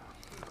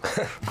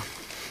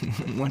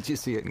 Once you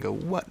see it and go,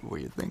 what were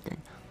you thinking?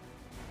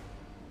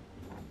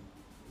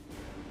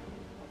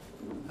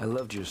 I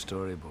loved your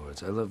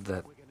storyboards. I loved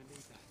that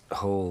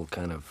whole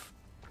kind of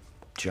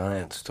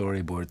giant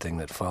storyboard thing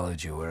that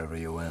followed you wherever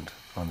you went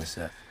on the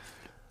set.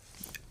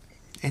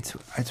 It's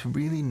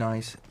really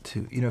nice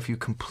to, if you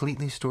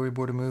completely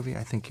storyboard a movie,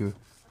 I think you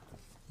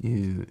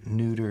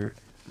neuter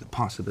the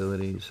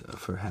possibilities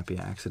for happy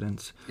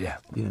accidents. Yeah.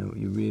 You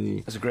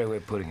really... That's a great way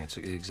of putting it. It's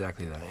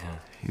exactly that, yeah.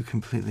 You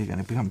completely, and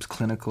it becomes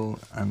clinical,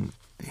 and,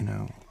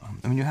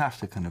 you have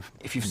to kind of...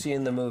 If you've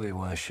seen the movie,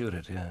 why shoot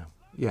it, yeah.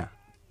 Yeah.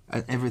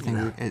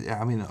 Everything,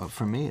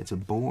 for me, it's a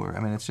bore.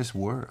 It's just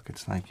work.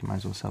 It's like you might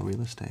as well sell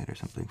real estate or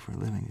something for a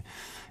living.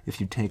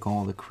 If you take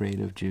all the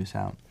creative juice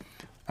out.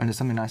 And there's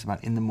something nice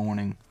about in the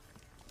morning,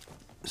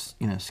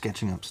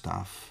 sketching up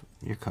stuff,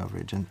 your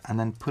coverage, and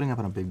then putting up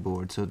on a big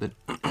board so that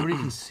everybody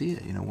can see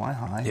it. Why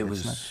hide? It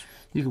was...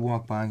 You could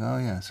walk by and go, oh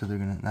yeah, so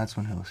that's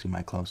when he'll see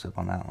my close-up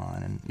on that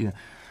line. And,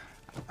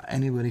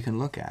 anybody can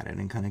look at it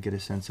and kind of get a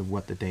sense of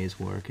what the day's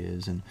work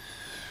is. And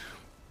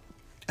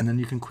then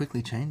you can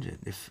quickly change it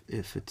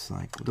if it's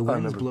like the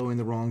wind's blowing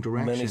the wrong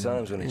direction. Many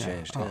times when it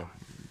changed,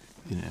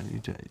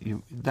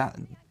 yeah.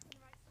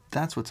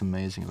 That's what's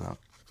amazing about,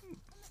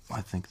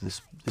 I think,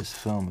 this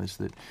film is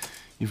that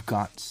you've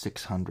got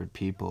 600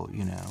 people,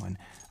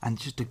 and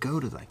just to go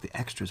to like the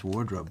extras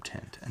wardrobe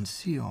tent and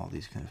see all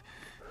these kind of,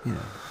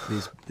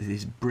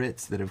 these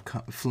Brits that have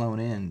flown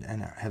in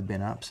and have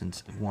been up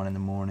since 1 in the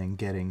morning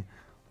getting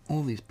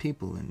all these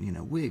people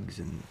in wigs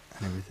and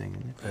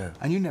everything,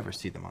 and you never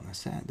see them on the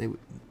set.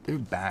 They're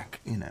back,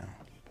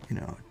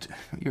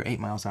 you're 8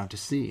 miles out to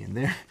sea, and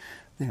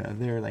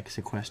they're like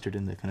sequestered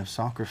in the kind of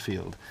soccer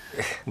field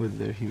with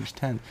their huge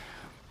tent.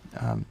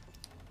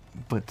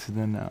 But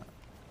then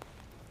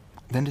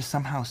to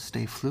somehow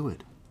stay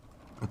fluid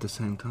at the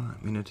same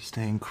time, to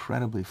stay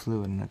incredibly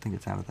fluid, and I think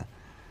it's out of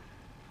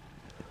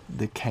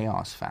the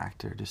chaos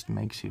factor just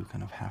makes you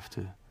kind of have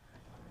to,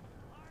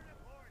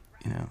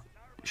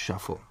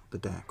 shuffle the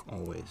deck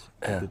always.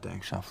 Yeah. The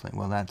deck shuffling.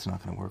 Well, that's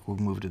not going to work. We'll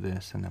move to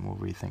this, and then we'll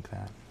rethink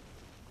that.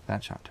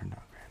 That shot turned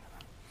out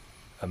great.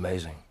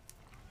 Amazing.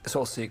 This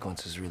whole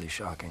sequence is really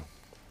shocking.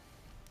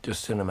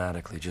 Just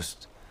cinematically,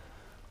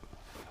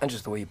 and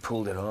just the way you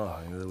pulled it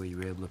off, the way you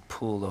were able to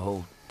pull the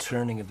whole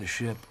turning of the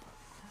ship.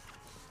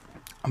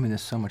 I mean,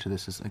 there's so much of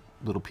this is like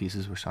little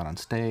pieces were shot on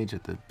stage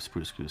at the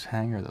Spruce Goose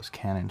hangar, those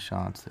cannon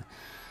shots.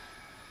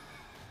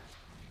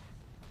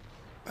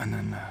 And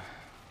then,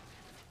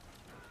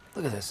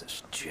 look at this,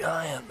 it's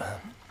giant, man.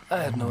 I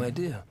had no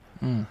idea.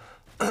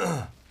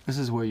 This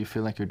is where you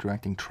feel like you're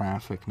directing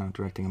traffic, not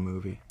directing a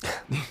movie.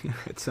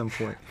 At some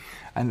point.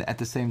 And at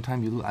the same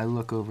time, I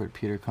look over at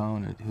Peter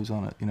Cohn, who's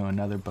on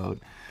another boat,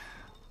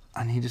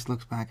 and he just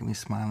looks back at me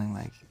smiling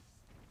like,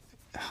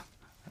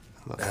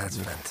 that's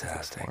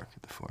fantastic.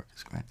 The fork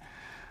is great.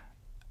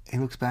 He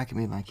looks back at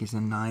me like he's a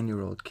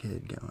 9-year-old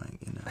kid going,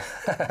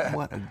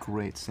 what a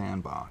great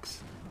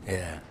sandbox.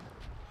 Yeah.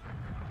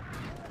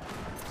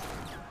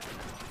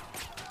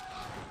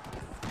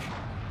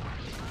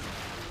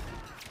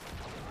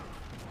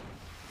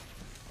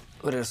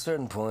 But at a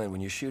certain point, when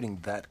you're shooting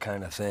that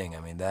kind of thing, I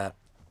mean, that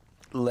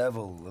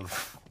level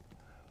of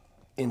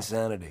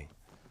insanity,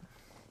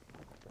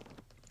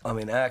 I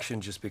mean,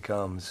 action just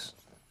becomes...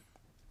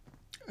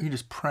 You're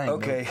just praying.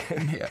 Okay.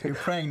 You're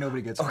praying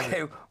nobody gets hurt.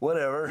 Okay,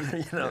 whatever,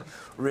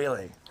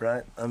 really,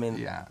 right? I mean...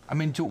 Yeah. I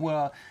mean,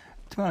 well,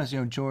 to be honest,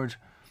 George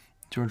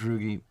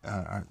Rugi,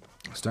 our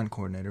stunt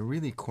coordinator,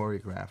 really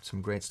choreographed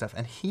some great stuff.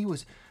 And he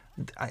was...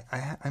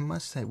 I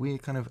must say, we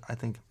kind of, I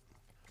think,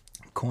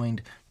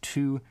 coined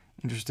two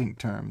interesting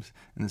terms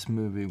in this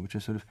movie, which are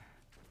sort of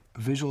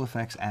visual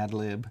effects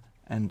ad-lib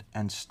and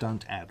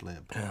stunt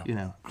ad-lib.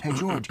 Yeah. Hey,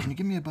 George, can you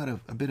give me a bit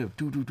of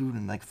doo-doo-doo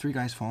and like 3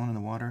 guys falling in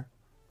the water?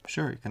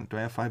 Sure. Do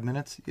I have 5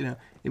 minutes?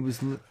 It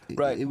was...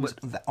 Right. It was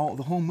the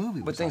whole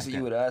movie was But things like that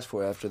you would ask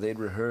for after they'd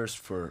rehearsed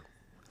for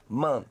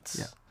months.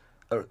 Yeah.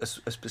 Or a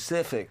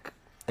specific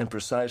and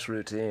precise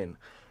routine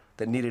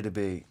that needed to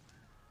be,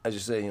 as you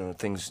say,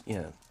 things,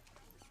 you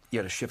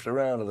had to shift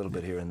around a little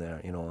bit here and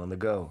there, on the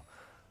go.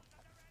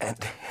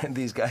 And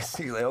these guys,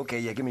 you're like,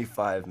 okay, give me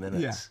 5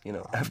 minutes.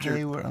 After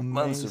they were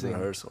months of amazing.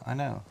 rehearsal. I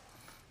know.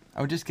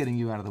 I was just getting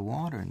you out of the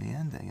water in the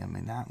ending. I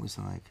mean, that was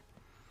like...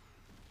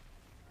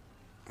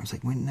 I was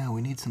like,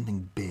 we need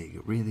something big,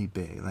 really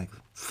big, like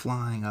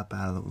flying up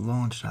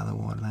launched out of the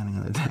water, landing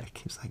on the deck.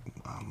 He's like,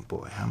 oh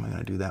boy, how am I going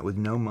to do that with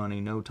no money,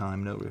 no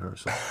time, no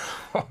rehearsal?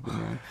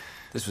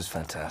 This was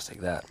fantastic,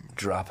 that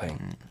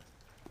dropping.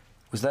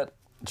 Was that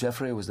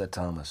Jeffrey or was that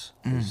Thomas?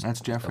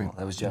 That's Jeffrey. Oh,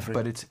 that was Jeffrey?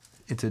 But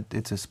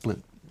it's a split,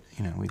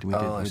 we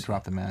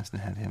dropped the mast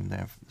and had him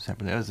there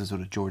separately. That was a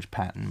sort of George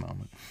Patton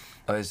moment.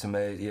 Oh, it's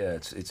amazing. Yeah,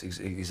 it's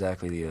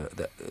exactly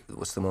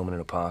what's the moment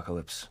in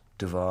Apocalypse?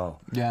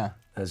 Duvall. Yeah.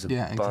 As the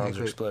bombs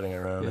are exploding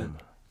around him.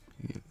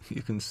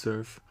 You can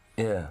surf.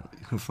 Yeah.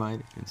 You can fight,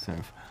 you can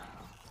surf.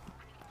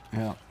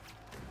 Yeah.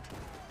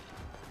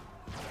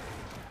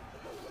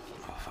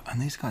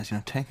 And these guys,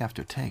 take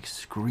after take,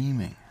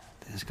 screaming.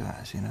 These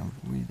guys,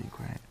 really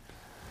great.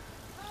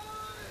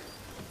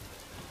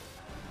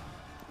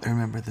 I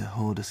remember the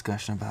whole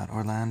discussion about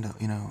Orlando.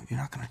 You're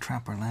not going to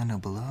trap Orlando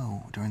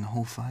below during the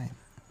whole fight.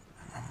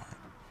 And I'm like,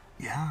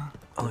 yeah.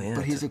 Oh, yeah.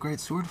 But he's a great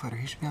sword fighter.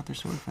 He should be out there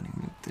sword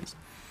fighting.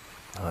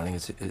 I think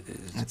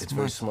it's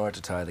very smart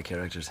to tie the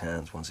character's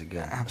hands once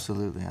again.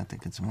 Absolutely. I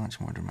think it's much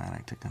more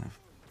dramatic to kind of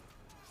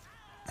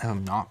have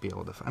him not be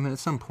able to... I mean, at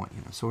some point,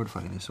 sword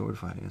fighting is sword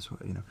fighting.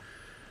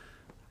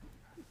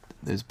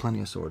 There's plenty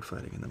of sword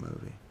fighting in the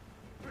movie.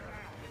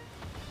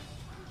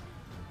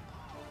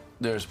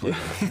 There's plenty.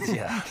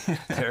 Yeah,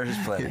 there is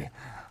plenty. Yeah.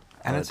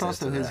 And it's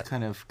also his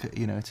kind of,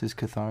 it's his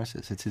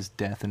catharsis. It's his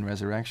death and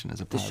resurrection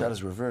as a pilot. This shot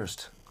is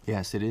reversed.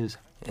 Yes, it is.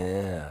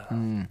 Yeah.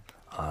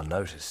 I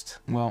noticed.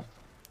 Well,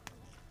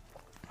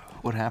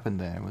 what happened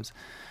there was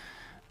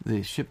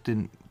the ship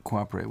didn't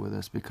cooperate with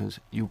us because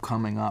you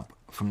coming up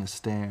from the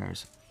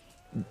stairs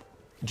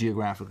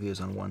geographically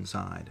is on one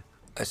side.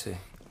 I see.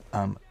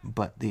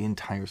 But the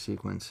entire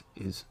sequence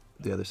is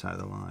the other side of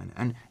the line.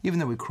 And even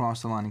though we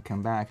crossed the line and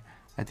come back,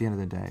 at the end of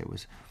the day, it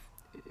was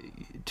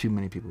too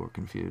many people were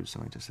confused.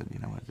 So I just said,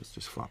 what,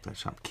 just flop that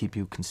shot, keep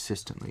you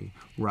consistently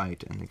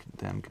right, and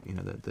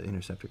the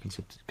interceptor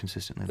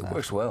consistently left. It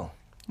works well.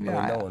 Yeah,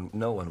 I mean,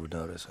 no one would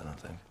notice, I don't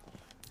think.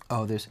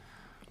 Oh,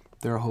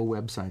 there are whole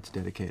websites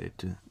dedicated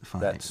to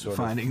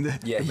finding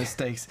the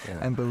mistakes. Yeah.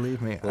 And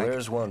believe me, well,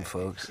 there's one,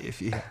 folks.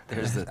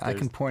 I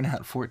can point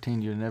out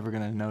 14 you're never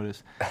going to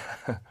notice.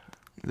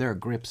 There are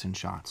grips in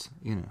shots,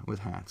 with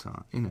hats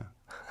on,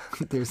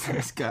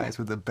 There's guys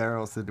with the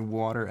barrels, the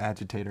water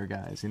agitator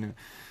guys,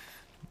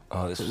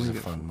 Oh, this was a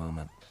fun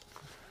moment.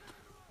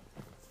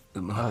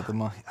 The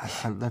monkey.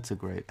 That's a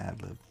great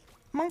ad-lib.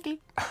 Monkey.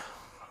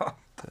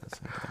 That's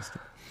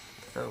fantastic.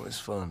 That was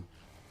fun.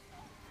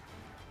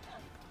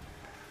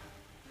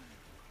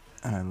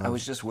 And I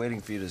was just waiting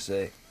for you to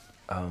say,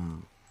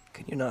 can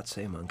you not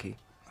say monkey?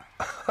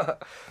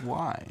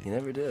 Why? You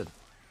never did.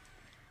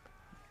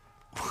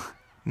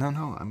 No,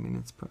 I mean,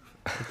 it's perfect.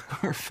 It's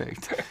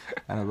perfect.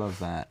 And I love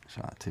that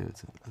shot, too.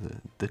 It's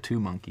the two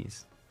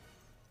monkeys.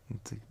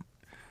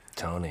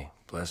 Tony,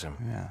 bless him.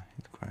 Yeah,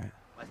 he's great.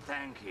 Well,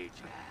 thank you,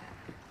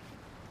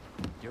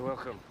 Jack. You're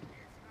welcome.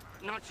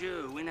 Not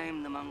you. We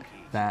named the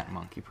monkey. That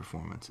monkey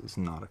performance is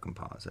not a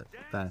composite.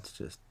 That's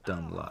just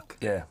dumb luck.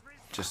 Yeah,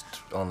 just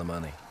on the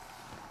money.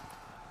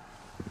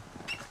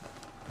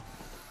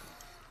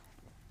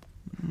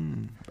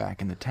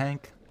 Back in the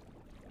tank.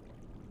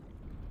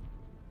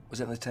 Was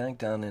it in the tank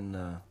down in,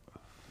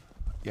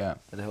 Yeah.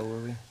 where the hell were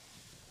we?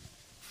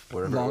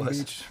 Wherever Long it was.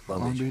 Beach.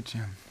 Long Beach,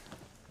 yeah.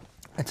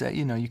 It's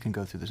you know, you can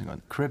go through this and go,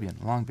 Caribbean,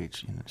 Long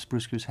Beach, you know,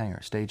 Spruce Goose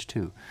Hangar, stage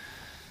 2.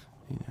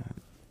 You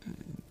know,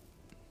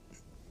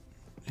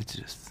 it's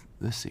just,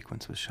 this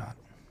sequence was shot.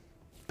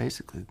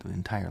 Basically, the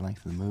entire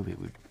length of the movie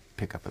would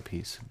pick up a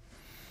piece.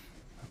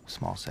 A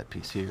small set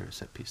piece here, a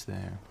set piece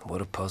there.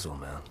 What a puzzle,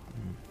 man.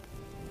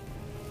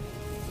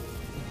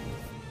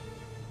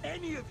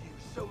 Any of you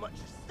so much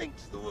as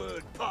thinks the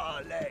word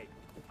parlay,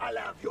 I'll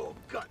have your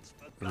guts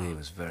for Really,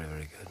 was very,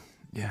 very good.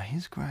 Yeah,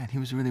 he's great. He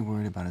was really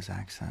worried about his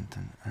accent,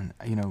 and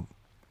you know,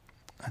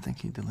 I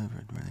think he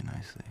delivered really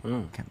nicely.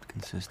 Kept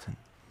consistent.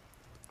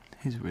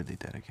 He's really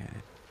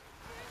dedicated.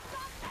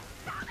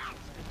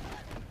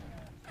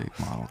 Big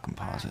model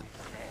composite.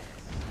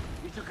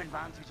 You took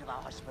advantage of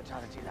our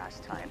hospitality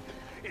last time.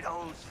 It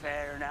holds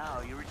fair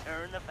now. You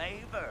return the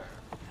favor.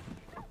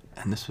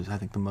 And this was, I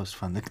think, the most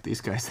fun that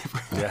these guys ever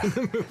had in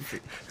the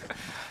movie.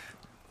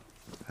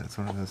 That's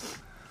one of those.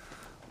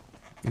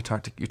 You tell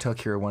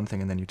Kira one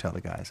thing, and then you tell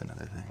the guys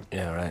another thing.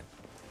 Yeah, right.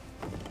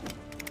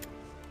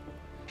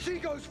 She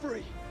goes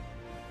free.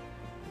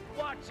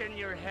 What's in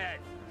your head,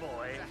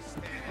 boy?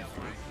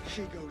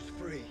 She goes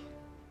free.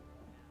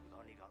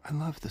 I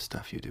love the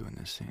stuff you do in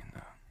this scene,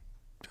 though,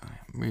 Johnny.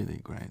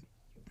 Really great.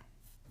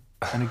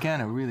 And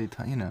again, a really,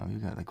 you know, you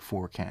got like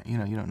 4 you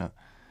know, you don't know.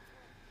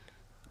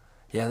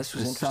 Yeah, this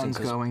was the interesting.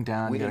 sun's going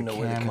down. We you didn't got know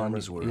where the camera,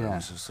 cameras were. Yeah. It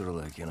was just sort of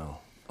like, you know,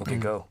 okay,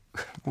 go.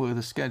 Well,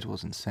 the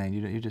schedule's insane.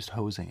 You're just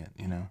hosing it,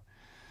 you know.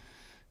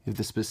 You have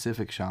the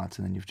specific shots,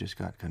 and then you've just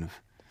got kind of.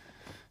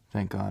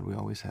 Thank God we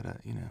always had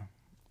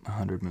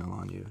 100 mil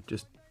on you,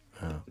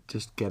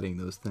 just getting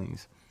those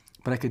things.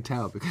 But I could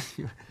tell because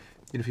you know,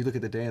 if you look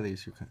at the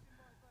dailies,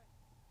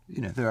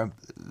 you know, there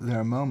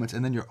are moments,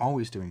 and then you're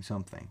always doing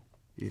something,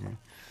 you know.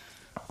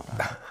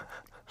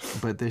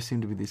 But there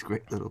seem to be these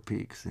great little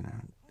peaks, you know,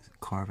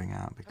 carving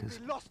out because.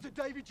 We lost to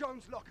Davy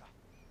Jones' locker.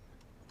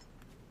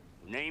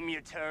 Name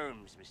your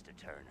terms, Mr.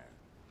 Turner.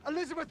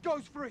 Elizabeth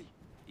goes free.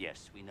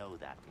 Yes, we know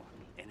that one.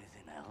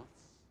 Anything else?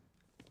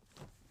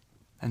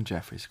 And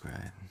Jeffrey's great.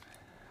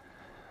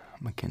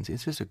 Mackenzie,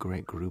 it's just a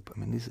great group. I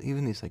mean,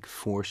 even these like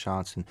 4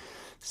 shots and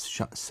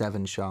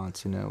 7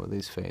 shots, you know, with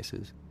these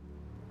faces.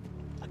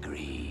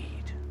 Agreed.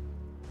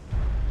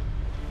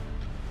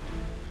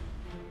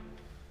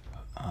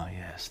 Oh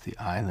yes, the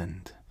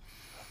island.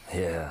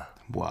 Yeah.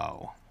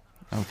 Wow.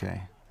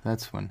 Okay,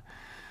 that's when.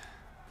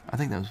 I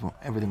think that was when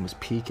everything was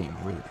peaking.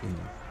 Really, you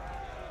know.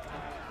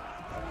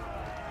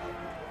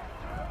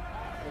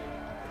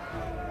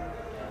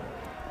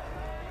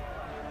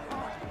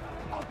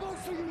 I'll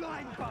both of you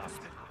lying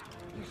bastard.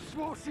 You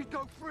swore she'd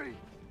go free.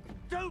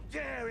 Don't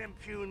dare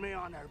impugn me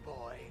on her,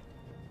 boy.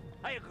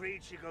 I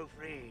agreed she'd go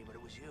free, but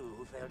it was you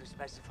who failed to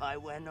specify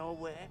when or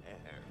where.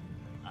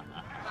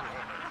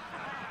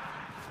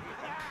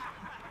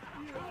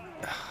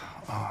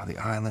 Oh, the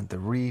island, the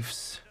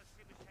reefs.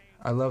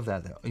 I love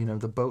that. You know,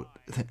 the boat.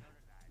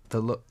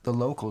 The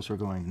locals were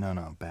going,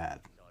 no, bad.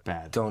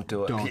 Don't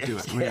do it. Don't do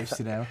it. Reefs,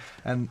 you know.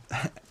 And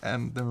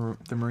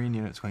the marine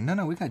unit's going,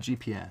 no, we got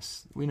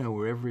GPS. We know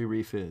where every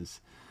reef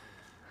is.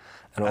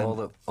 And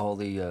all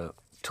the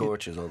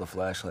torches, all the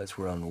flashlights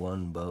were on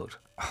one boat.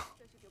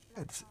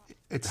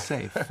 It's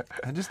safe.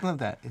 I just love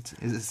that.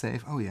 Is it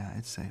safe? Oh yeah,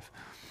 it's safe.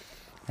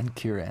 And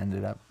Kira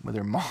ended up with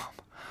her mom.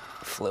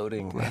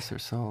 Floating. Bless her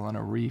soul, on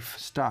a reef,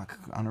 stuck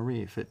on a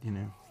reef at, you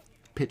know,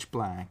 pitch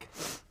black.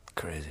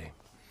 Crazy.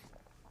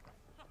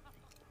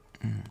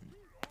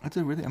 That's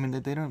a really, I mean,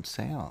 they don't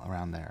sail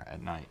around there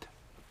at night.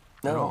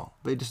 No. At all.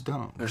 They just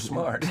don't. They're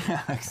smart.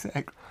 Yeah,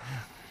 exactly.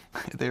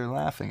 They were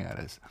laughing at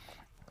us.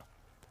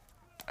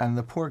 And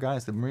the poor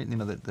guys, the marine, you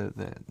know,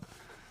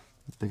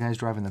 the guys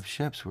driving the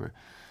ships were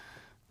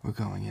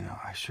going, you know,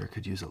 I sure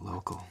could use a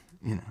local.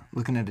 You know,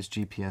 looking at his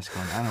GPS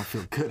going, I don't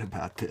feel good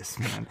about this,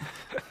 man.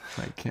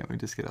 Like, can't we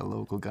just get a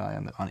local guy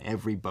on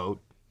every boat,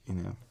 you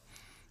know?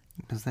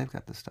 Because they've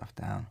got this stuff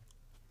down.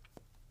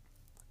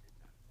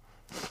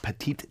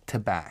 Petite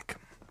Tabac.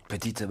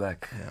 Petite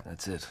Tabac, Yeah.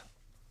 That's it.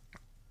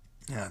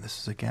 Yeah, this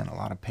is, again, a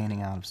lot of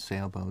painting out of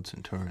sailboats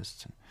and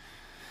tourists. And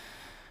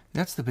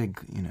that's the big,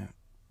 you know,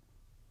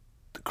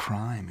 the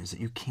crime is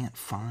that you can't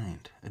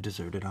find a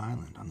deserted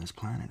island on this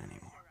planet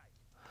anymore.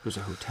 There's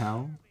a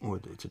hotel, or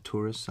it's a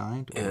tourist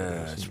site. Or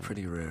Yeah, it's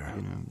pretty rare.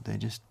 You know, they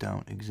just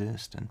don't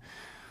exist. And,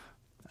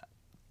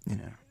 you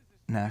know,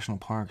 national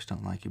parks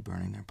don't like you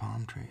burning their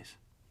palm trees.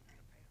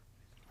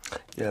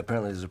 Yeah,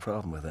 apparently there's a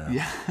problem with that.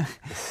 Yeah.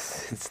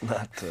 It's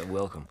not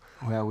welcome.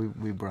 Well,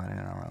 we brought in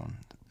our own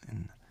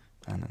and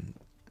then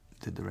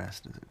did the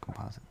rest as a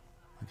composite.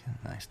 Okay,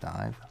 nice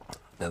dive.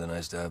 Another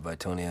nice dive by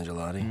Tony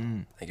Angelotti.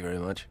 Thank you very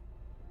much.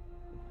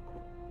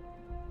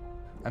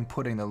 I'm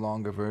putting the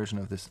longer version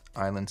of this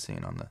island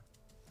scene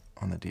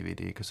on the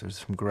DVD because there's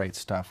some great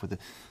stuff with it.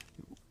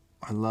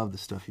 I love the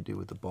stuff you do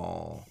with the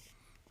ball,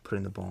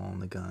 putting the ball in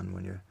the gun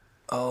when you're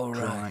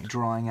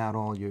drawing out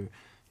all your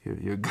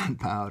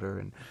gunpowder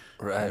and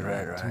right.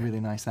 It's really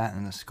nice. That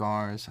and the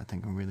scars I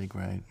think are really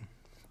great.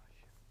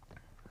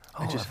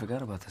 I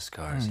forgot about the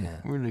scars. Yeah,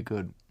 really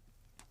good.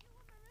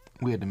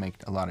 We had to make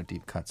a lot of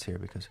deep cuts here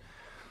because,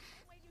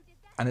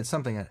 and it's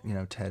something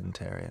that Ted and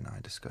Terry and I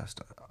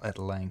discussed at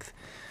length.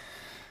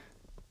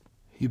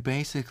 You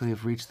basically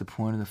have reached the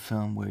point of the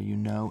film where you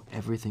know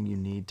everything you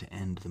need to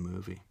end the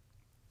movie,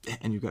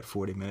 and you've got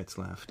 40 minutes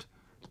left.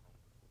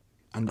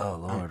 And, oh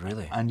Lord,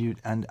 really?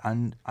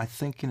 And I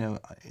think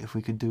if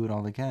we could do it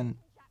all again,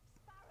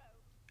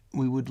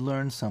 we would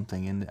learn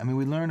something.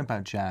 We learn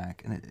about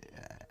Jack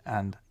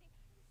and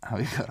how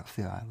he got off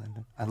the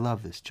island. I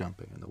love this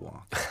jumping and the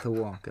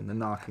walk and the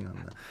knocking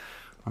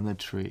on the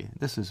tree.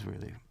 This is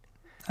really.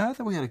 I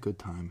thought we had a good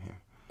time here.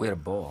 We had a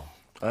ball.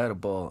 I had a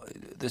ball.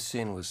 This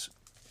scene is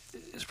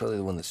probably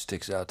the one that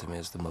sticks out to me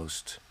as the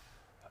most.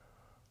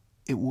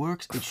 It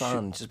works.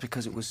 Fun, just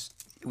because it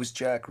was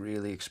Jack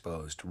really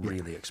exposed for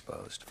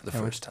the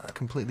first time.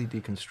 Completely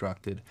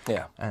deconstructed.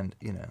 Yeah. And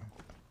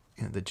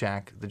the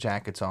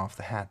jacket's off,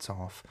 the hat's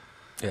off.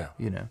 Yeah.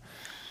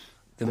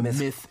 The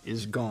myth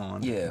is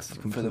gone. Yeah,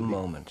 for the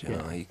moment,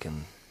 he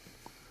can.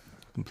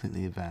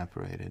 Completely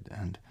evaporated,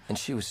 and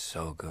she was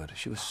so good.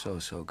 She was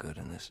so good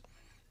in this.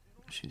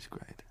 She's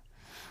great.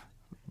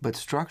 But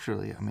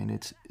structurally,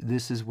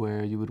 this is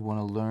where you would want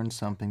to learn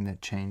something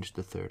that changed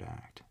the third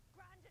act.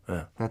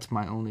 Yeah. That's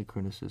my only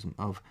criticism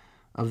of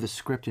the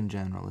script in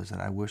general, is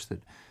that I wish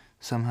that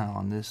somehow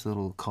on this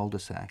little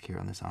cul-de-sac here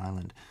on this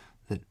island,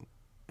 that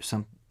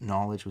some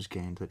knowledge was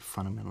gained that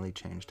fundamentally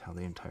changed how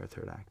the entire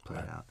third act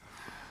played out.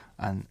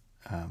 And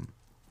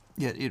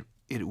yet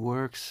it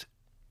works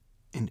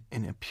in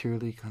a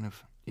purely kind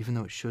of, even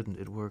though it shouldn't,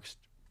 it works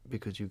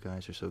because you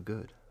guys are so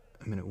good.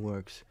 It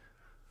works.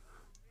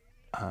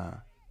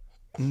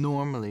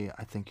 Normally,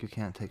 I think you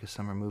can't take a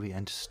summer movie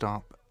and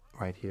stop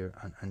right here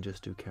and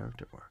just do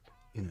character work.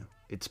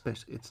 It's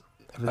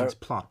everything's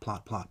plot.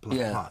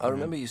 Yeah, plot, I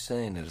remember you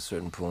saying at a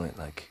certain point,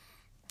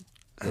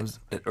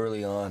 that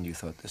early on you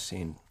thought the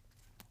scene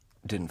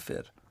didn't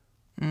fit.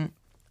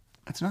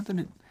 It's not that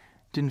it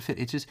didn't fit.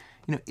 It's just,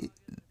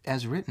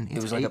 as written,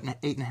 it's was like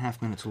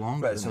 8.5 minutes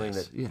longer. Right, than something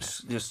this.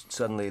 that just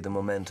suddenly the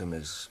momentum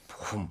is.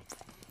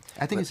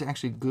 I think it's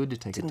actually good to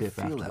take a dip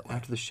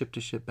after the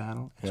ship-to-ship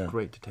battle. It's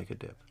great to take a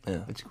dip.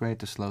 Yeah. It's great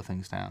to slow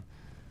things down.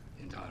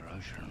 The entire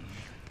ocean,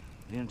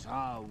 the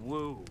entire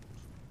world.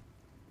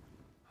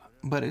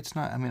 But it's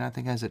not. I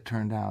think as it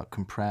turned out,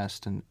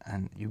 compressed, and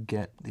you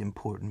get the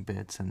important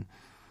bits. And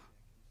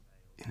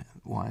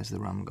why is the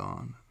rum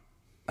gone?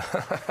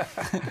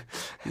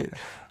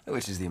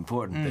 Which is the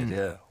important bit,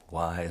 yeah.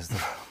 Why is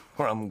the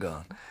rum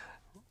gone?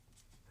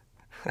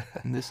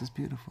 And this is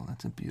beautiful.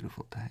 That's a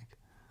beautiful take.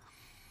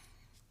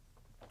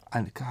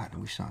 And God,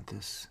 we shot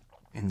this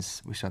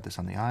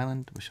on the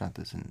island. We shot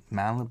this in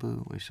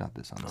Malibu. We shot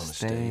this on the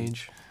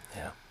stage.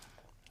 Yeah.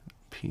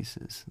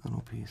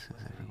 Little pieces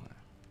everywhere.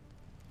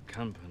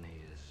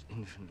 Company is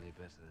infinitely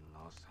better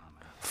than last time.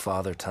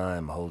 Father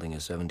Time holding a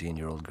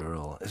 17-year-old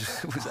girl.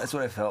 That's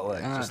what I felt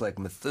like. Just like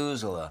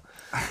Methuselah.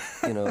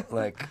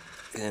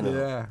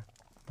 Yeah,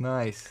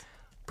 nice.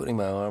 Putting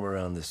my arm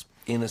around this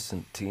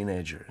innocent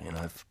teenager. Well,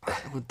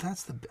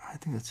 I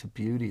think that's the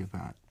beauty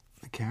about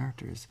the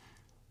characters.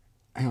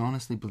 He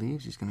honestly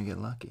believes he's going to get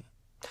lucky.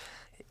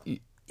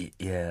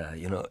 Yeah,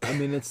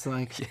 it's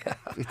like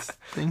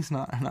things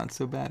are not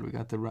so bad. We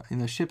got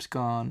the ship's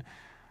gone.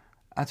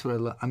 That's what I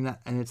love.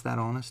 And it's that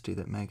honesty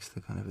that makes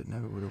the kind of it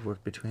never would have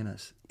worked between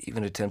us.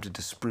 Even attempted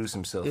to spruce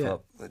himself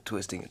up,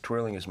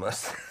 twirling his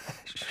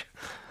mustache.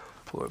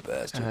 Poor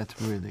bastard. That's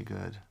really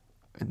good.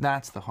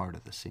 That's the heart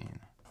of the scene,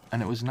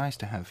 and it was nice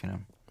to have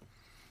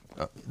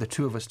the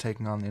two of us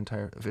taking on the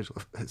entire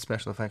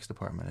special effects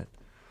department.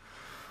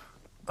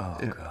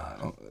 God.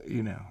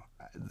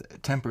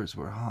 Tempers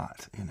were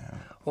hot.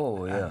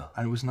 Oh yeah.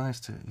 And it was nice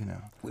to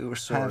We were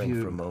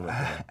soaring for a moment.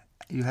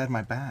 You had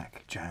my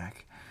back,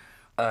 Jack.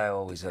 I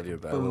always have your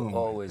back. We'll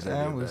always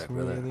have your back,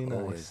 brother. That was really nice.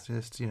 Always.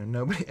 Just,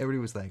 everybody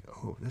was like,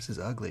 oh, this is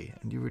ugly.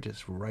 And you were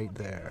just right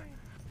there.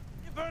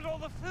 You burned all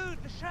the food,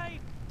 the shade,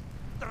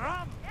 the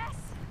rum. Yes,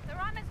 the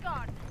rum is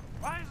gone.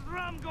 Why is the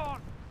rum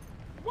gone?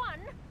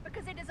 One,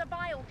 because it is a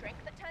vile drink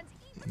that turns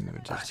even...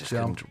 You just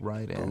jumped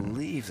right in. I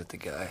believe that the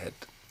guy had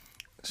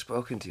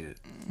spoken to you.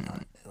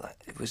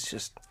 It was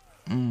just...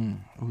 It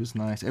was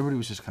nice. Everybody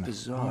was just kind of...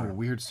 Bizarre. Oh,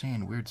 weird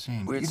scene. Weird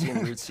scene,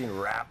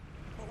 rap.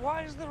 But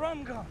why is the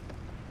rum gone?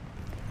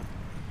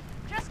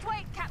 Just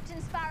wait,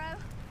 Captain Sparrow.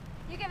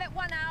 You give it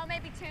 1 hour,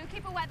 maybe 2,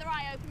 keep a weather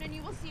eye open, and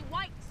you will see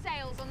white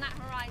sails on that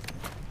horizon.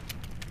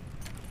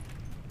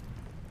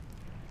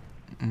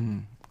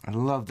 I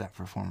love that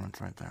performance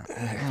right there.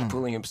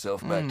 Pulling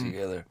himself back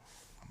together.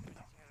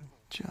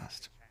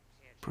 Just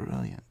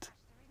brilliant.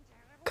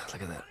 God,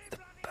 look at that. The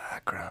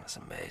background is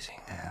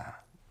amazing. Yeah.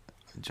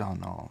 John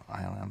Knoll,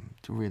 ILM,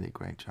 did a really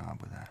great job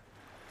with that.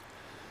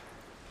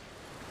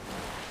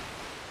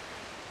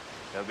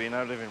 There'll be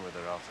no living with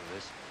her after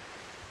this.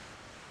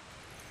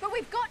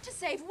 We've got to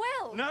save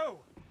Will. No!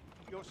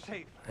 You're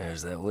safe.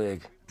 There's that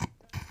wig.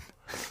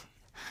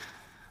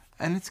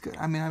 And it's good.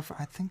 I mean, I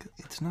think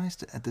it's nice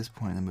to, at this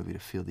point in the movie to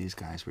feel these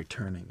guys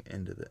returning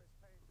into the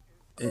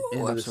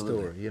into the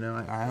story. You know,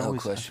 I No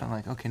always I question. felt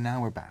like, okay,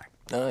 now we're back.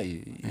 No,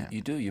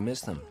 you do. You miss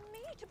them. Me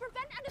to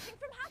prevent anything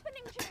from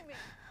happening to me.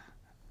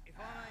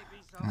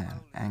 Man,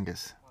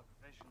 Angus.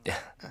 Yeah.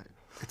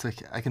 It's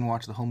like I can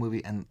watch the whole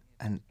movie and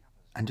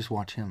just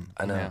watch him.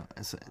 I know. You know,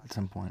 at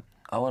some point.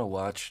 I want to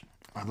watch.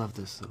 I love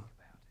this,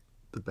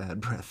 the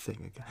bad breath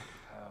thing again.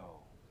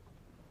 Oh,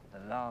 the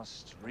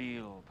last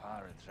real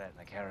pirate threat in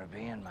the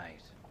Caribbean,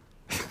 mate.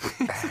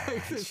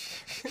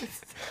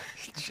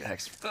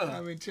 Jack's.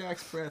 I mean,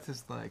 Jack's breath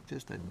is like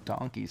just a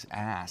donkey's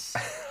ass.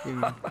 You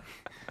know?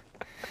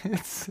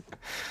 It's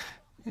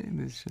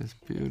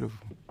just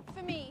beautiful.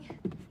 For me,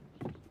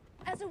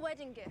 as a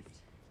wedding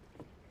gift.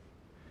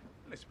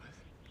 Elizabeth.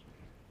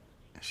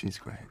 She's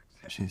great.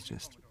 She's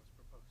just.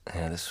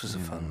 Yeah, this was a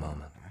fun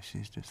moment.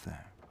 She's just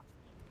there.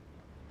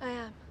 I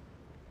am.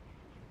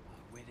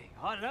 Wedding.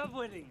 I love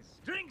weddings.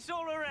 Drinks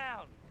all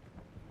around.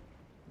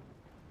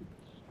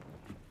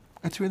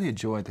 It's really a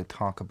joy to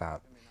talk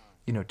about,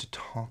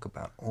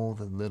 all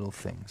the little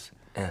things.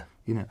 Yeah.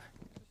 You know,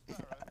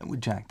 with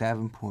Jack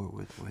Davenport,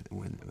 with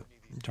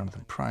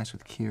Jonathan Pryce,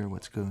 with Keir,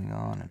 what's going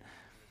on, and,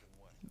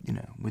 you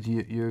know, with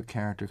your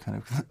character kind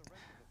of,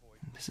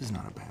 this is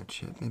not a bad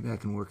ship. Maybe I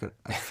can work it.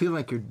 I feel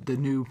like the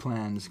new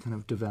plan's kind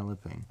of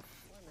developing.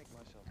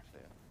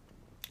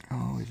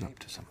 Always up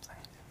to something.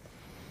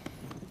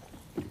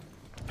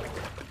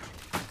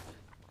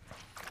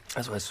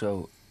 That's why it's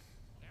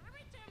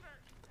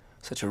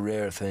such a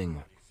rare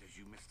thing.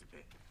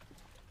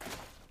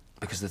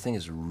 Because the thing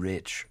is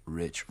rich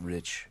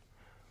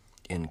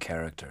in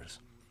characters.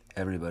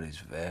 Everybody's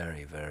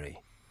very, very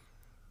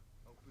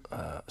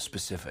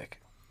specific.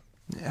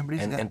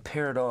 And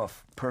paired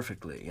off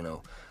perfectly, you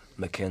know,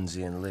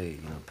 Mackenzie and Lee,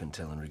 you know,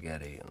 Pintel and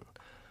Rigetti,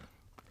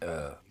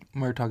 and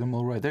Murtaugh and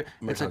Mulroy. I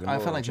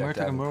felt like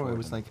Murtaugh and Mulroy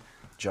was like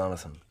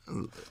Jonathan,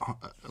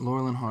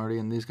 Laurel and Hardy,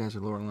 and these guys are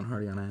Laurel and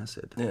Hardy on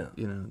acid. Yeah,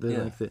 you know,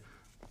 they're like the,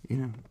 you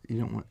know, you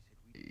don't want,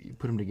 you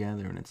put them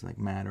together and it's like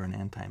matter and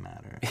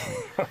antimatter.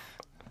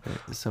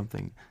 There's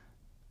something.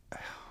 Oh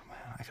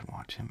man, I could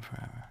watch him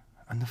forever.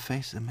 And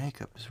the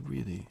makeup is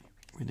really,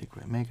 really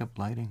great. Makeup,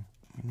 lighting,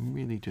 I mean,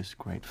 really just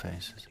great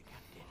faces.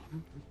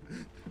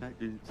 That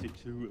didn't sit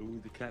too well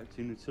with the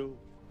captain at all.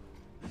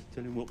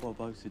 Tell him what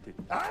Barbosa did.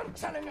 I'm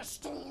telling a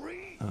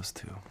story. Those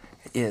two.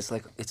 Yeah,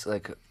 it's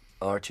like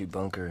Archie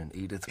Bunker and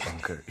Edith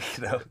Bunker.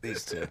 You know,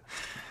 these two.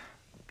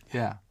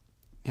 Yeah,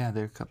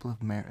 they're a couple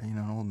of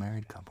an old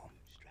married couple.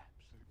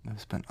 They've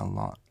spent a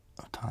lot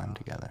of time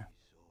together.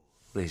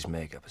 Lee's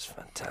makeup is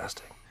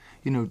fantastic.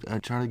 You know,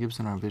 Charlie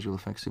Gibson, our visual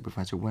effects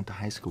supervisor, went to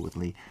high school with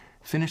Lee,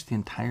 finished the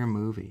entire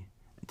movie,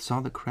 and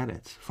saw the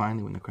credits,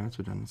 finally when the credits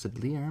were done, and said,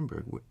 Lee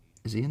Ehrenberg,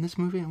 is he in this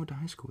movie? I went to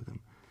high school with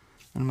him.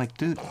 And I'm like,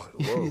 dude,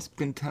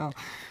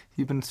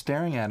 you've been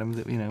staring at him,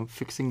 you know,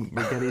 fixing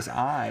Rigetti's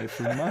eye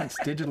for months,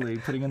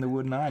 digitally, putting in the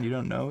wooden eye, and you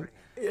don't know it?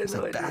 Yeah, it's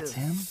like, that's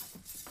him?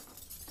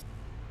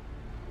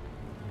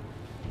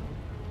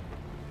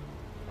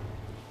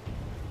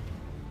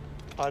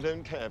 I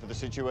don't care for the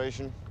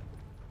situation.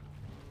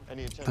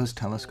 Those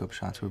telescope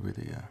shots were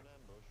really,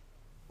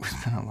 we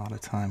spent a lot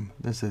of time.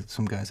 There's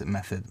some guys at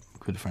Method,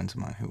 good friends of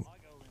mine, who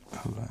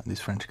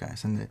these French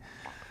guys, and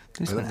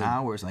they spent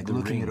hours like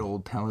looking at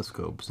old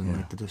telescopes and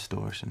like the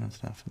distortion and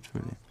stuff. It's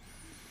really.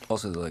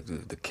 Also, like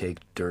the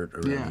caked dirt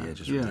around the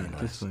edges, really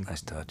nice. Like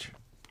nice touch.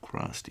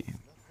 Crusty.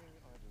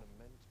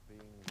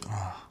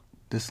 Oh,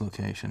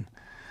 dislocation.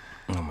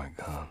 Oh my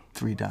God.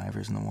 3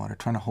 divers in the water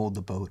trying to hold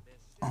the boat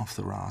off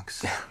the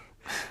rocks.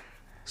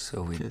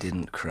 So we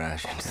didn't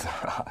crash into the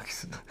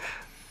rocks.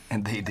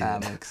 And they did.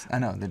 Alex. I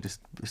know, they're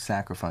just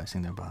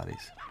sacrificing their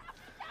bodies.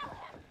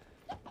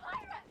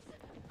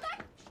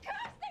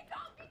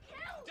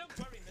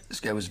 This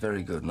guy was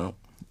very good, no?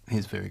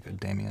 He's very good,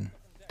 Damien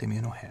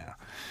O'Hare.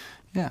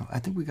 Yeah, I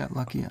think we got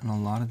lucky on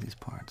a lot of these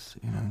parts.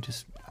 You know,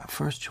 just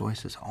first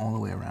choices all the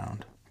way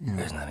around. You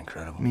know, isn't that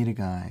incredible? Meet a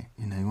guy,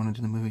 you know, you want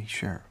to do the movie?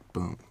 Sure.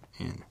 Boom.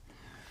 In.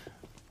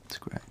 It's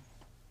great.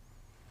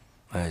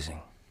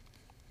 Amazing.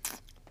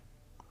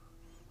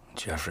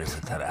 Jeffrey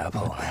with that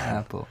apple.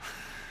 Apple.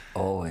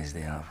 Always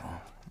the apple.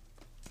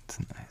 It's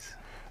nice.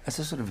 That's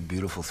a sort of a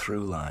beautiful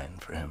through line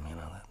for him, you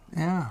know that.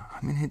 Yeah,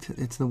 I mean,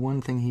 it's the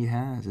one thing he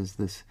has is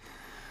this,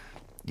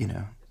 you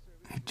know,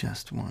 he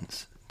just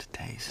wants to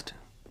taste.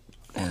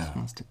 Yeah. He just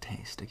wants to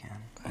taste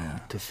again. Yeah.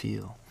 To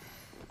feel.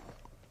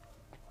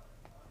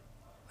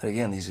 But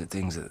again, these are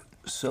things that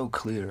are so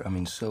clear, I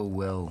mean, so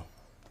well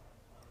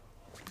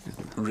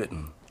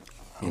written,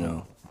 you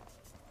know.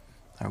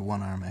 Our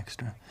one arm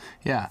extra.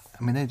 Yeah,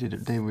 I mean,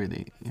 they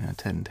really, you know,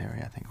 Ted and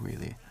Terry, I think,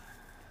 really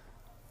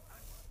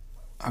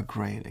are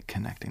great at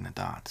connecting the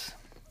dots.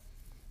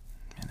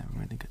 And they're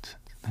really good.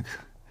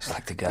 It's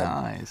like the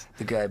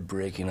guy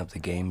breaking up the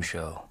game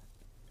show.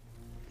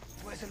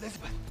 Where's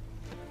Elizabeth?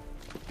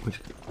 Which?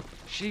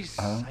 She's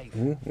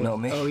No,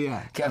 me. Oh,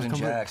 yeah. Captain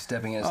Jack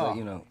stepping in, it's like,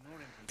 you know.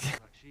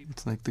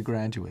 It's like The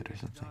Graduate or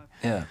something.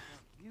 Yeah.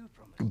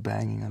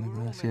 Banging on the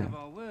glass, yeah. Of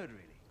our word,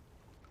 really.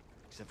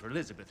 Except for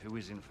Elizabeth, who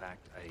is, in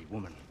fact, a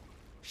woman.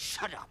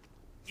 Shut up.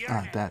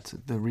 That's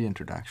the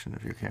reintroduction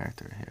of your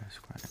character here is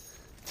quite.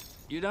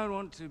 You don't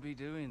want to be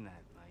doing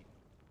that, mate.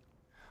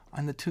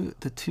 And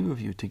the two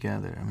of you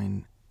together, I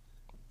mean,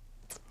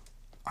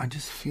 I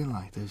just feel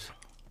like there's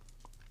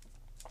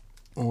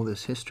all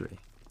this history.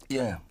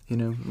 Yeah. You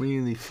know,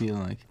 really feel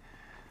like,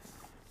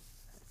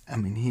 I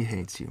mean, he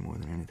hates you more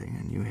than anything,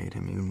 and you hate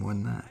him even more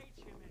than that.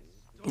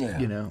 Yeah.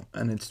 You know,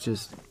 and it's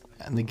just,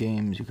 and the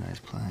games you guys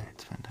play,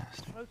 it's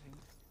fantastic.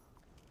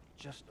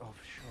 Just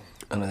offshore.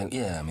 And I think,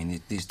 yeah, I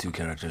mean, these two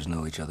characters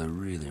know each other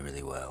really,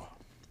 really well.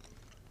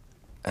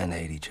 And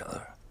hate each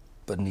other,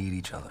 but need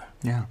each other.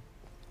 Yeah.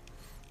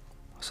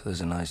 So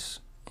there's a nice,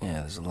 yeah,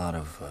 there's a lot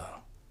of,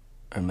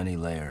 or many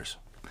layers.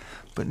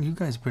 But you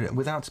guys,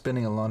 without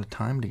spending a lot of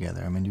time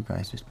together, I mean, you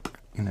guys just,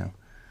 you know.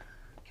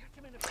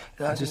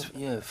 Yeah,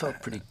 it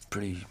felt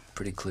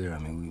pretty clear. I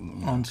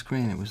mean, we, on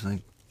screen, it was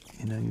like,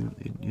 you know,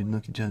 you'd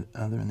look at each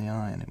other in the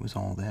eye, and it was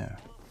all there.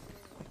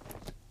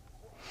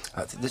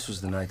 This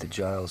was the night that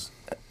Giles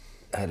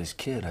had his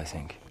kid, I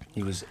think.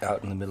 He was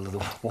out in the middle of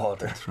the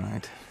water. That's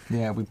right.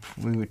 Yeah,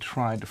 we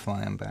tried to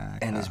fly him back.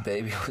 And his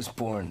baby was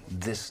born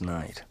this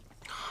night.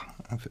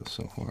 I feel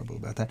so horrible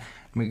about that.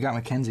 We got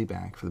Mackenzie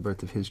back for the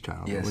birth of his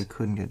child, yes. But we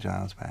couldn't get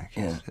Giles back.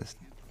 Yeah. It's just,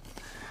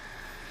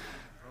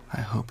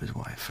 I hope his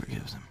wife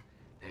forgives him.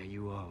 There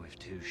you are with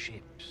two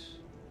ships.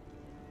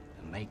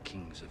 The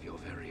makings of your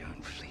very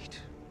own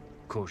fleet.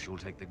 Of course, you'll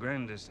take the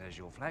Grandis as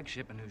your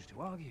flagship, and who's to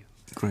argue?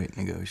 Great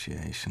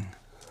negotiation.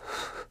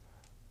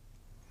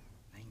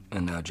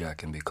 And now Jack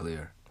can be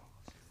clear.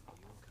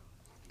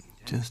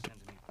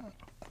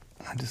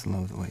 I just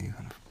love the way you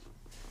kind of...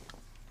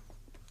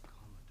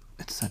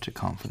 It's such a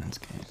confidence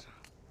game.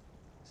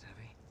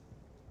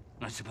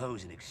 I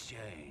suppose in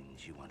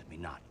exchange you wanted me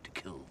not to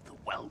kill the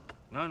whelp.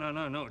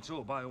 No, it's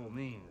all by all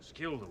means.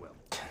 Kill the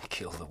whelp.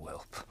 Kill the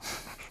whelp.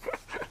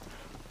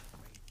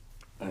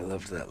 I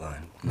loved that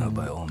line. No,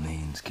 by all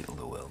means, kill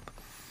the whelp.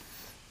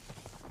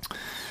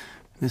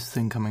 This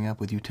thing coming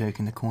up with you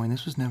taking the coin,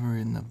 this was never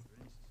in the,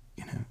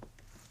 you know...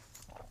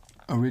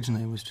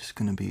 Originally, it was just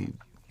going to be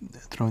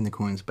throwing the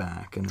coins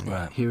back and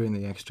then hearing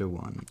the extra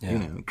one, you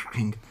know,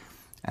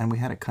 and we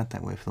had it cut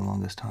that way for the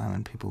longest time,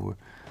 and people were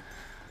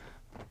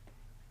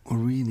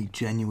really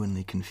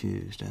genuinely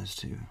confused as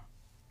to,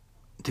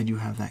 did you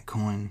have that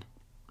coin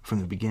from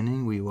the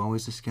beginning? Were you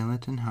always a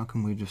skeleton? How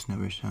come we just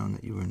never shown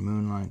that you were in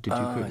Moonlight? Did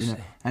I see.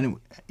 And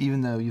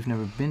even though you've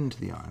never been to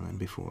the island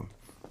before,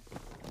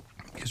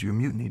 because you're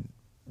mutinied,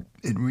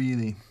 it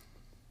really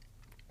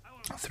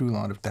threw a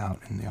lot of doubt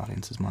in the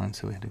audience's mind,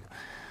 so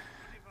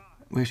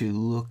we actually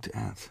looked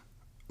at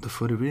the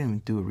footage. We didn't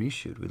even do a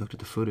reshoot. We looked at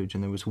the footage,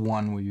 and there was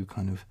one where you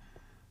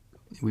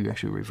we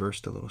actually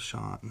reversed a little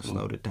shot and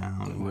slowed it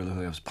down. Where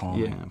I was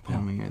palming. Yeah,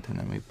 palming it, and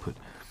then we put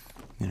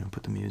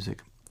the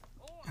music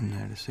in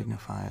there to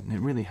signify it, and it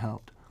really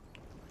helped.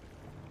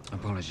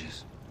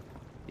 Apologies.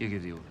 You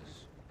give the orders.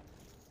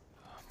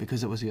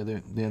 Because it was the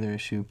other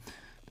issue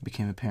that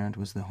became apparent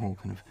was the whole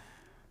kind of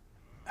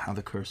how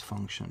the curse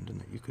functioned, and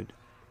that you could,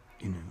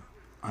 you know,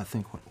 I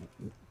think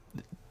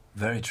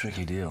very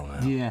tricky deal,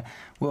 man. Yeah,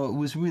 well, it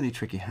was really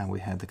tricky how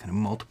we had the kind of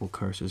multiple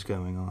curses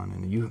going on,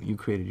 and you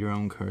created your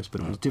own curse, but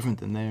it was different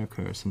than their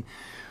curse, and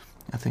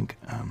I think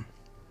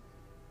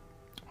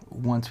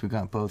once we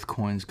got both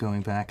coins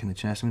going back in the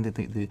chest, I mean,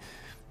 the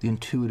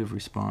intuitive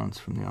response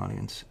from the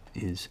audience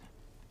is,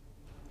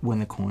 when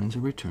the coins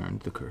are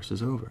returned, the curse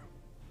is over.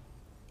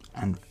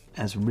 And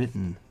as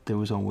written, there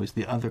was always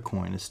the other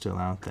coin is still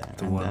out there,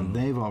 and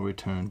they've all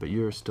returned, but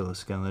you're still a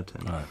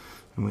skeleton. Right.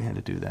 And we had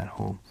to do that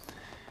whole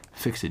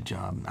fix-it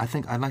job. I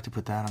think I'd like to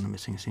put that on the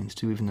missing scenes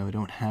too, even though I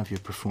don't have your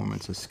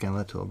performance as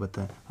skeletal, but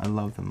I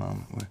love the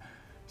moment where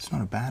it's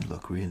not a bad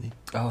look, really.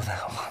 Oh,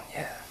 that one,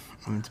 yeah.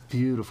 I mean, it's a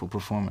beautiful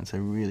performance. I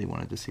really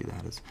wanted to see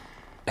that as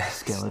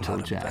skeletal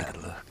Jack. It's not a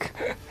bad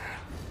look.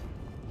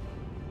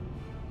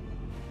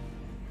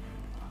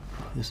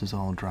 This is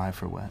all dry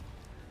for wet.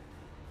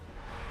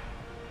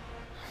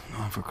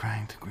 Not for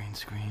cranked, green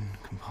screen,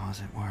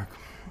 composite work.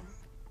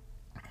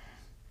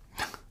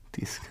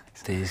 These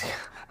guys.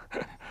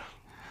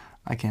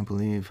 I can't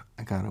believe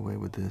I got away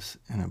with this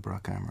in a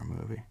Bruckheimer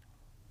movie.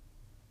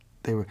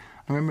 I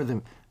remember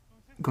them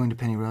going to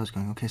Penny Rose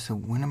going, okay, so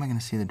when am I going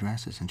to see the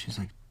dresses? And she's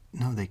like,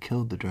 no, they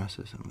killed the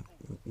dresses. I'm like,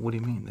 what do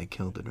you mean they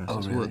killed the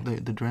dresses? Oh, really? Well,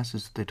 the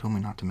dresses, they told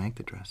me not to make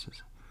the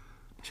dresses.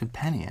 I said,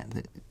 Penny,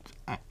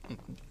 I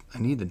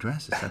need the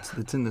dresses.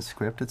 It's in the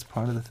script. It's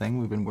part of the thing.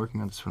 We've been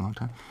working on this for a long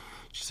time.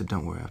 She said,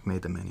 don't worry, I've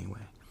made them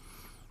anyway.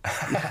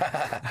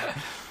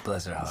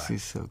 Bless her heart.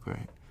 She's so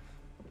great.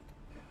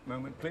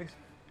 Moment, please.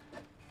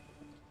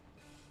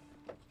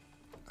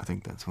 I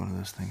think that's one of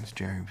those things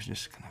Jerry was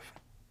just kind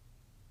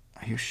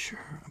of, are you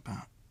sure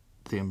about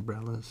the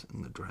umbrellas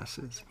and the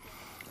dresses?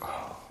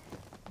 Oh.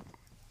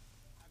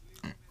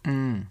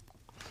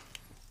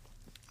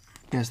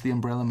 Yes, the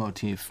umbrella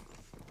motif.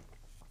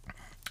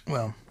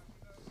 Well,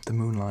 the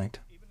moonlight.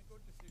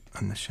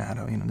 the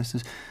shadow. You know, this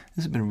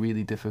has been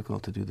really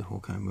difficult to do the whole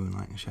kind of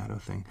moonlight and shadow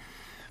thing,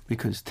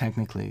 because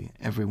technically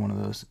every one of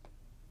those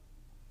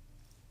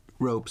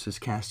ropes is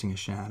casting a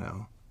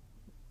shadow,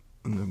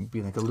 and there'd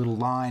be like a little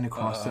line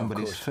across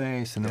somebody's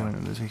face, and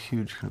then there's a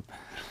huge kind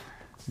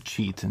of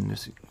cheat and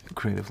this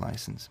creative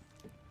license.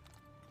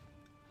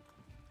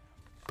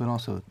 But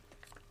also,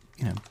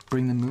 you know,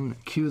 bring the moon,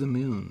 cue the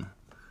moon,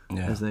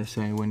 as they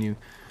say when you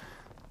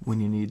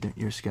need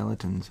your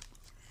skeletons.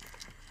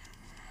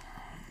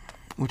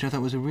 Which I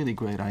thought was a really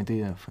great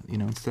idea. You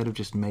know, instead of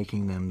just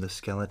making them the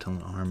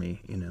skeleton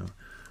army, you know,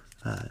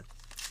 I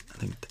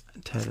think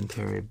Ted and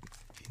Terry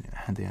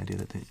had the idea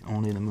that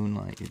only in the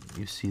moonlight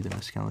you see them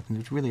as skeletons,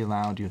 which really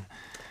allowed you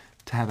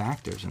to have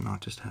actors and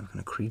not just have kind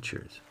of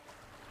creatures.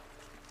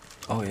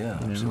 Oh yeah,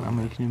 absolutely. I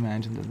mean, can you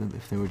imagine that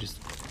if they were just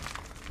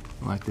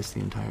like this the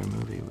entire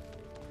movie, it would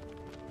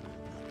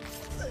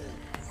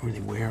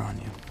really wear on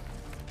you.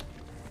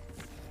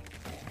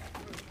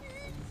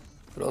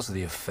 But also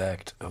the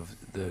effect of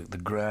the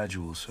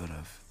gradual sort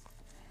of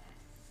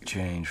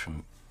change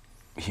from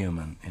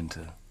human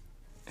into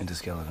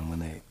skeleton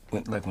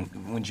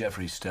when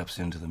Jeffrey steps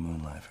into the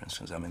moonlight, for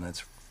instance. I mean,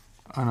 that's.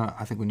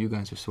 I think when you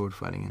guys are sword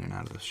fighting in and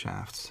out of the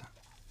shafts.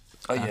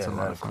 Oh yeah,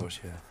 that of course,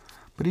 yeah.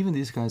 But even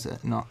these guys,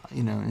 not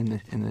in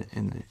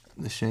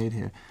the shade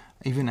here,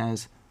 even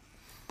as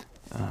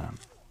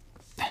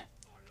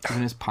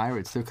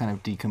pirates, they're kind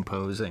of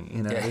decomposing.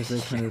 You know, they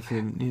kind of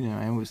feel, you know,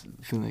 I always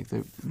feel like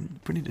they're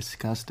pretty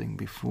disgusting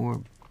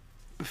before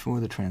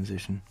the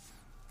transition.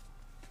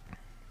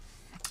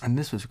 And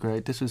this was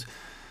great. This was,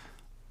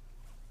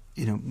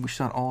 you know, we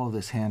shot all of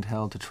this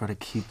handheld to try to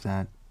keep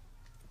that,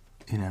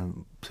 you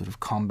know, sort of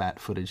combat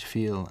footage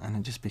feel, and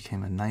it just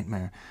became a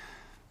nightmare.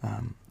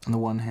 On the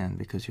one hand,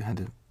 because you had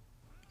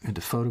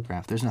to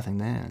photograph. There's nothing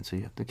there, and so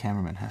the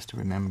cameraman has to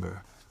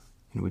remember.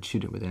 You know, we'd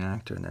shoot it with an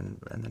actor, and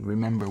then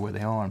remember where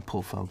they are and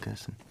pull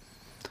focus. And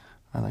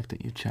I like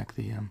that you check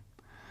the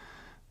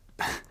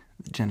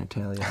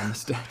genitalia on the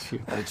statue.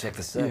 I check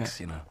the sex,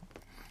 you know.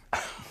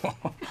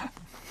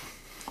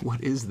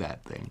 What is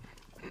that thing?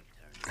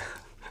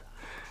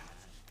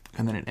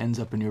 And then it ends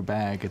up in your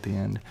bag at the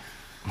end,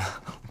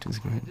 which is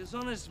great.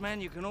 Dishonest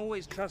men you can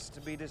always trust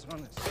to be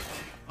dishonest.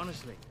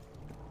 Honestly.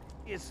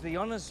 It's the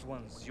honest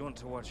ones you want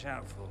to watch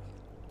out for,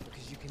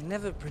 because you can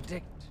never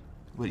predict.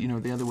 But, you know,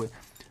 the other way,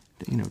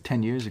 you know,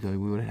 10 years ago, we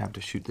would have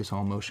to shoot this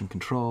all motion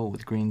control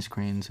with green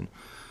screens, and,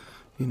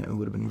 you know, it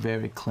would have been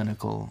very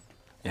clinical.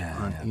 You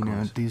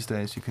know, these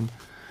days you can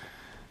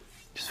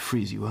just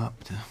freeze you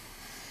up to,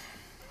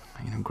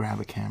 you know, grab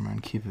a camera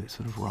and keep it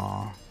sort of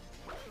raw.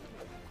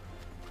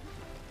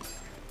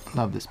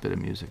 Love this bit of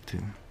music,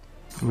 too.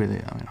 Really,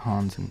 I mean,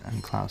 Hans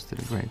and Klaus did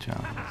a great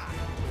job.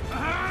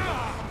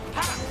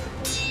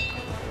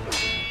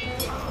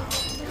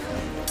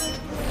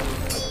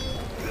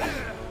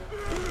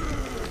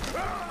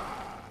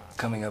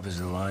 Coming up is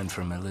a line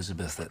from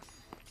Elizabeth that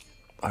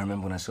I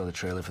remember when I saw the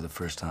trailer for the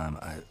first time.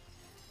 It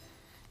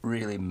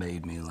really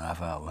made me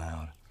laugh out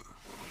loud.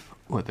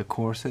 What, the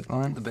corset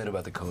line? The bit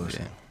about the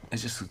corset. Yeah.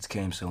 It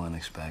came so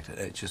unexpected.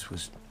 It just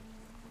was,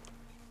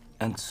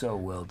 and so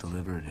well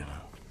delivered, you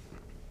know.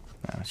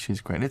 No,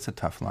 she's great. It's a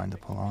tough line to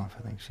pull off.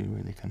 I think she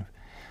really kind of,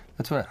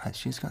 that's what,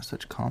 she's got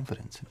such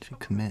confidence, and she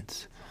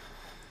commits,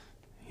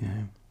 you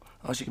know.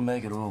 Oh, she can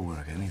make it all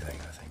work, anything,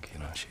 I think, you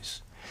know,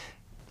 she's.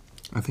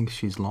 I think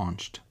she's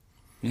launched.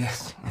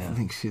 Yes. Yeah. I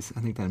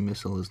think that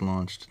missile is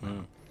launched.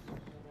 Mm.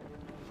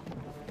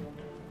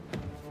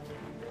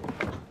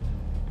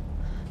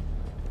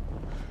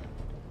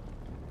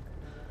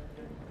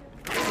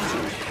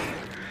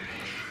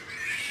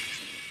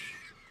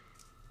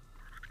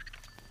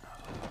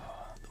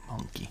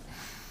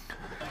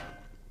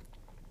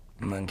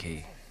 The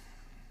monkey.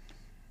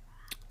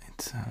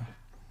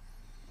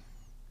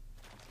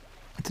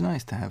 It's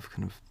nice to have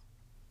kind of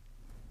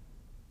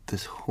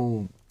this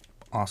whole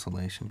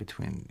oscillation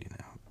between, you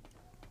know,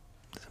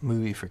 it's a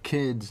movie for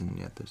kids, and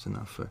yet there's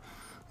enough for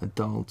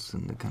adults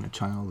and the kind of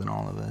child in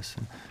all of us.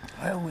 And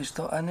I always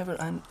thought it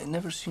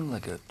never seemed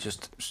like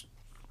just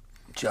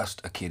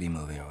a kiddie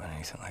movie or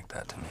anything like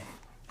that to me.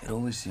 It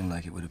always seemed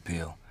like it would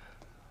appeal,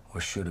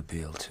 or should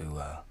appeal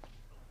to.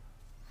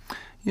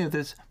 Yeah,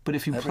 but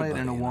if you play it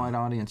in a wide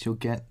know. audience, you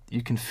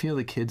can feel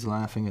the kids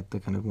laughing at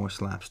the kind of more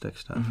slapstick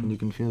stuff, and you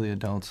can feel the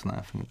adults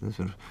laughing at the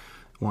sort of,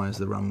 why is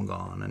the rum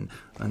gone,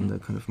 and the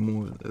kind of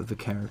more of the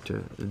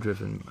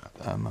character-driven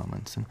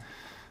moments.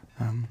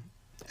 And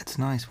it's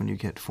nice when you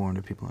get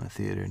 400 people in a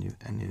theater and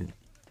you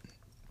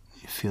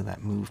feel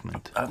that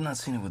movement. I've not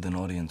seen it with an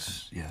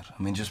audience yet.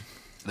 I mean, just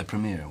the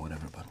premiere or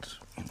whatever, but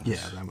you know,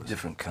 that was a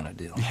different kind of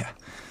deal. Yeah,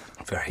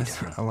 very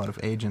different. A lot of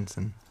agents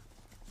and.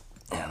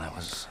 Yeah, that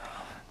was.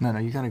 No,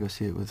 you got to go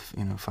see it with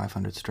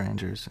 500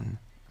 strangers, and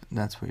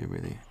that's where you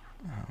really.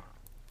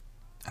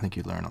 I think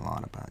you learn a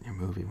lot about your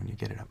movie when you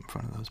get it up in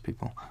front of those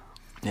people.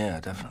 Yeah,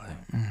 definitely.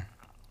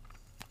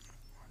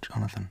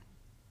 Jonathan.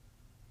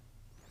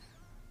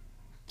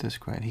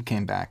 Just great. He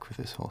came back with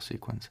this whole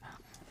sequence.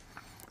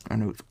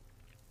 And it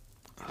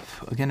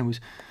was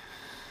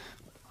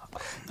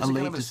a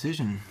late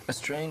decision. A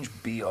strange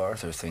B.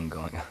 Arthur thing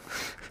going on.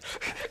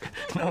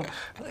 No,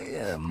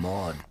 yeah,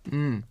 Maud.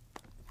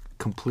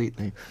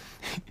 Completely.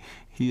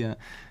 He,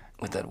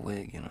 with that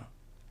wig, you know.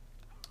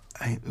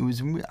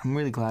 I'm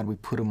really glad we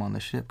put him on the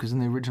ship, because in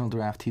the original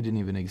draft he didn't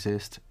even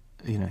exist.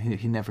 You know,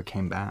 he never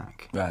came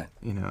back. Right.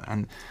 You know,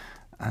 and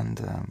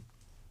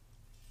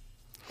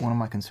one of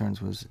my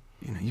concerns was,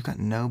 you know, you got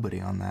nobody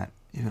on that.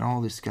 You got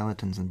all these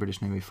skeletons in the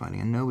British Navy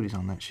fighting, and nobody's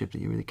on that ship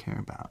that you really care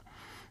about.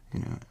 You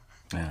know.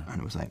 Yeah.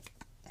 And it was like,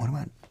 what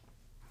about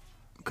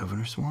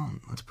Governor Swan?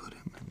 Let's put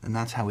him in. And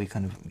that's how we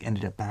kind of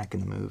ended up back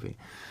in the movie.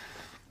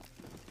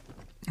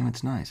 And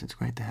it's nice. It's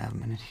great to have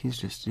him. And he's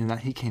just, you know,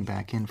 he came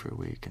back in for a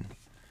week, and it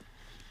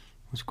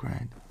was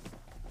great.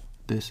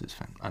 This is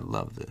fun. I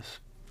love this.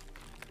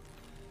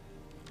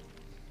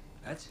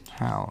 That's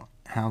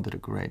Hal did a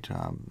great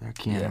job. Their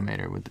key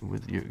animator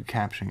with your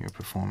capturing your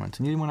performance.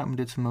 And you went up and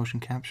did some motion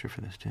capture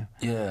for this too.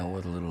 Yeah,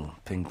 with little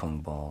ping pong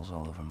balls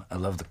all over me. I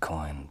love the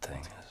coin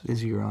thing.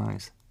 These are your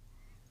eyes.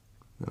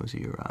 Those are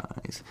your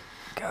eyes.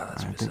 God,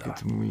 that's I bizarre. think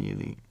it's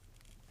really,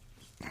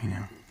 you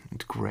know,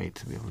 it's great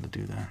to be able to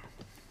do that.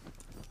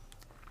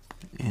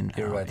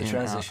 You're right. The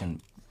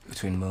transition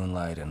between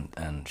moonlight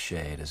and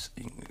shade is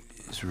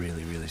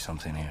really, really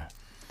something here.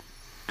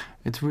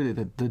 It's really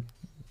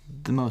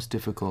the most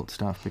difficult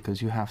stuff,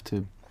 because you have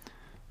to.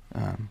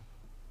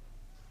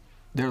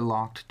 They're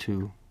locked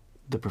to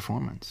the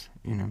performance.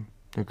 You know,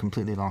 they're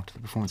completely locked to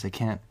the performance. They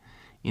can't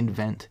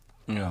invent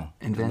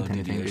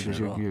anything, because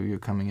you're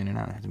coming in and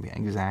out. It has to be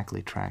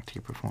exactly tracked to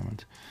your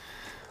performance,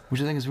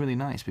 which I think is really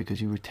nice,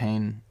 because you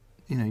retain,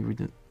 you know,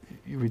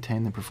 you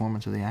retain the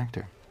performance of the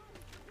actor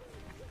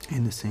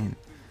in the scene.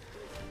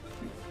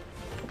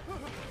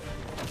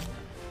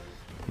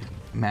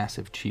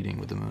 Massive cheating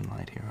with the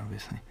moonlight here,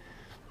 obviously.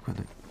 But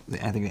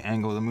I think the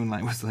angle of the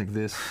moonlight was like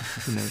this,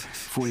 you know,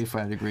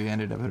 45 degree,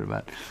 ended up at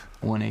about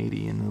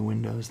 180 in the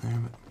windows there.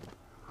 But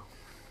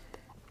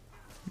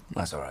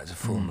that's all right. It's a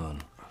full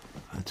moon.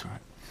 That's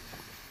right.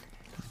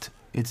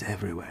 It's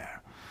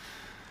everywhere.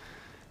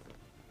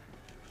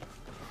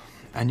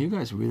 And you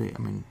guys really, I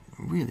mean,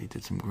 really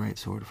did some great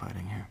sword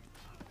fighting here.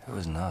 It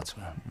was nuts,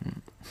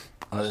 man.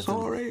 Oh,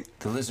 Sorry.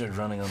 The lizard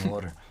running on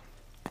water.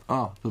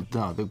 Oh,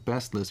 the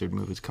best lizard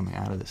move is coming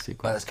out of this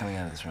sequence. Oh, that's coming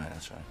out of this, right?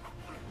 That's right.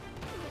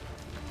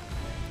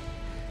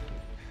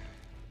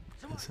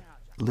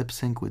 Lip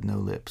sync with no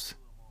lips.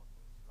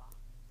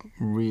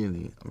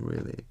 Really,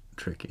 really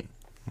tricky.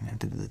 You have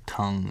to do the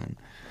tongue, and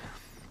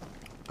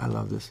I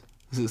love this.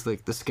 This is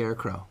like the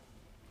Scarecrow.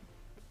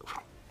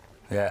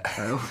 Yeah.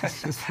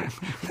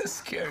 The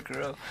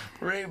Scarecrow.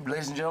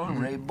 Ladies and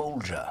gentlemen, Ray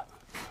Bolger.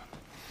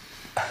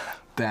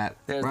 That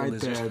There's right the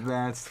lizard. there.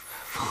 That's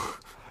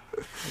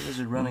the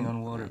lizard running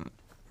on water.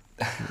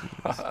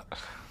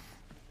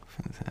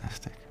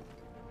 Fantastic.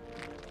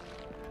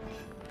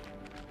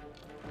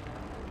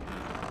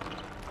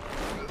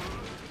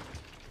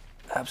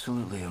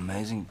 Absolutely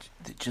amazing.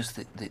 Just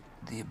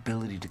the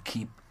ability to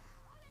keep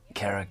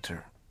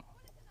character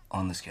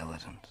on the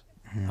skeletons.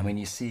 I mean,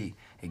 you see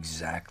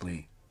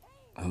exactly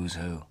who's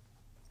who.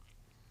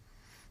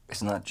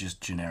 It's not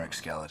just generic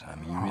skeleton. I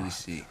mean, you really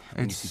see.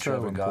 When you see so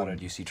Trevor important.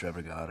 Goddard, you see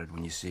Trevor Goddard.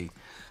 When you see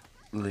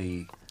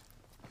Lee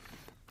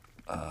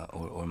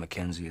or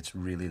Mackenzie, it's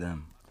really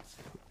them.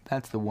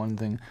 That's the one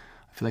thing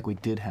I feel like we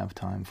did have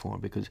time for,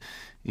 because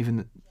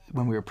even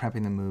when we were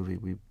prepping the movie,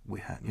 we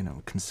had, you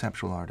know,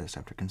 conceptual artist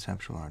after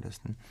conceptual artist,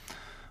 and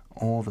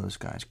all those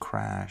guys,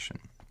 Crash and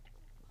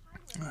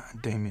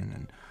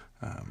Damien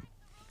and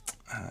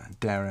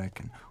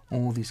Derek, and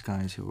all these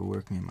guys who were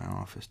working in my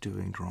office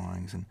doing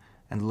drawings and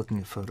looking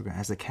at photographs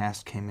as the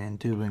cast came in,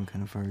 doing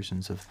kind of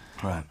versions of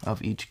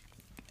each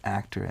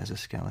actor as a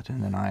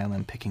skeleton, and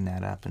ILM picking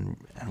that up and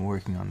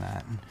working on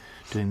that and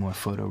doing more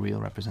photoreal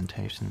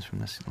representations from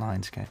the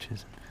line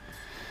sketches.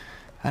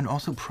 And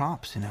also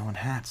props, you know, and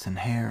hats and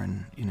hair,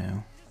 and, you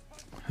know,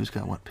 who's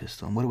got what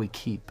pistol, and what do we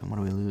keep, and what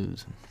do we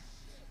lose. And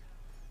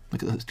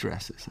look at those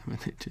dresses. I mean,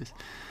 they're just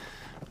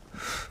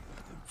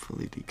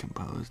fully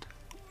decomposed.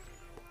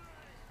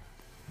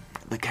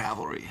 The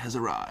cavalry has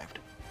arrived.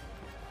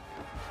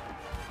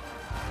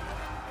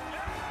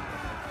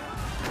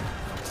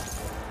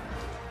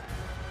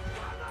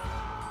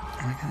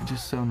 And it's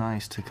just so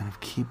nice to kind of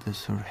keep this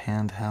sort of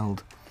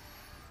handheld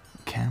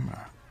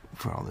camera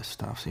for all this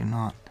stuff, so you're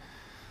not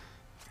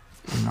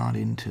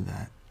into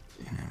that,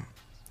 you know,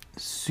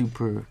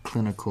 super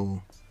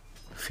clinical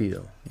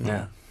feel. You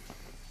know?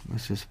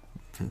 It's just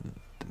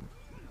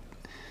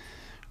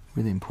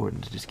really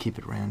important to just keep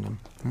it random.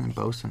 And then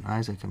Bosun,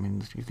 Isaac, I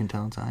mean, you can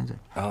tell it's Isaac.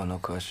 Oh, no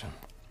question.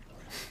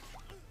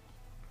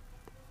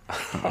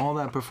 And all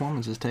that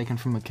performance is taken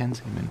from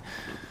Mackenzie. I mean,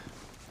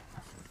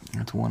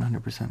 it's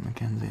 100%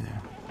 Mackenzie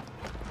there.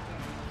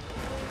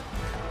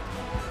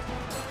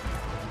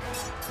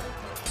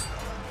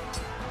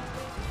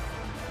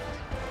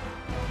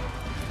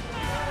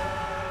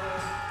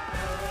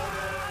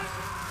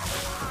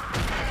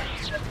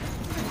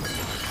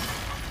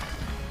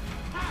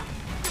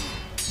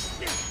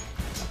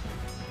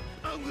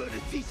 I'm gonna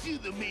teach you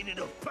the meaning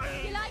of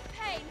pain. You like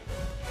pain?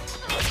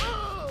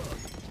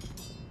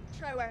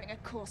 wearing a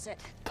corset.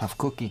 Tough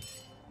cookie.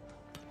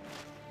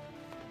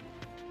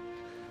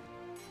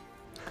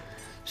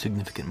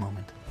 Significant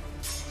moment.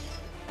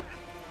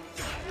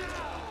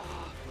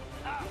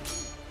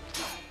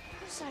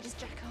 Which side is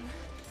Jack on?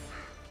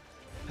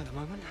 At the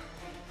moment.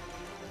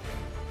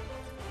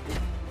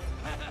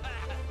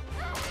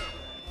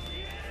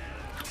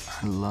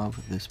 I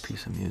love this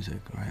piece of music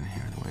right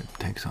here, the way it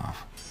takes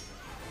off.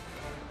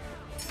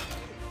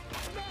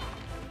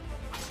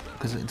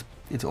 Because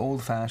it's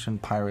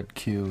old-fashioned pirate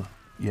Q,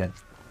 yet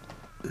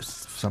there's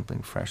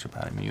something fresh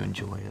about it. I mean, you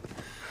enjoy it.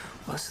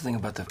 Well, that's the thing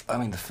about the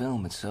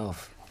film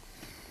itself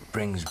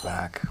brings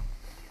back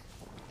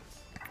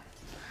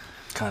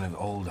kind of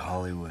old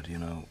Hollywood, you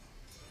know,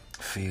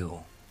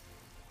 feel.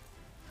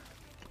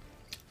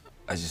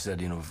 As you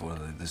said, you know, before,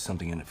 there's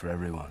something in it for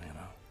everyone, you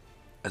know,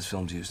 as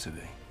films used to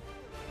be.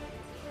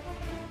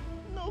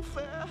 No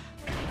fair.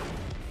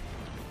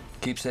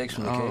 Keepsakes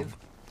from the cave?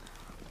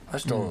 I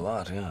stole a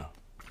lot, yeah.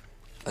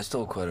 I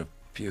stole quite a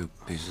few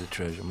pieces of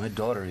treasure. My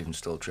daughter even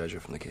stole treasure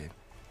from the cave.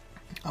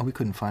 Oh, we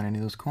couldn't find any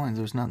of those coins.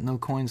 There was no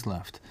coins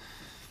left.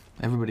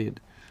 Everybody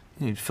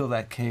you'd fill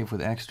that cave with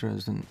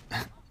extras, and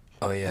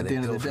oh yeah, at the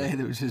end of the day,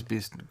 there would just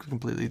be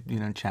completely, you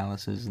know,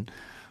 chalices and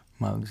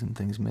mugs and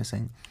things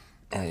missing.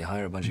 Yeah, you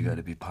hire a bunch of guys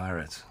to be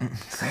pirates.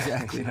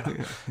 Exactly. You know?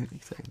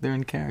 Exactly. They're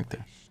in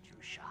character.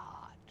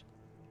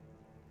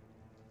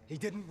 He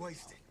didn't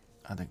waste it.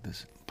 I think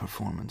this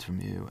performance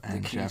from you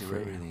and the key Jeffrey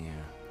to everything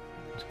here.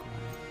 was great.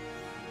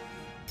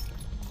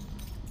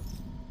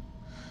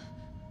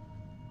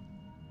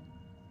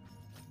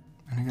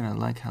 And again, I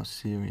like how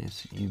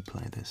serious you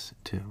play this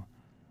too.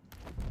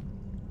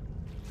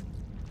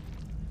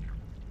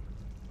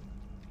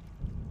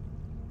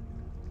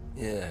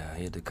 Yeah,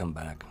 he had to come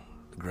back.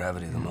 The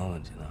gravity of the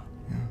moment, you know.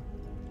 Yeah.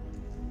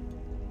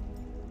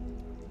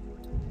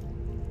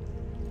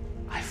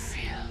 I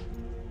feel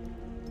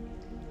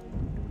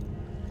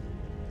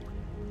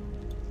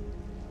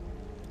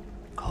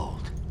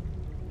cold.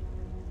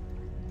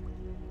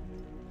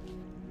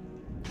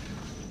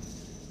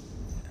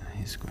 Yeah,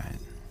 he's great.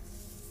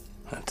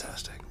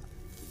 Fantastic.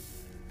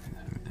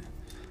 And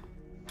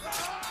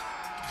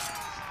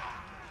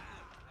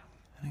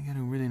I get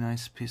a really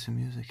nice piece of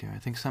music here. I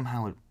think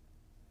somehow it,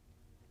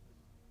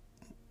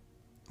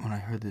 when I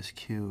heard this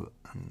cue,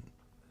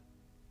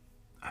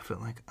 I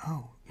felt like,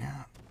 oh,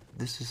 yeah,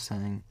 this is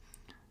saying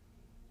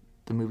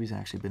the movie's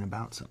actually been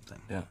about something.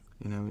 Yeah.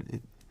 You know,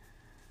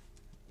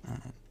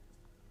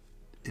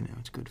 you know,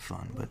 it's good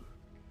fun, but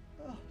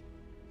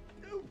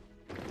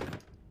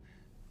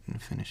and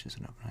it finishes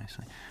it up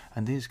nicely.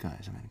 And these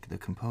guys, I mean, the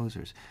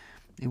composers,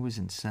 it was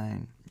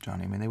insane,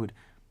 Johnny. I mean,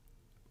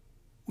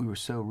 we were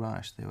so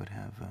rushed, they would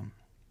have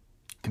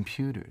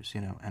computers,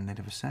 you know, and they'd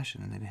have a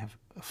session, and they'd have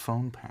a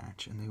phone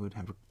patch, and they would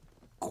have a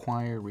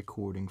choir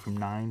recording from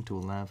 9 to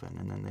 11,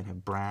 and then they'd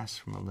have brass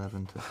from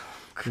 11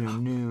 to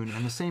noon,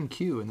 and the same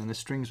cue, and then the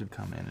strings would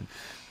come in, and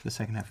the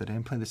second half of the day,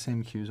 and play the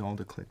same cues, all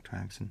the click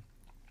tracks, and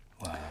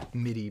wow.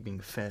 MIDI being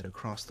fed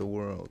across the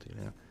world, you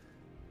know.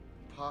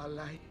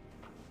 Parlay.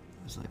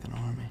 It was like an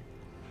army.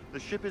 The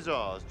ship is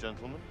ours,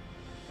 gentlemen.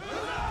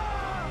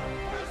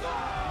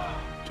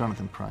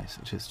 Jonathan Pryce,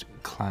 just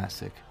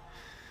classic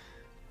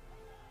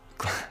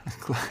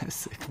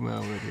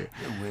moment here.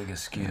 The wig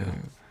askew.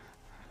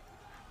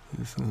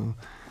 This little,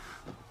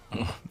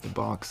 the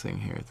boxing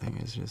here thing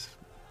is just,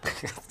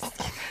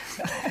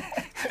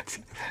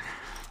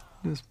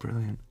 just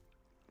brilliant.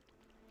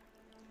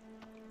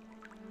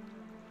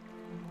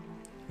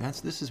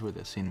 This is where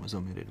the scene was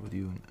omitted with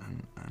you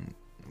and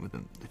with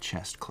the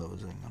chest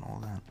closing and all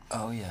that.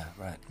 Oh yeah,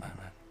 right.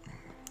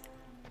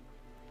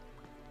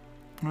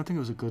 And I think it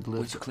was a good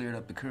lift. Which cleared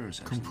up the curves.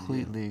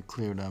 Completely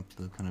cleared up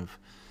the kind of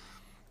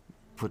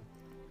put,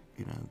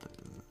 you know,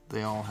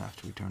 they all have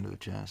to return to the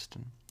chest.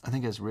 And I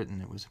think as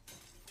written, it was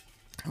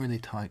really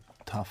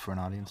tough for an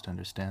audience to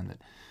understand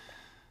that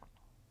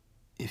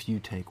if you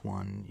take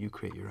one, you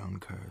create your own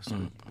curse.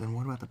 But then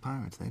what about the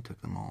pirates? They took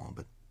them all.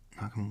 But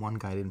how come one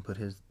guy didn't put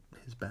his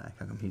back?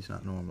 How come he's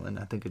not normal? And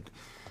I think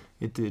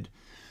it did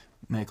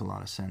make a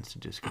lot of sense to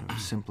just kind of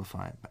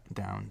simplify it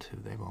down to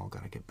they've all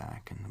got to get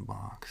back in the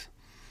box.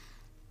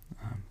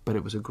 But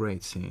it was a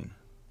great scene.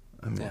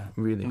 I mean, yeah,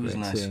 really it was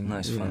great nice, scene.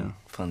 nice,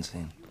 fun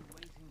scene.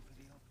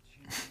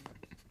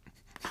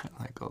 I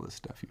like all the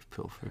stuff you've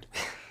pilfered.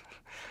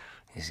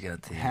 He's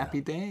got the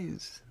Happy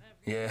Days.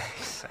 Yeah,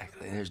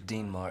 exactly. There's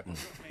Dean Martin.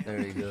 There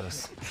he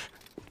goes.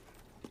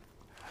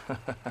 I'm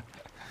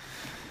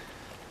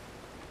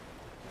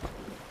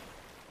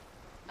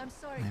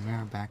sorry. Maybe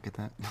we're back at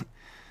that.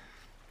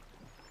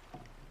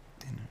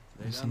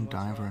 There's some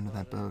diver under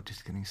that boat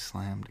just getting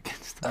slammed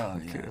against the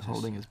computer,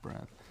 holding his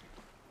breath.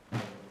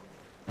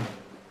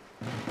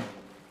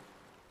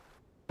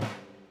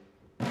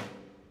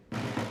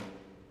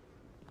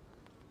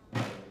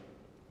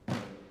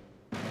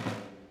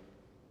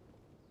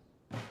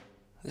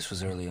 This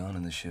was early on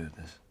in the shoot,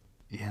 this.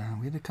 Yeah,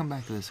 we had to come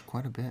back to this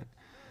quite a bit.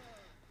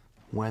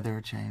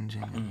 Weather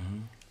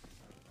changing.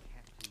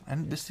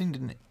 And this thing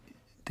didn't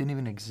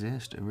even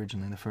exist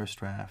originally in the first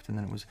draft, and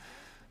then it was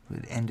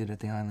it ended at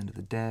the Island of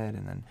the Dead,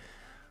 and then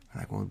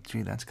we're like, well,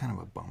 gee, that's kind of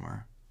a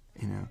bummer,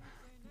 you know.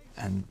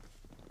 And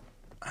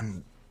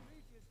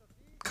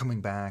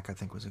coming back, I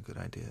think, was a good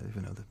idea.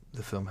 Even though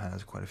the film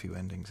has quite a few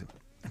endings,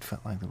 it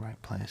felt like the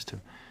right place to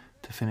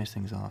finish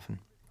things off. And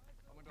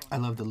I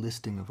love the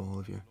listing of all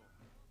of your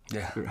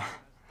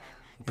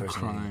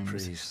Impersonating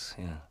priests,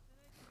 yeah.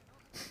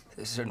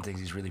 There's certain things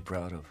he's really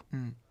proud of.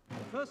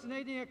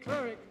 Impersonating a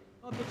cleric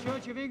of the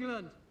Church of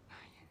England.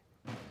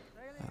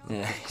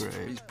 Yeah,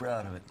 he's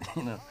proud of it,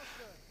 you know.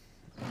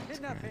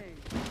 Kidnapping,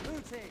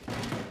 looting,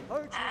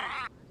 poaching,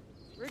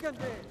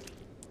 brigandage,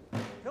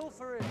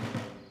 pilfering,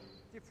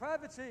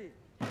 depravity,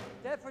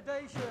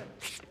 depredation,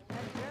 and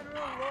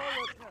general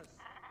lawlessness.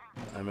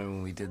 I remember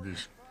when we did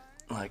this,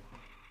 like,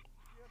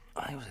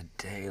 I think it was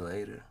a day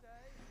later.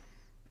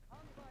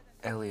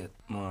 Elliot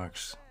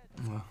Marks,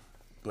 well,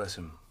 bless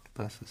him.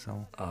 Bless his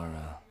soul.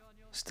 Our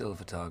still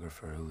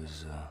photographer who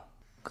has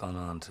gone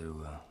on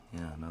to,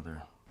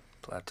 another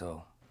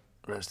plateau.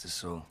 Rest his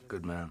soul,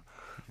 good man.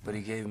 But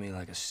he gave me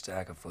like a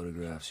stack of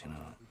photographs, you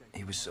know.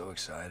 He was so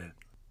excited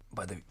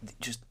by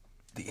just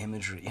the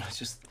imagery. It was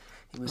just,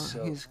 he was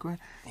he's great.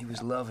 He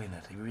was loving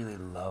it. He really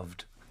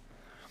loved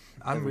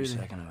every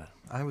second of it.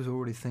 I was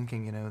already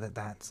thinking, you know,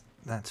 that's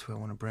who I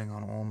want to bring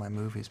on all my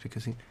movies,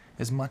 because he,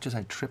 as much as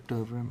I tripped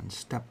over him and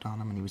stepped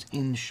on him and he was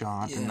in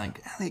shot and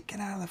like, Elliot, get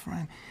out of the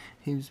frame,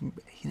 he was,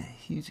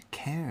 he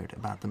cared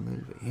about the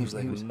movie. He was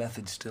like a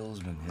method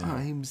stillsman. Oh,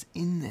 he was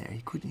in there.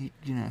 He couldn't,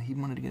 he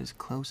wanted to get as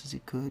close as he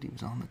could. He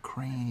was on the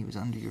crane. He was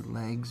under your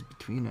legs,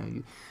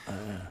 between,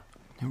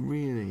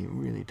 really,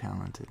 really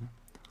talented.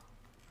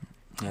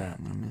 Yeah.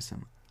 I'm gonna miss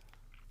him.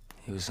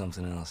 He was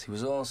something else. He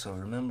was also,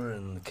 remember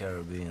in the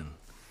Caribbean,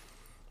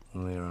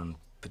 when we were on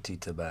Petit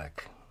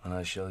Tabac, and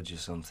I showed you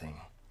something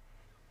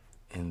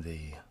in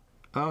the...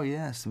 Oh,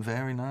 yes,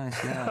 very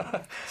nice,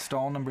 yeah.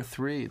 Stall number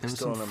 3. There was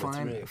Stall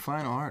some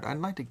fine art. I'd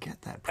like to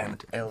get that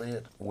printed. And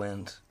Elliot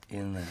went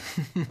in there.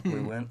 we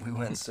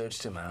went,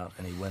 searched him out,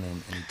 and he went in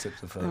and he took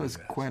the photographs.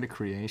 That was quite a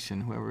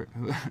creation. Whoever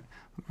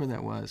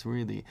that was,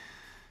 really,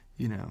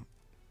 you know,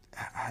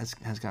 has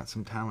got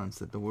some talents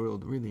that the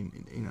world really,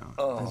 you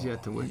know, has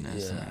yet to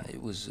witness. Yeah,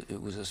 it was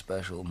a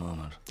special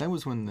moment. That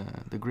was when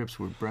the Grips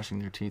were brushing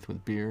their teeth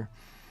with beer.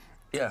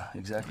 Yeah,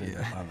 exactly.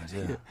 Yeah. That moment,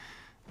 yeah.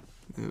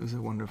 It was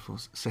a wonderful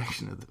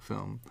section of the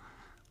film.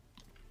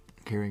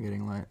 Carrie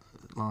getting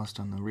lost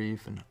on the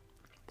reef and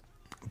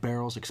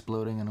barrels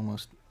exploding and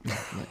almost,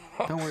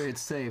 like, don't worry,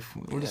 it's safe.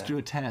 We'll just do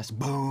a test.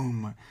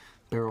 Boom!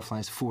 Barrel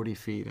flies 40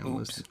 feet and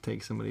almost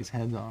takes somebody's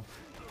head off.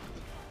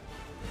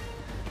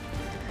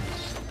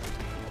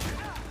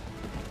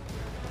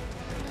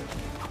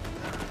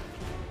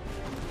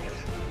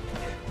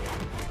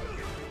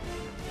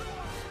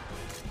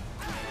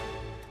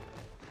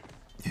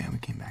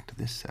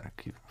 This setup,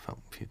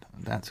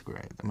 that's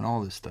great. I mean,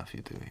 all this stuff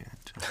you do here,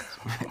 just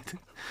great.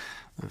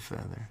 The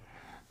feather.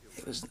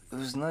 It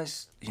was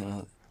nice, you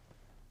know.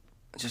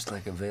 Just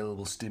like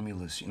available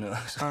stimulus, you know.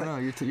 Oh no,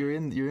 you're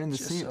in the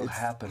just scene. So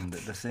happened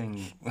that the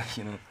thing,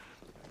 you know.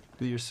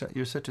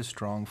 You're such a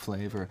strong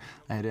flavor.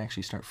 I had to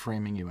actually start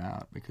framing you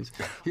out because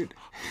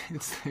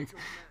it's like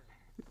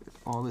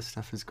all this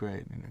stuff is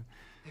great, you know.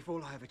 If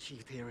all I have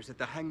achieved here is that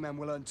the hangman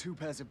will earn 2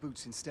 pairs of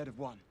boots instead of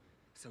 1,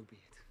 so be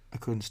it. I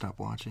couldn't stop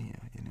watching you,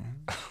 you know.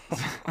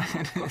 I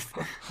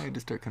had to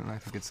start kind of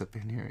like, I could slip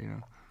in here, you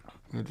know.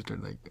 I had to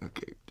start like,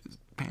 okay, just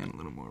pan a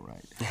little more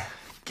right.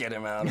 Get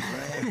him out of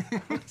frame.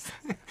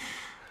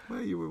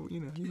 Well, you were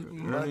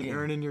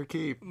earning your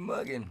keep.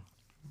 Mugging.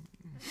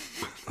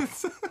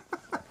 This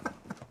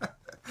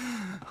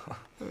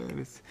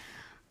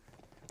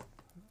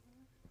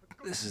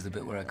is the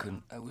bit where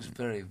it was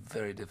very,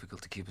 very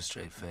difficult to keep a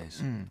straight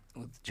face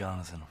with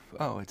Jonathan.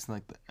 Oh, it's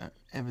like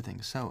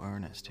everything's so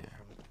earnest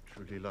here.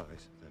 Truly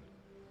lies, then.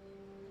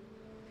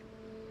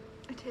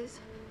 It is.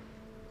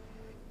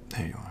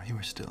 There you are. You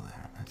were still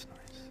there. That's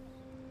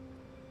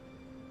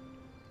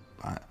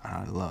nice.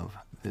 I love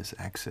this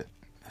exit.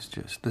 It's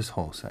just, this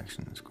whole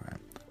section is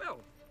great. Well,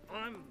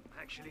 I'm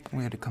actually...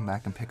 We had to come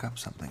back and pick up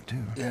something,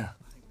 too. Yeah.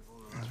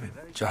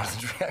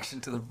 Jonathan's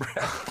reaction to the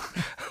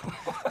breath.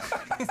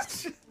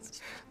 It's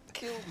just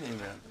killed me,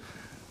 man.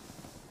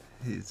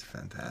 He's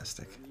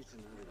fantastic.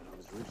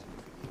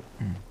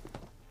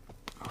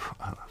 Oh,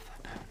 I love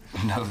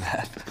that. You know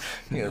that?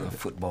 You know, the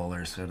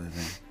footballer sort of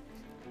thing.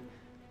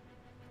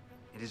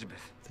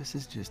 Elizabeth. This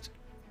is just...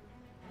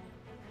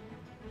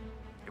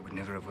 It would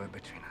never have worked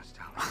between us,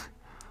 darling.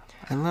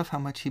 I love how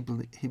much he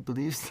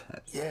believes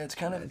that. Yeah, it's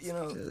kind of, you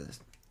know...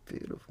 Just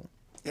beautiful.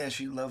 Yeah,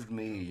 she loved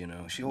me, you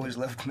know. She always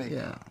loved me.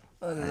 Yeah.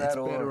 Either It's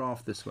better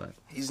off this way.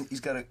 He's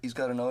got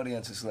an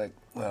audience that's like,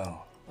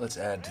 well, let's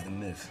add to the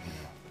myth, you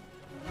know.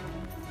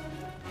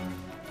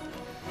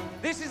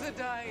 This is the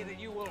day that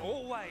you will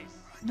always...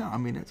 No, I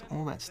mean, it's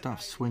all that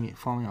stuff,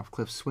 falling off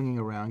cliffs, swinging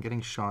around, getting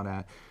shot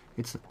at.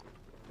 It's,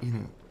 you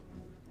know,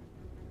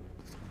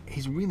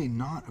 he's really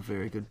not a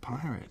very good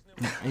pirate,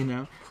 you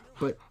know?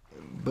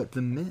 But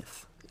the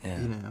myth,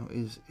 you know,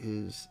 is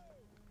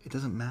it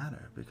doesn't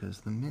matter because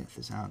the myth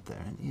is out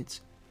there and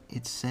it's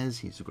it says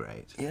he's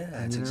great. Yeah,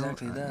 And, it's you know,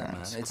 exactly that,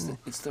 man. that's cool.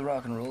 It's the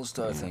rock and roll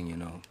star thing, you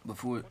know.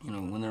 Before, you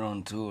know, when they're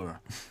on tour,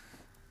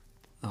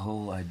 the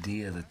whole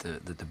idea that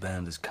the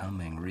band is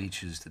coming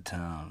reaches the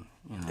town,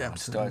 you know, and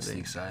starts the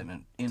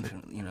excitement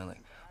infinitely, you know,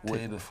 like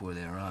way before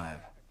they arrive.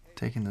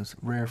 Taking those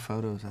rare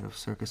photos out of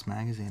Circus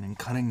Magazine and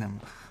cutting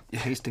them,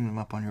 pasting them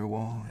up on your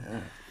wall.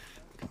 Yeah.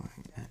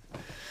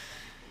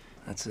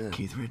 That's it.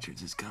 Keith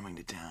Richards is coming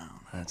to town.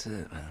 That's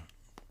it, man.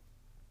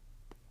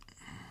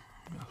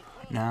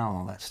 Now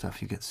all that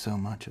stuff, you get so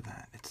much of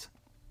that. It's,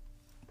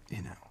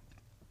 you know,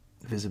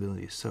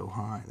 visibility is so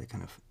high. They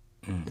kind of,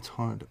 it's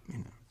hard, you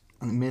know.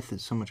 And the myth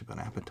is so much about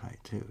appetite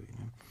too, you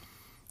know,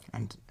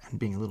 and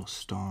being a little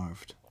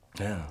starved.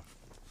 Yeah.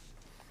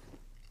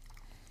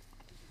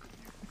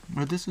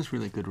 But this is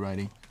really good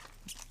writing,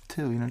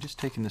 too. You know, just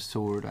taking the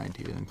sword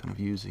idea and kind of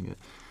using it,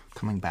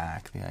 coming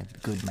back, the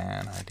good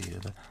man idea,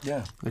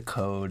 the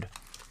code.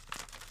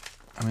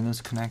 I mean,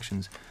 those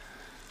connections.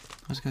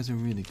 Those guys are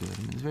really good.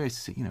 I mean, it's very,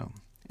 you know,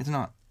 it's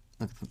not,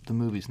 like, the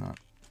movie's not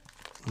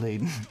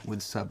laden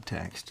with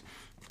subtext,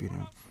 you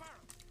know.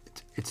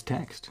 It's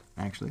text,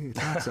 actually.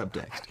 It's not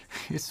subtext.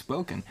 It's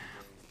spoken.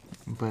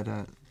 But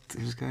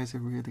these guys are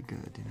really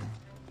good, you know.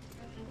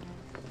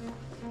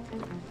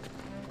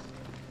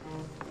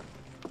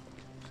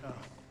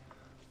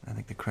 I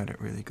think the credit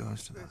really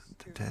goes to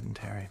Ted and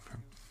Terry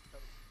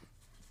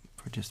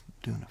for just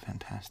doing a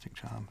fantastic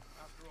job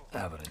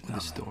with the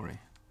story.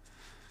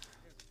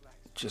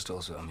 Just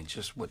also, I mean,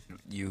 just what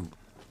you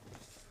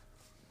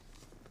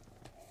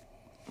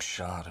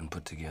shot and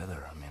put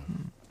together. I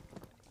mean,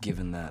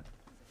 given that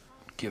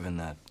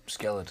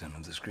skeleton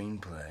of the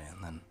screenplay,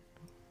 and then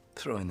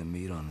throwing the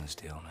meat on this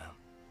deal, man.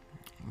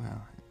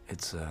 Well,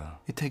 it's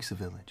it takes a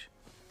village.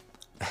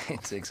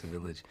 It takes a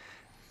village.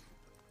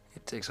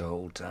 It takes a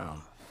whole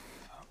town.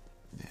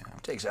 Yeah.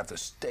 It takes half the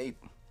state.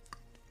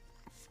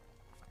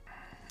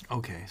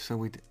 Okay, so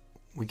we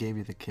gave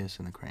you the kiss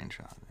and the crane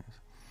shot.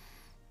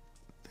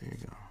 There you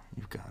go.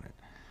 You've got it.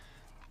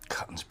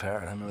 Cotton's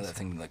parrot. I remember that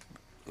thing like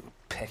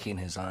pecking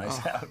his eyes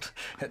out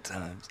at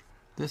times.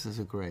 This is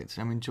a great.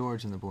 I mean,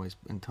 George and the boys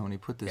and Tony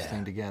put this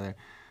thing together,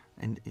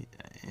 and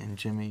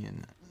Jimmy,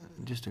 and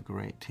just a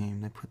great team.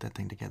 They put that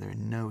thing together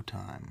in no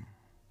time.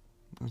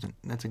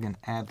 That's again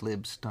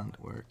ad-lib stunt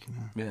work, you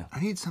know. Yeah. I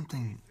need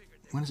something.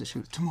 When does it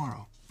shoot?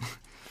 Tomorrow.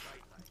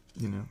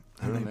 You know.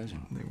 I would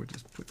imagine. They would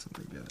just put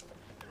something together.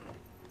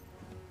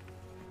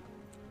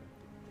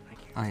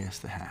 Ah, yes,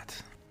 the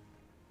hat.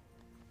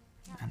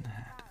 And the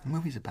hat. The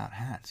movie's about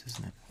hats,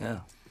 isn't it? Yeah.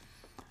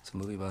 It's a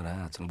movie about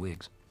hats and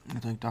wigs.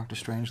 It's like Dr.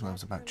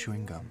 Strangelove's about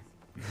chewing gum.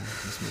 You know,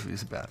 this movie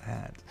is about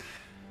hats.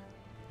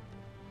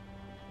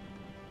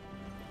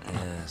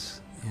 Yes.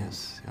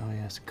 Yes. Oh,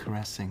 yes.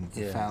 Caressing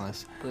the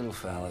phallus. Little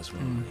phallus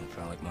moment,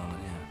 phallic moment,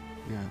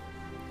 yeah. Yeah.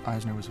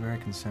 Eisner was very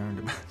concerned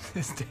about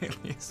his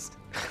dailies.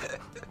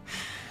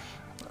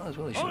 Well, that's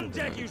what he should have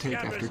done. Take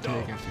after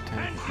take after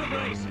take.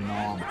 Running the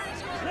knob.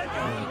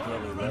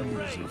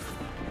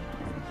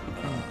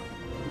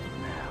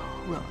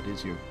 Well, it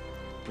is your...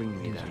 Bring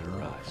me that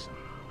horizon.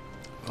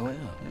 Oh,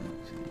 yeah.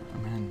 A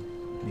man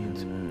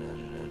needs...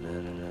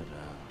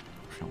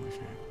 Shall we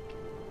say?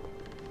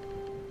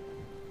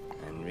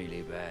 I'm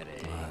really bad,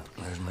 eh?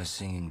 There's my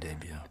singing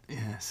debut.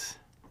 Yes.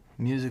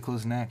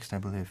 Musical's next, I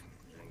believe.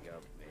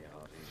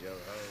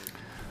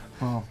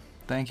 Well,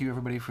 thank you,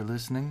 everybody, for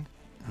listening.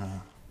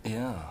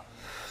 Yeah.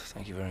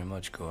 Thank you very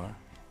much, Gore.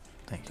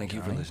 Thank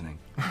you for listening.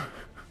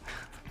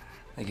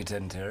 Thank you,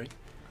 Ted and Terry.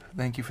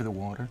 Thank you for the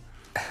water.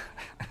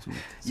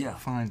 Yeah.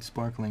 Fine,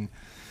 sparkling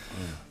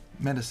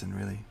medicine,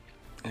 really.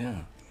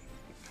 Yeah.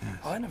 Yes.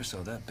 Oh, I never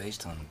saw that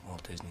based on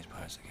Walt Disney's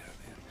Pirates of the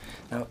Caribbean.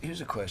 Now,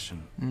 here's a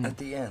question. At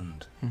the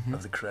end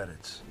of the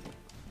credits,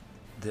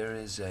 there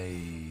is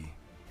a...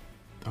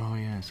 Oh,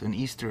 yes, an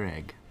Easter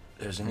egg.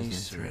 There's an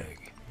Easter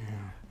egg.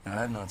 Yeah.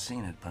 Now, I've not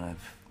seen it, but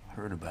I've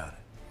heard about it.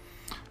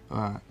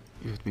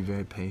 You have to be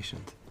very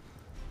patient.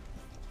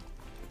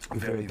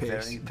 Very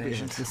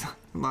patient. Yes,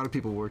 a lot of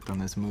people worked on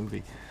this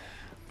movie.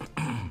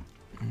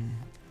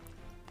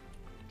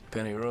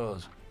 Penny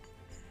Rose.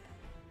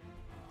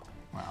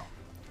 Wow.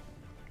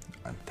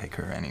 I'd take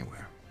her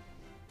anywhere.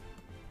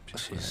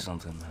 She's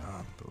something.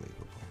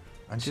 Unbelievable.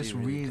 And She just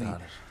really really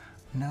got it.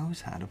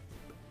 knows how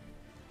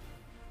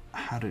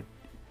to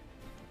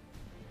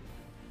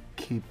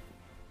keep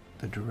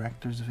the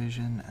director's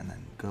vision and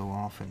then go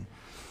off and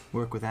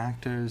work with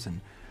actors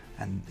and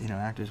you know,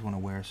 actors want to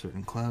wear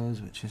certain clothes,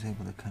 but she's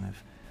able to kind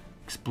of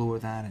explore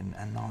that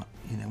and not,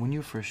 you know, when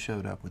you first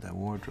showed up with that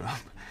wardrobe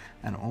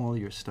and all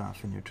your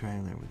stuff in your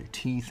trailer with your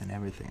teeth and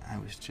everything, I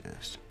was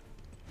just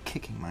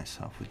kicking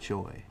myself with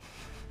joy.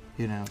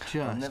 You know, just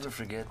I'll never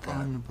forget that.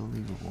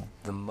 Unbelievable.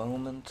 The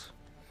moment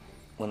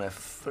when I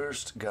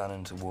first got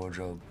into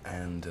wardrobe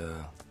and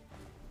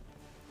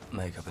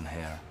makeup and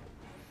hair,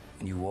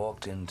 and you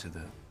walked into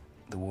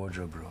the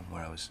wardrobe room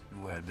where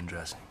I'd been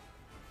dressing,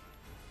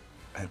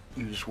 and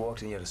you just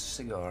walked in, you had a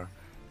cigar,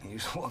 and you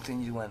just walked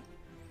in, you went,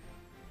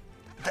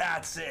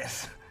 "That's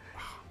it,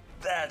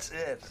 that's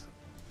it."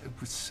 It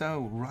was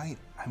so right.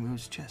 I mean, it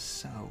was just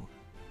so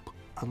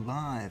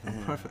alive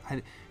and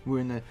perfect. We're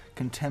in the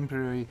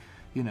contemporary,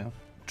 you know,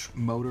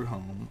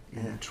 motorhome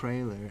in a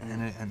trailer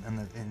and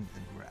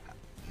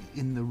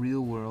in the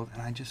real world,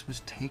 and I just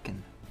was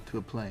taken to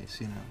a place,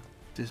 you know,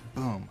 just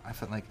boom. I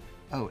felt like,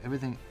 oh,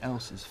 everything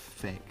else is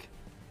fake.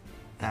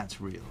 That's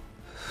real.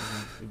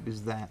 It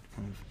was that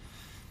kind of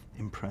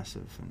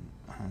impressive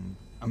and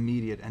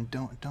immediate, and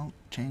don't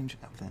change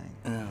a thing.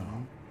 No. You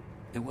know?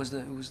 It was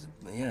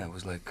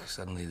like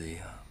suddenly the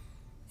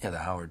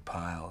Howard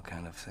Pyle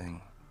kind of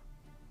thing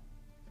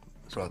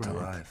brought to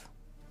life.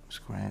 It was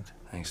great.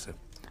 Thanks to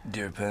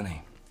Dear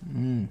Penny.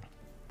 And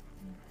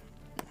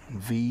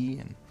V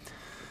and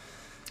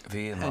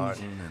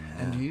Martin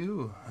and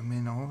you. I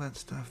mean, all that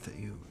stuff that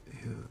you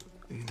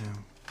know,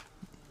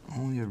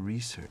 all your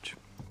research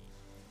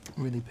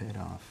really paid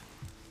off.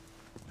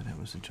 But it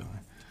was a joy.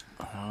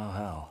 I don't know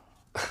how.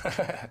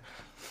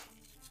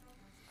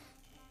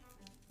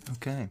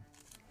 Okay.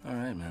 All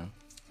right, man.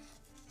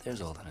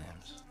 There's all the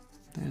names.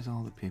 There's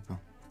all the people.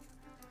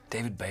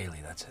 David Bailey,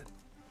 that's it.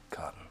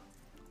 Cotton.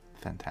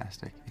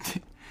 Fantastic.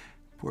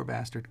 Poor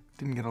bastard.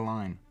 Didn't get a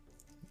line.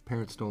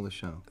 Parrot stole the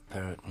show.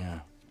 Parrot,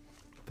 yeah.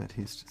 But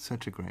he's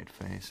such a great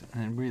face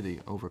and really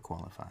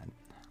overqualified.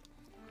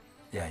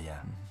 Yeah.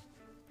 Mm-hmm.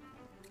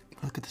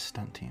 Look at the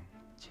stunt team.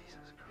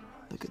 Jesus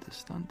Christ. Look at the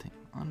stunt team.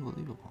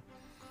 Unbelievable.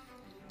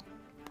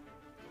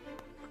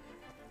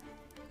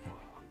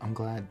 I'm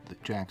glad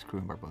that Jack's crew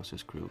and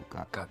Barbossa's crew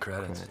got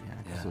credit.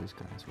 Yeah, because those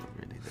guys were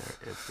really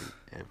there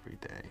every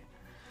day.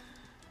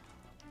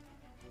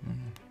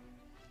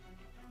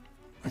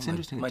 It's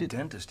interesting. My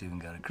dentist even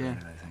got a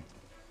credit, I think.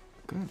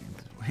 Good.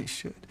 He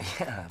should.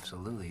 Yeah,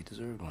 absolutely. He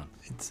deserved one.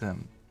 It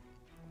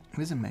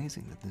is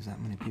amazing that there's that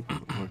many people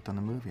that worked on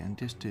the movie and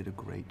just did a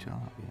great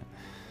job, you know,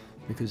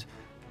 because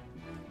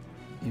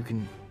you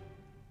can,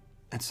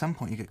 at some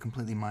point, you get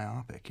completely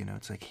myopic. You know,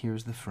 it's like,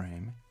 here's the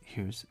frame,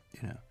 here's,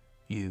 you know,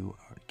 you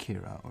or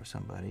Kira or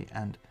somebody,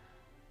 and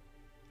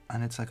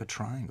it's like a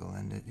triangle,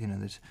 and you know,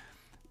 there's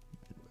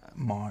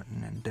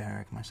Martin and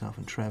Derek, myself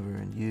and Trevor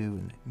and you,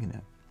 and you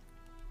know,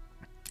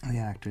 the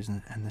actors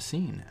and the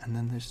scene, and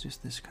then there's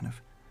just this kind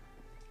of,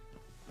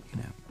 you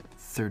know,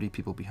 30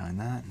 people behind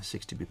that, and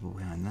 60 people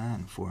behind that,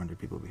 and 400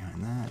 people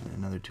behind that, and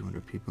another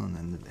 200 people, and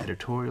then the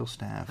editorial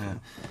staff,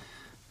 and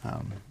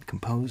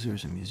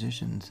composers and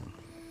musicians, and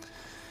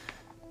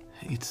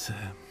it's.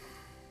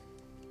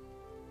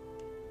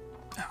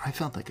 I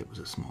felt like it was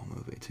a small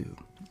movie too,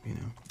 you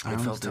know. I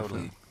felt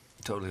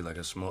totally like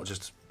a small,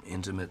 just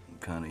intimate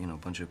kind of, you know,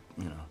 bunch of,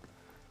 you know,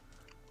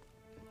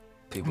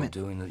 people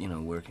doing, you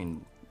know,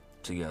 working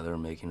together,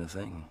 making a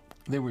thing.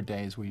 There were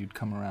days where you'd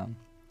come around,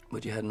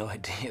 but you had no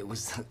idea it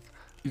was.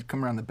 You'd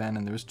come around the bend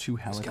and there was 2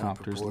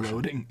 helicopters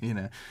loading, you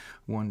know,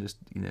 one just,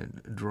 you know,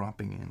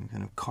 dropping in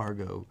kind of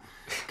cargo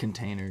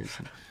containers.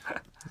 Oh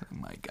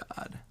my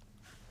God.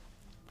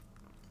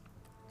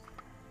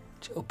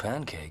 Joe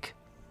Pancake.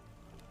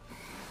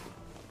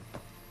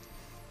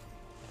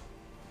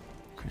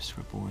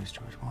 Christopher Boyce,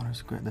 George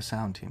Waters, great. The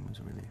sound team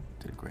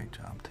did a great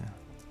job too.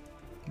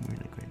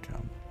 Really great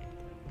job.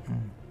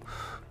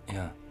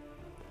 Yeah.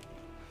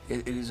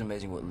 It is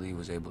amazing what Lee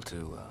was able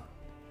to.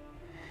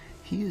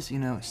 He is, you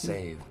know,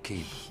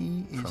 keep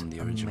he is from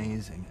the original.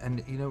 Amazing,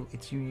 and you know,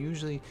 it's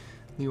usually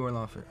Lee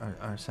Orloff,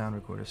 our sound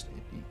recordist.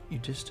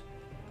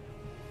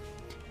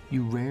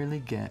 You rarely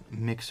get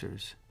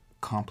mixers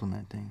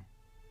complimenting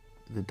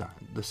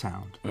the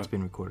sound that's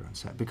been recorded on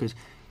set, because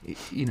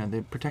you know,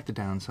 they protect the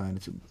downside.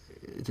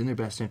 It's in their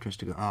best interest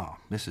to go, oh,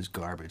 this is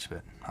garbage,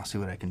 but I'll see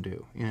what I can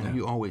do. You know,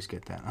 you always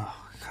get that.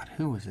 Oh God,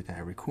 who was the guy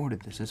who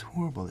recorded this? It's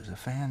horrible. There's a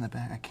fan in the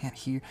back. I can't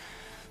hear.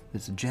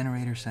 There's a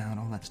generator sound,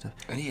 all that stuff.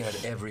 And he had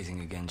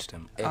everything against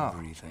him.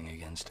 Everything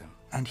against him.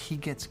 And he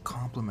gets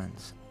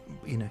compliments.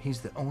 You know,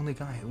 he's the only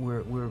guy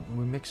where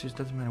mixers,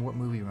 doesn't matter what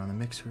movie you're on, the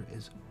mixer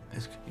is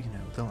you know,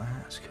 they'll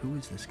ask, who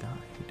is this guy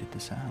who did the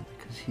sound?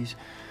 Because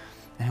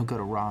and he'll go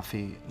to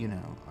Rafi, you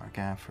know, our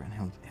gaffer,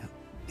 and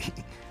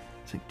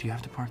it's like, do you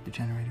have to park the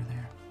generator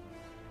there?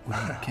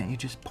 Well, can't you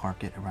just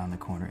park it around the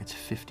corner? It's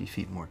 50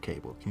 feet more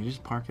cable. Can you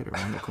just park it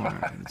around the corner?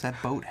 Does that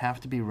boat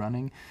have to be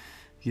running?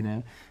 You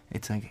know,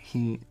 it's like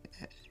he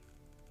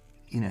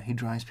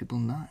drives people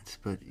nuts,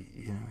 but,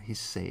 you know, he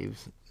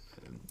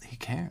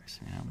cares,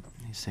 you know,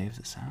 he saves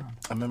the sound.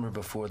 I remember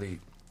before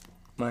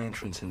my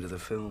entrance into the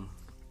film,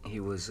 he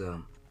was,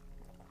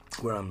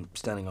 where I'm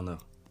standing on the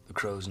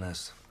crow's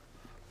nest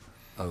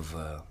of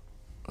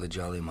the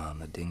Jolly Man,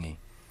 the dinghy.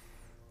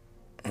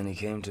 And he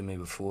came to me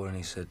before and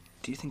he said,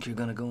 do you think you're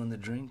gonna go in the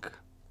drink?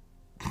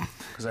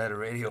 Because I had a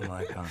radio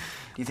mic on.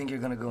 Do you think you're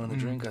gonna go in the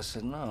drink? I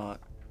said, no,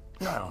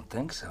 I don't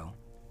think so.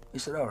 He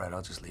said, all right,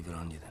 I'll just leave it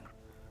on you then.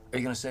 Are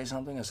you gonna say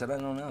something? I said, I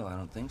don't know, I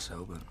don't think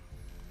so, but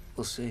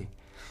we'll see.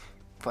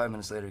 5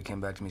 minutes later, he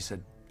came back to me and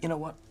said, you know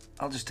what?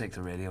 I'll just take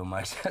the radio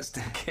mic just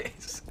in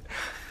case.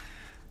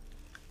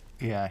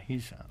 Yeah,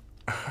 he's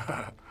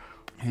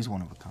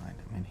one of a kind.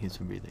 I mean, he's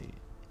a really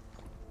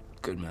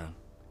good man.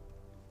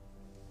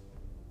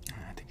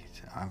 I think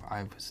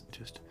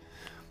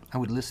I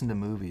would listen to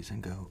movies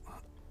and go,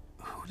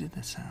 who did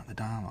the sound, the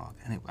dialogue?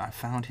 And I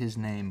found his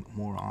name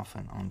more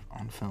often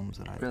on films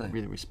that I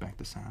really respect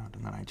the sound,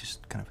 and then I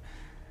just kind of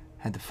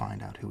had to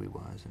find out who he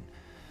was. And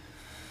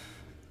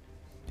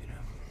you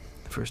know,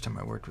 the first time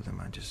I worked with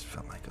him, I just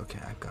felt like, okay,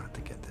 I've got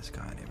to get this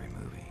guy in every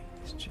movie.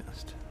 He's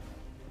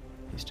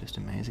just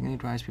amazing, and he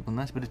drives people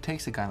nuts. But it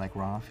takes a guy like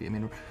Rafi. I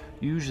mean,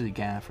 usually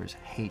gaffers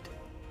hate,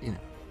 you know,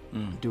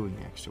 doing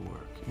the extra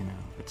work. You know,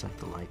 it's like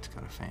the light's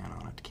got a fan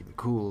on it to keep it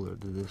cool, or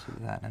do this or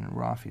that. And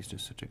Rafi's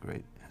just such a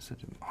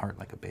heart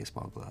like a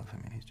baseball glove. I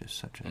mean, he's just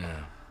such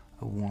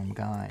a warm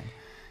guy.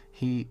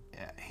 He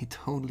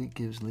totally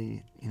gives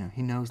Lee, you know,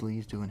 he knows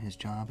Lee's doing his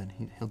job, and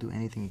he'll do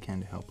anything he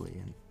can to help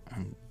Lee.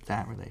 And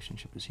that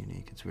relationship is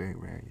unique. It's very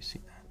rare you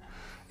see that.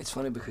 It's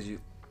funny because you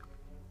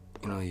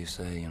know, you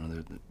say, you know,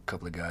 there's a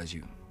couple of guys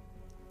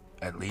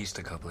at least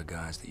a couple of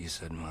guys that you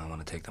said, well, I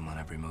want to take them on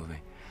every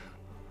movie.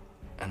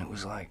 And it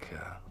was like,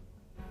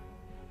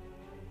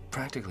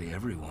 practically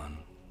everyone,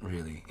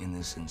 really, in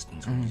this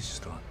instance, where you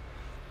just thought,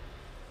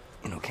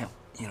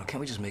 can't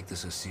we just make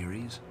this a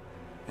series?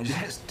 And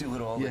just do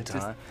it all the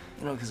time?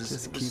 You know, because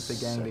just keep the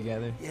gang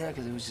together. Yeah,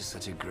 because it was just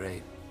such a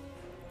great,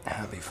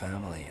 happy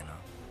family, you know.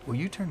 Well,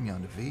 you turned me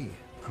on to V.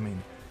 I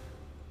mean,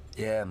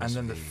 yeah, Miss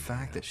and then the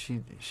fact that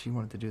she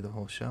wanted to do the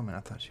whole show, man, I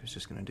thought she was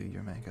just going to do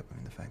your makeup. I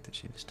mean, the fact that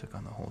she just took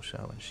on the whole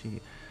show, and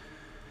she,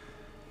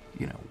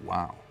 you know,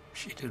 wow.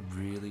 She did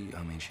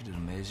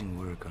amazing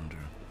work under...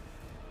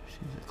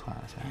 She's a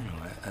class act. You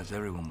know, as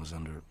everyone was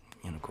under,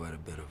 you know, quite a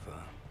bit of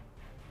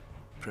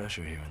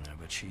pressure here and there,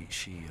 but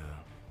she's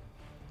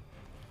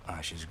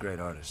a great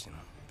artist, you know.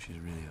 She's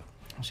really a...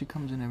 Well, she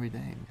comes in every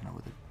day, you know,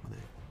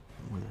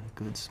 with a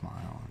good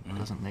smile, and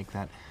doesn't make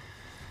that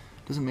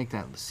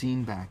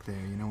scene back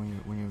there, you know,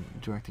 when you're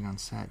directing on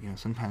set. You know,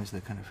 sometimes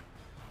the kind of,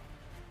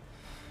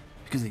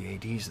 because of the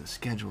ADs, the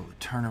schedule, the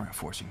turnaround,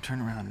 forcing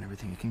turnaround and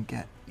everything, you can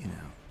get, you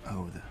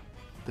know,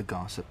 the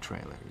gossip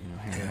trailer, you know,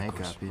 hair and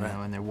makeup, you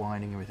know, and they're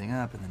winding everything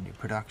up, and then your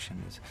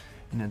production is,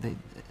 you know,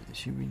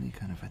 she really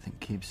kind of, I think,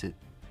 keeps it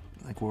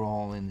like we're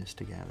all in this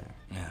together,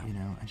 you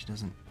know, and she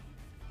doesn't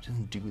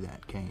do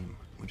that game,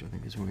 which I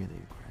think is really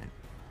great.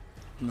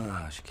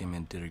 No, she came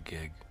in, did her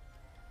gig,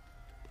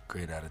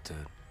 great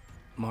attitude.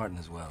 Martin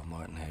as well,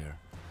 Martin Hare.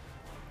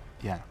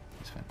 Yeah,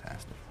 he's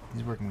fantastic.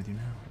 He's working with you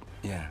now.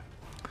 Yeah,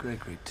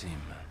 great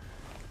team, man.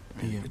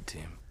 Really good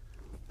team.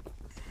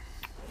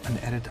 And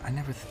the edit, I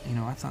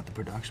thought the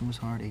production was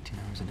hard, 18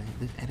 hours a day.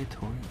 The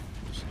editorial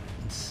was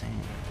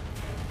insane.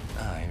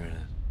 Ah, here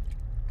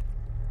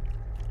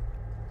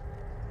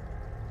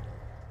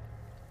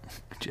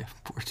it is.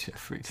 Poor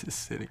Jeffrey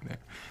just sitting there.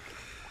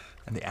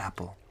 And the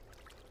apple.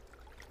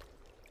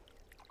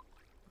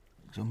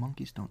 So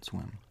monkeys don't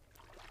swim.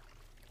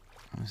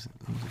 That was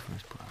the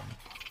first problem.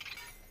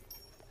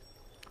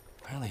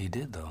 Apparently he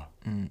did, though.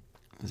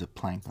 There's a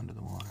plank under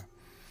the water.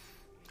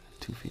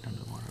 2 feet under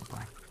the water, a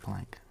black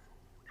plank.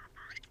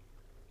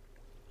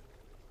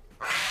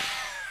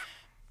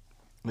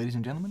 Ladies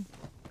and gentlemen,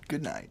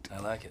 good night. I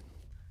like it.